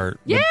 pinching would hurt.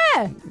 Yeah,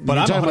 But You're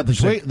I'm talking about the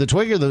 100%.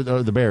 twig or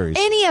the berries?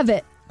 any of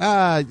it.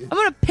 I'm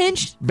gonna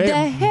pinch the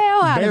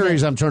hell out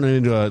berries, of it. I'm turning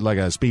into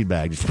a speed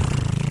bag.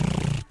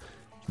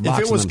 If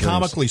it was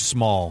comically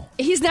small.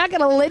 He's not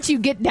gonna let you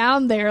get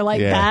down there like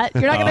Yeah. that.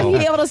 You're not gonna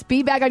be able to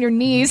speed back on your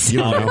knees. You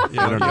don't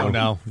know. You don't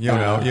know. You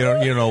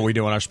don't know what we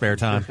do in our spare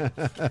time.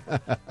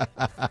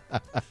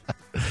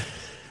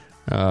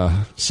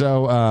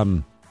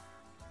 So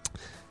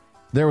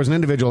there was an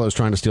individual that was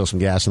trying to steal some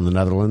gas in the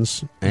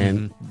Netherlands.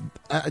 And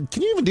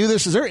can you even do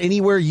this? Is there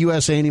anywhere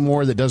USA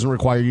anymore that doesn't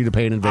require you to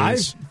pay in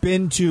advance? I've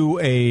been to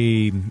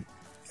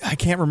I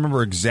can't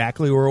remember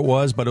exactly where it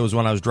was, but it was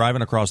when I was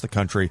driving across the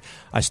country.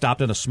 I stopped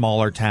in a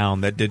smaller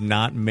town that did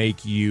not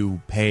make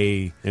you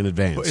pay in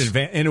advance.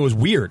 And it was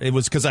weird. It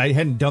was because I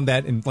hadn't done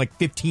that in like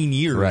 15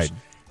 years. Right.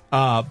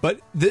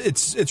 But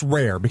it's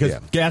rare because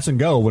gas and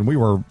go when we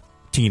were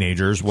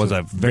teenagers was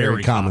a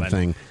very common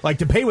thing. Like,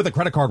 to pay with a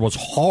credit card was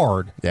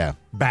hard. Yeah.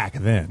 Back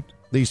then.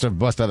 They used to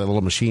bust out that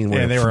little machine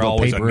where And they were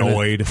always paper in it.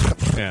 annoyed.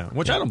 Yeah,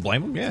 which I don't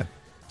blame them. Yeah.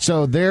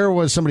 So there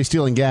was somebody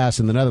stealing gas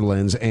in the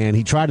Netherlands, and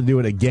he tried to do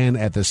it again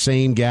at the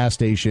same gas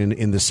station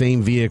in the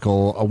same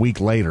vehicle a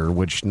week later,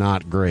 which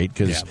not great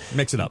because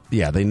mix it up.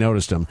 Yeah, they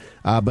noticed him,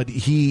 but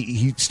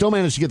he still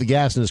managed to get the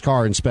gas in his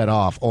car and sped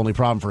off. Only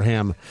problem for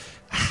him,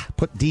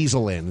 put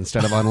diesel in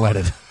instead of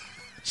unleaded.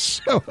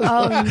 So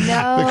Oh,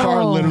 no. the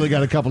car literally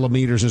got a couple of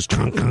meters. Just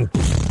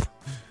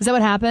Is that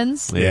what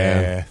happens?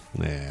 yeah.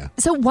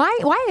 So why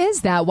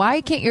is that? Why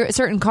can't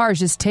certain cars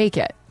just take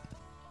it?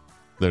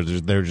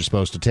 They're just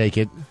supposed to take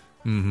it.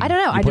 I don't know.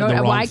 You I put don't the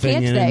know. wrong Why thing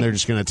can't in, they? and they're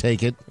just going to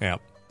take it. Yeah.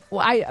 Well,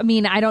 I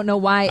mean, I don't know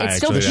why. It's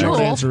still The short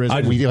fuel. answer is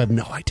we have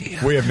no idea.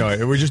 We have no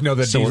idea. We just know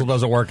that So diesel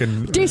doesn't work.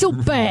 And Diesel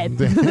bad.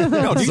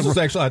 no, diesel's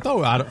actually. I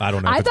don't know.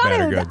 If I it's thought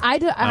bad or it. good. I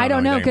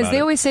don't know anything because about they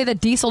it. always say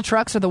that diesel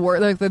trucks are the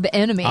the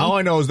enemy. All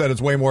I know is that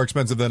it's way more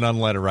expensive than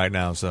unleaded right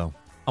now. So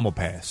I'm gonna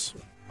pass.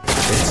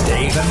 It's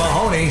Dave and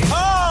Mahoney.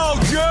 Oh,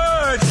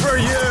 good for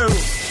you.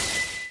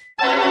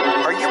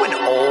 Are you an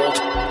old?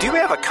 Do you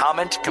have a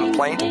comment,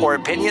 complaint, or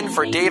opinion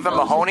for Dave and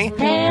Mahoney?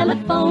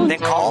 Then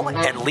call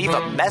and leave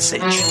a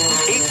message.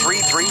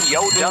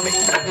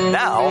 833-YO-DUMMY.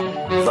 Now,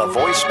 the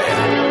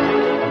voicemail.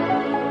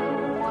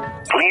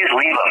 Please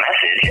leave a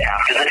message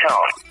after the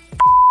tone.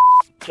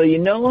 So you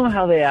know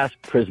how they ask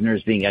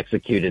prisoners being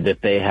executed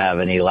if they have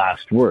any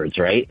last words,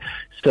 right?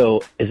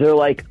 So is there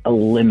like a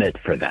limit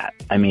for that?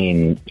 I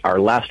mean, are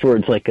last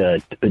words like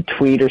a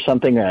tweet or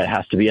something, or it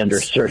has to be under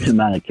a certain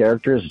amount of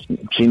characters?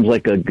 Seems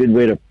like a good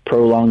way to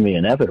prolong the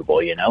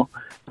inevitable, you know?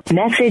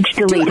 Message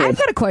deleted. I've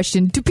got a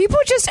question. Do people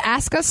just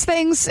ask us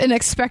things and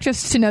expect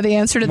us to know the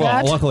answer to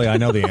that? Well, luckily, I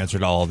know the answer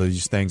to all of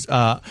these things.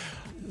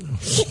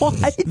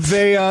 What?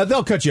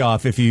 They'll cut you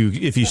off if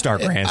you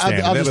start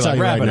grandstanding. I'll just tell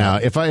you right now,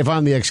 if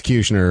I'm the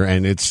executioner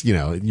and it's,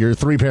 you're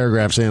 3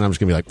 paragraphs in, I'm just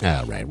going to be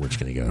like, right, we're just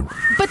going to go.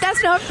 But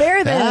that's not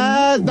fair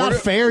then. Not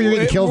fair. You're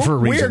getting killed for a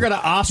reason. We're going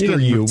to Oscar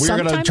you. We're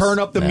going to turn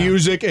up the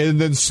music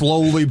and then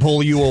slowly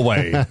pull you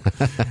away.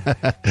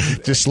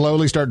 Just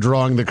slowly start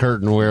drawing the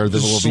curtain where the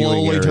little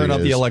slowly turn up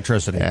is. the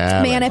electricity.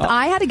 Man, if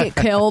I had to get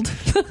killed,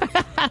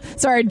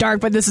 sorry,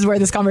 Dark, but this is where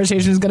this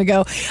conversation is going to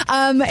go.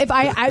 If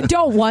I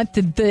don't want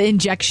the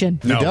injection.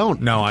 You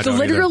don't. No, I so don't.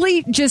 literally,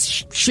 either.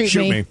 just shoot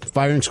me.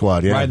 Firing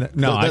squad. Yeah. Right,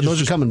 no,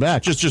 those are coming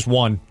back. Just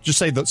one. Just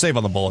save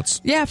on the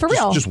bullets. Yeah, for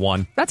real. Just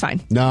one. That's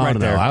fine. No, right no.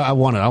 there. I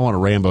want it. I want a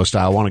Rambo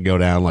style. I want to go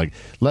down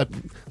let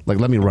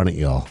me run it,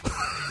 y'all.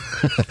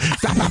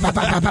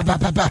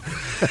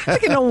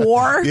 Like in a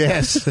war.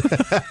 Yes.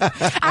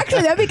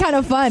 Actually, that'd be kind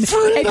of fun.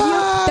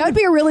 That would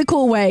be a really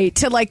cool way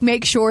to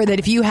make sure that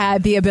if you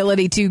had the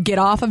ability to get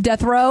off of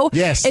death row,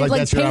 yes, it's like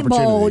that's your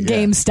paintball opportunity.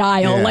 game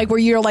style, where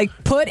you're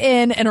put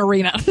in an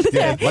arena.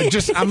 Yeah,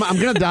 I'm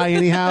gonna die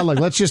anyhow.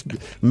 Let's just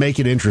make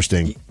it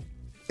interesting.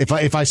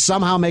 If I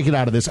somehow make it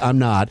out of this, I'm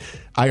not.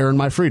 I earn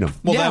my freedom.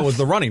 Well, that was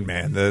the Running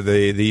Man,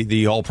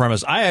 the whole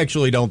premise. I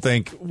actually don't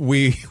think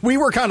we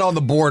were kind of on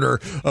the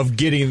border of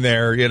getting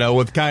there,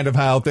 with kind of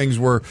how things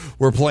were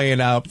playing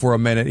out for a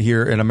minute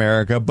here in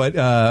America.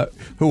 But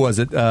who was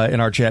it in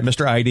our chat?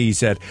 Mr. ID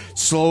said,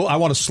 I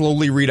want to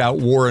slowly read out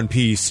War and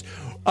Peace.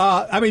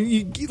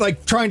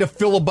 Trying to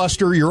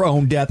filibuster your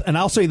own death. And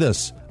I'll say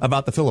this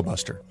about the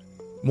filibuster.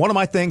 One of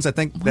my things I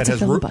think What's that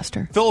has a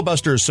filibuster?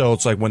 Filibuster is so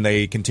it's like when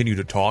they continue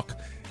to talk.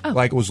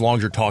 Like as long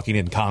as you're talking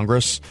in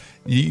Congress,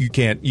 you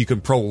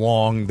can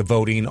prolong the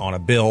voting on a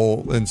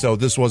bill, and so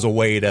this was a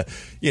way to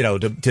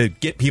to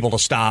get people to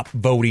stop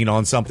voting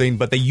on something.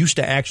 But they used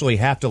to actually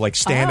have to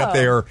stand up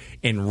there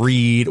and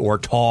read or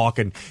talk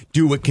and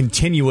do it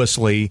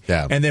continuously.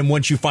 Yeah. And then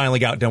once you finally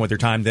got done with your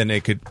time, then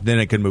it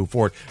could move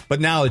forward.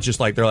 But now it's just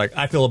they're like,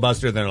 I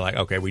filibuster, then they're like,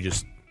 okay, we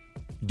just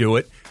do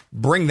it.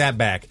 Bring that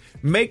back.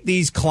 Make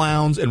these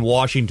clowns in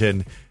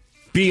Washington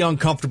be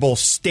uncomfortable,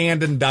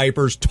 stand in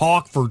diapers,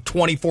 talk for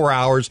 24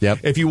 hours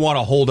if you want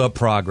to hold up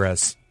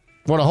progress.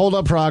 Want to hold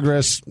up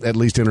progress, at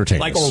least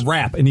entertain us. Or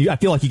rap. And I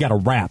feel like you got to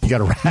rap. You got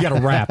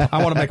to rap.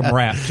 I want to make them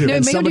rap, too.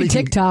 No, make them do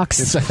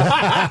TikToks.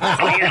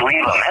 Please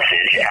leave a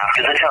message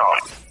after the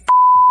tone.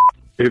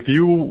 If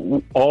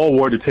you all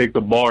were to take the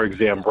bar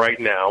exam right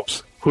now,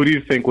 who do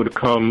you think would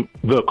come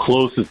the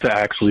closest to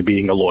actually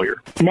being a lawyer?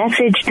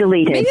 Message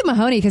deleted. Maybe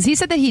Mahoney, because he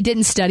said that he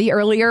didn't study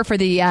earlier for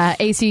the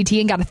ACT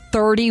and got a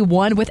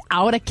 31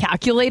 without a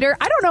calculator.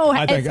 I don't know.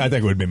 I think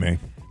it would be me.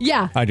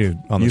 Yeah. I do.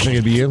 You think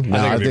it'd be you?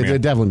 No,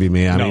 it'd definitely be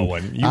me. No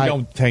one. You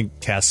don't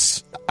take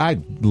tests. I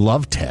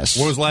love tests.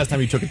 When was the last time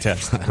you took a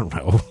test? I don't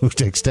know. Who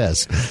takes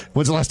tests?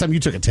 When's the last time you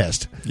took a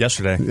test?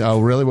 Yesterday. Oh,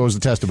 really? What was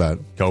the test about?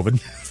 COVID.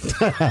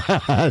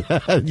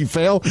 You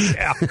fail?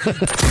 Yeah.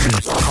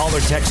 Call or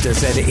text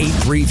us at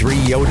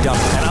 833-YO-DUMP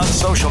and on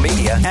social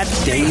media at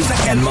Dave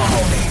and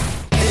Mahoney.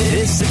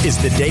 This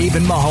is the Dave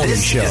and Mahoney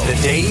Show. This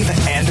is the Dave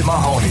and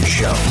Mahoney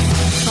Show.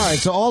 All right,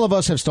 so all of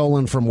us have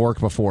stolen from work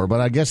before,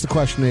 but I guess the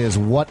question is,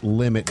 what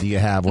limit do you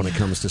have when it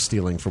comes to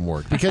stealing from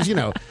work? Because,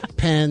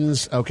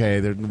 pens,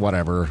 okay,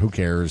 whatever, who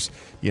cares?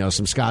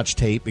 Some Scotch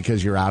tape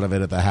because you're out of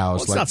it at the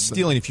house. Well, it's not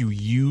stealing if you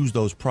use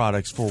those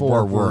products for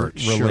work-related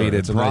sure,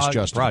 it's a nice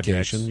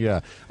justification.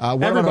 Projects. Yeah.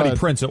 Everybody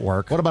prints at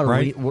work. What about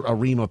right? a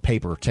ream of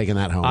paper, taking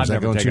that home? I've Is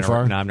that going too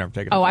far? No, I've never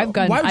taken it. Oh, I've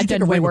done Why would you I've take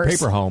done a way ream of worse.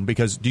 paper home?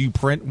 Because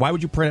why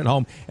would you print at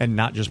home and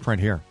not just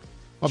print here?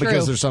 Well, True.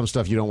 because there's some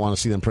stuff you don't want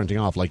to see them printing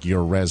off, like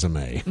your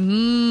resume.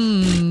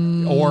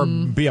 Or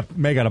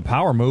make it a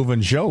power move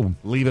and show.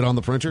 Leave it on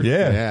the printer?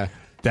 Yeah.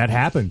 That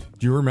happened.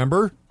 Do you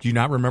remember? Do you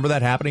not remember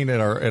that happening at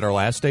our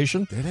last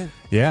station? Did it?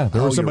 Yeah.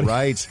 There was somebody. You're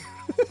right.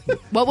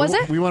 What was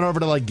it? We went over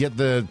to get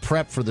the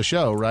prep for the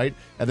show, right?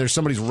 And there's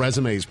somebody's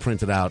resumes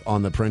printed out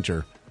on the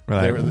printer.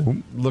 Right. They were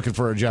looking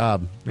for a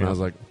job. And I was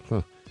like,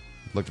 huh.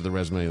 Looked at the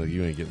resume like,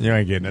 you ain't getting it. You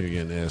ain't getting it. You're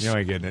getting this. You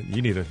ain't getting it.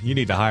 You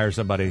need to hire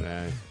somebody.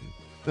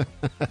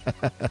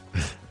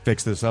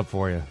 Fix this up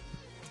for you.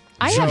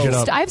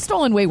 I've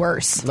stolen way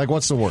worse. Like,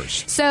 what's the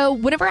worst? So,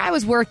 whenever I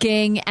was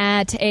working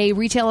at a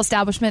retail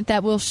establishment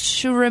that will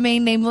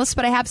remain nameless,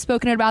 but I have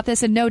spoken about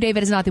this, and no,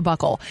 David, is not the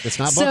Buckle. It's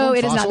not So, Buckle?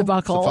 it is not the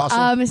Fossil?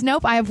 Buckle. It's a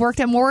Nope, I have worked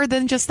at more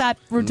than just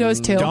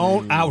those two.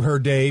 Don't out her,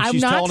 Dave.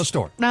 She's telling a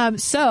story.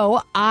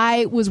 So,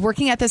 I was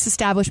working at this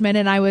establishment,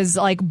 and I was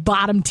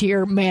bottom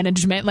tier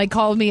management,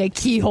 called me a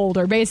key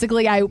holder.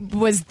 Basically, I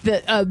was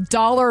a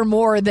dollar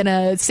more than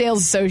a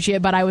sales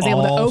associate, but I was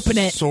able to open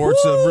it. All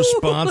sorts of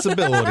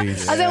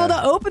responsibilities. I was able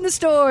to open the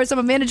store so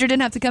my manager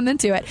didn't have to come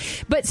into it.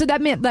 But so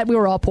that meant that we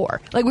were all poor.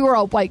 We were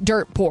all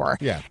dirt poor.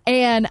 Yeah.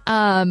 And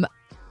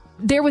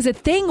there was a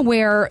thing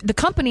where the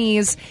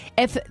companies,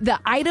 if the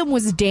item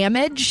was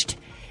damaged,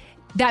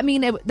 that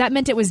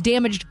meant it was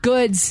damaged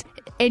goods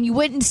and you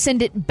wouldn't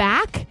send it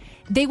back,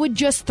 they would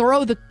just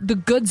throw the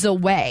goods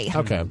away.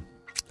 Okay.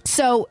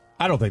 So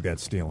I don't think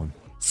that's stealing.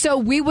 So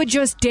we would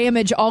just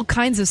damage all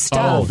kinds of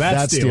stuff. Oh,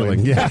 that's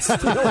stealing. Yeah. That's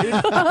stealing.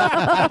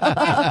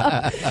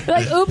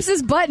 Like, oops,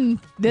 this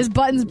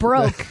button's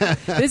broke.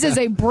 This is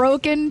a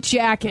broken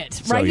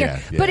jacket right yeah,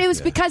 here. yeah, But it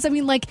was because, I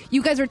mean, like,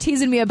 you guys were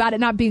teasing me about it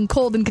not being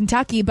cold in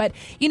Kentucky, but,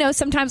 you know,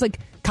 sometimes, like,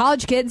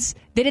 college kids,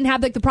 they didn't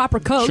have, like, the proper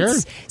coats. Sure.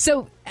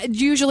 So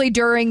usually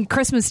during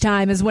Christmas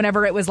time is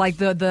whenever it was, like,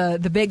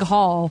 the big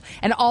haul,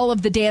 and all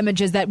of the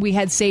damages that we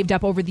had saved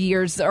up over the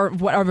years, or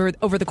whatever,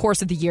 over the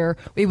course of the year,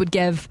 we would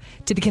give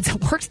to the kids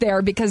that worked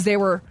there because they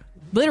were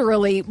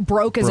literally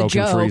broke as a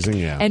joke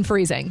and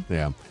freezing.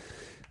 Yeah.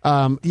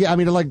 I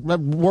mean, like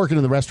working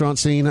in the restaurant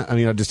scene. I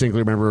mean, I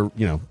distinctly remember,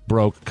 you know,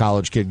 broke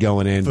college kid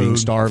going in, being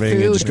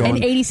starving, and just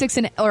going 86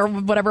 or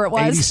whatever it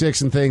was,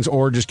 86 and things,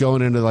 or just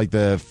going into like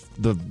the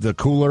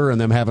cooler and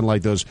them having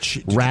like those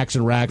racks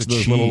and racks of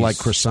those little like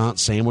croissant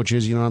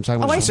sandwiches. You know what I'm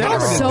talking about? I saw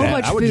so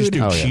much I would just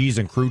food. do cheese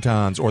and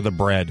croutons or the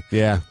bread.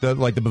 Yeah,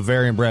 like the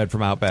Bavarian bread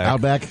from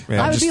Outback.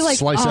 Yeah, I would just be like,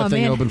 slice that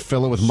thing open,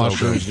 fill it with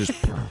mushrooms, good.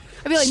 just.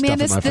 I'd be like, man,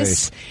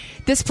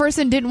 this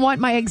person didn't want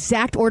my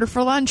exact order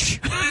for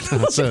lunch.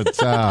 That's it.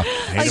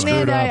 Like,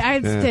 man, I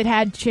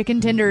had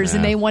chicken tenders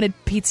and they wanted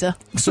pizza.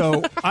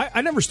 So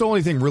I never stole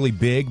anything really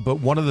big,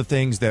 but one of the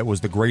things that was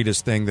the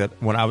greatest thing that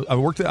when I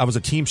was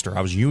a Teamster.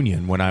 I was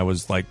union when I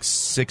was like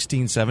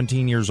 16,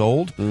 17 years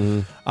old.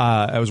 Mm-hmm.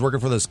 I was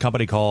working for this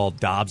company called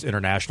Dobbs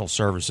International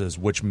Services,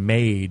 which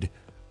made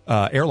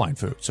airline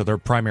food. So their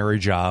primary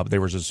job,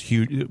 there was this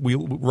huge,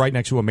 right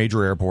next to a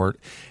major airport,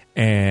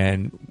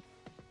 and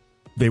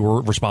they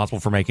were responsible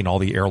for making all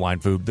the airline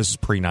food. This is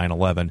pre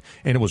 9/11,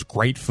 and it was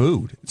great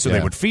food. So they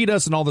would feed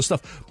us and all this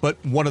stuff.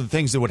 But one of the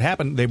things that would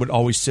happen, they would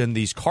always send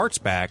these carts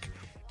back,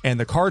 and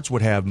the carts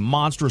would have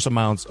monstrous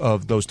amounts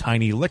of those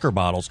tiny liquor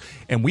bottles,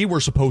 and we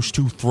were supposed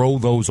to throw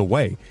those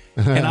away.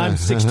 And I'm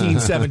 16,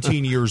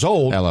 17 years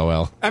old.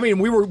 LOL. I mean,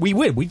 we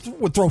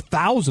would throw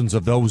thousands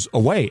of those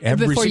away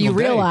every before single you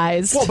day.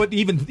 realized. Well, but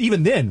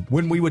even then,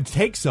 when we would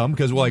take some,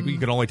 because we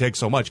could only take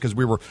so much, because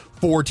we were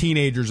 4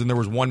 teenagers and there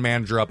was one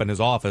manager up in his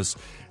office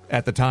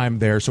at the time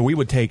there, so we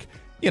would take,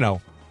 you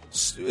know,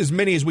 as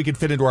many as we could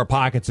fit into our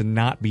pockets and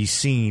not be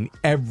seen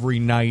every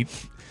night.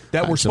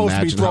 That we're supposed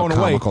to be thrown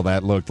how away. Comical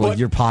that looked. Like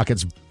your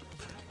pockets.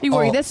 You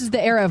worry, this is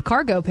the era of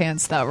cargo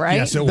pants, though, right?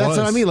 Yes, That's what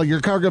I mean. Like your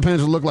cargo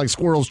pants would look like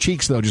squirrels'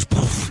 cheeks, though. Just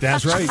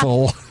that's right,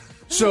 full.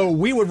 So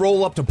we would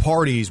roll up to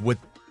parties with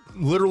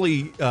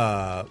literally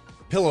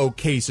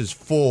pillowcases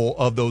full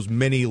of those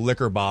mini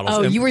liquor bottles.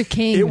 Oh, and you were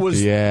king. It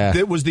was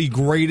the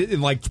greatest,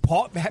 and like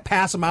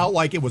pass them out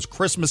like it was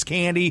Christmas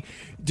candy,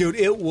 dude.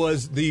 It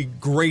was the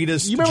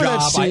greatest You remember job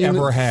that scene I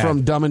ever had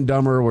from Dumb and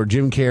Dumber where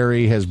Jim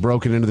Carrey has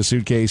broken into the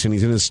suitcase and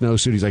he's in his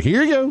snowsuit. He's like,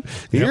 "Here you go,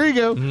 here you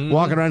go,"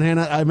 walking around.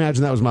 I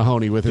imagine that was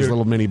Mahoney with his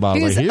little mini bottle.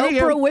 He was like,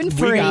 Here Oprah you go.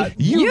 Winfrey.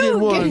 You get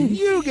one.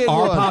 You get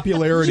Our one.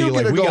 popularity, You get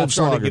like a we got gold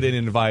started slugger. getting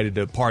invited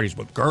to parties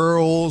with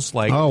girls.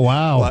 Like, Oh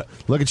wow! What?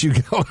 Look at you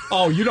go.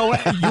 Oh, you know,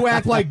 you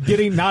act like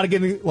not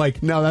getting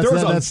like No,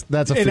 that's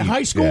a in feat.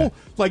 high school. Yeah.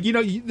 Like, you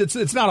know,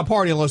 it's not a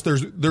party unless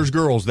there's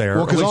girls there.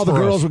 Well, because all the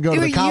girls would go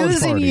to They the were college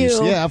using parties.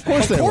 you. Yeah, of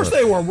course they were.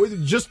 They were.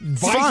 Just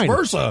vice Fine.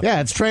 versa.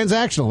 Yeah, it's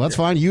transactional. That's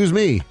fine. Use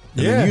me.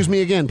 And then use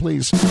me again,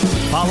 please.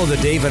 Follow the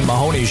Dave and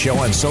Mahoney Show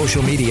on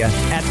social media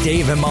at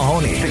Dave and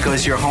Mahoney. It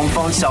goes to your home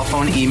phone, cell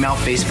phone, email,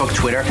 Facebook,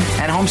 Twitter,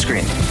 and home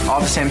screen all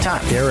at the same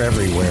time. They're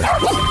everywhere.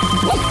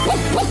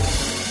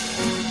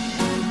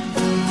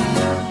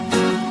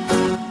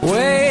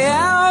 Way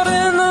out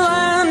in the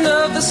land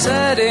of the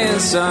setting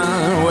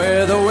sun,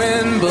 where the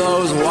wind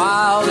blows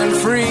wild and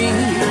free,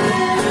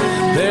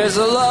 there's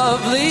a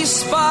lovely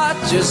spot,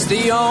 just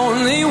the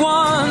only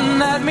one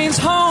that means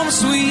home,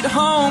 sweet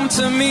home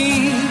to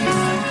me.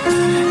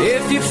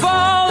 If you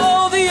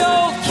follow the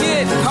old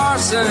Kit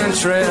Carson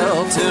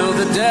trail till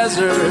the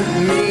desert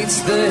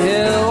meets the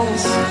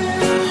hills,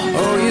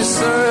 oh, you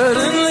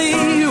certainly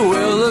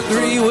will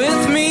agree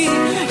with me,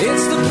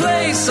 it's the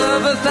place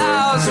of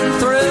 1,000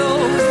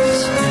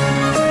 thrills.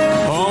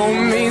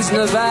 Home means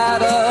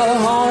Nevada,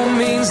 home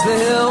means the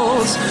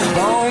hills,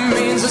 home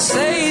means the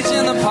sage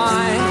and the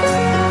pine,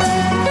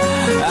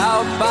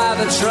 out by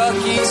the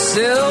Truckee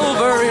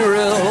silvery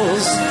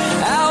rills,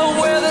 out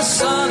where the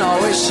sun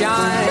always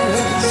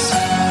shines.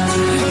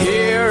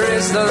 Here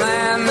is the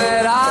land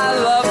that I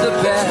love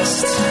the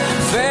best,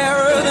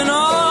 fairer than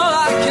all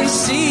I can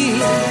see.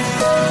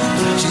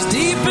 She's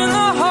deep in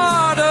the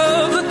heart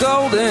of the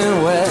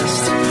Golden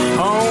West.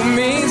 Home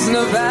means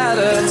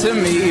Nevada to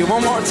me.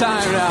 One more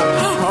time now.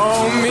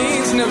 Home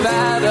means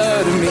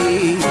Nevada to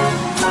me.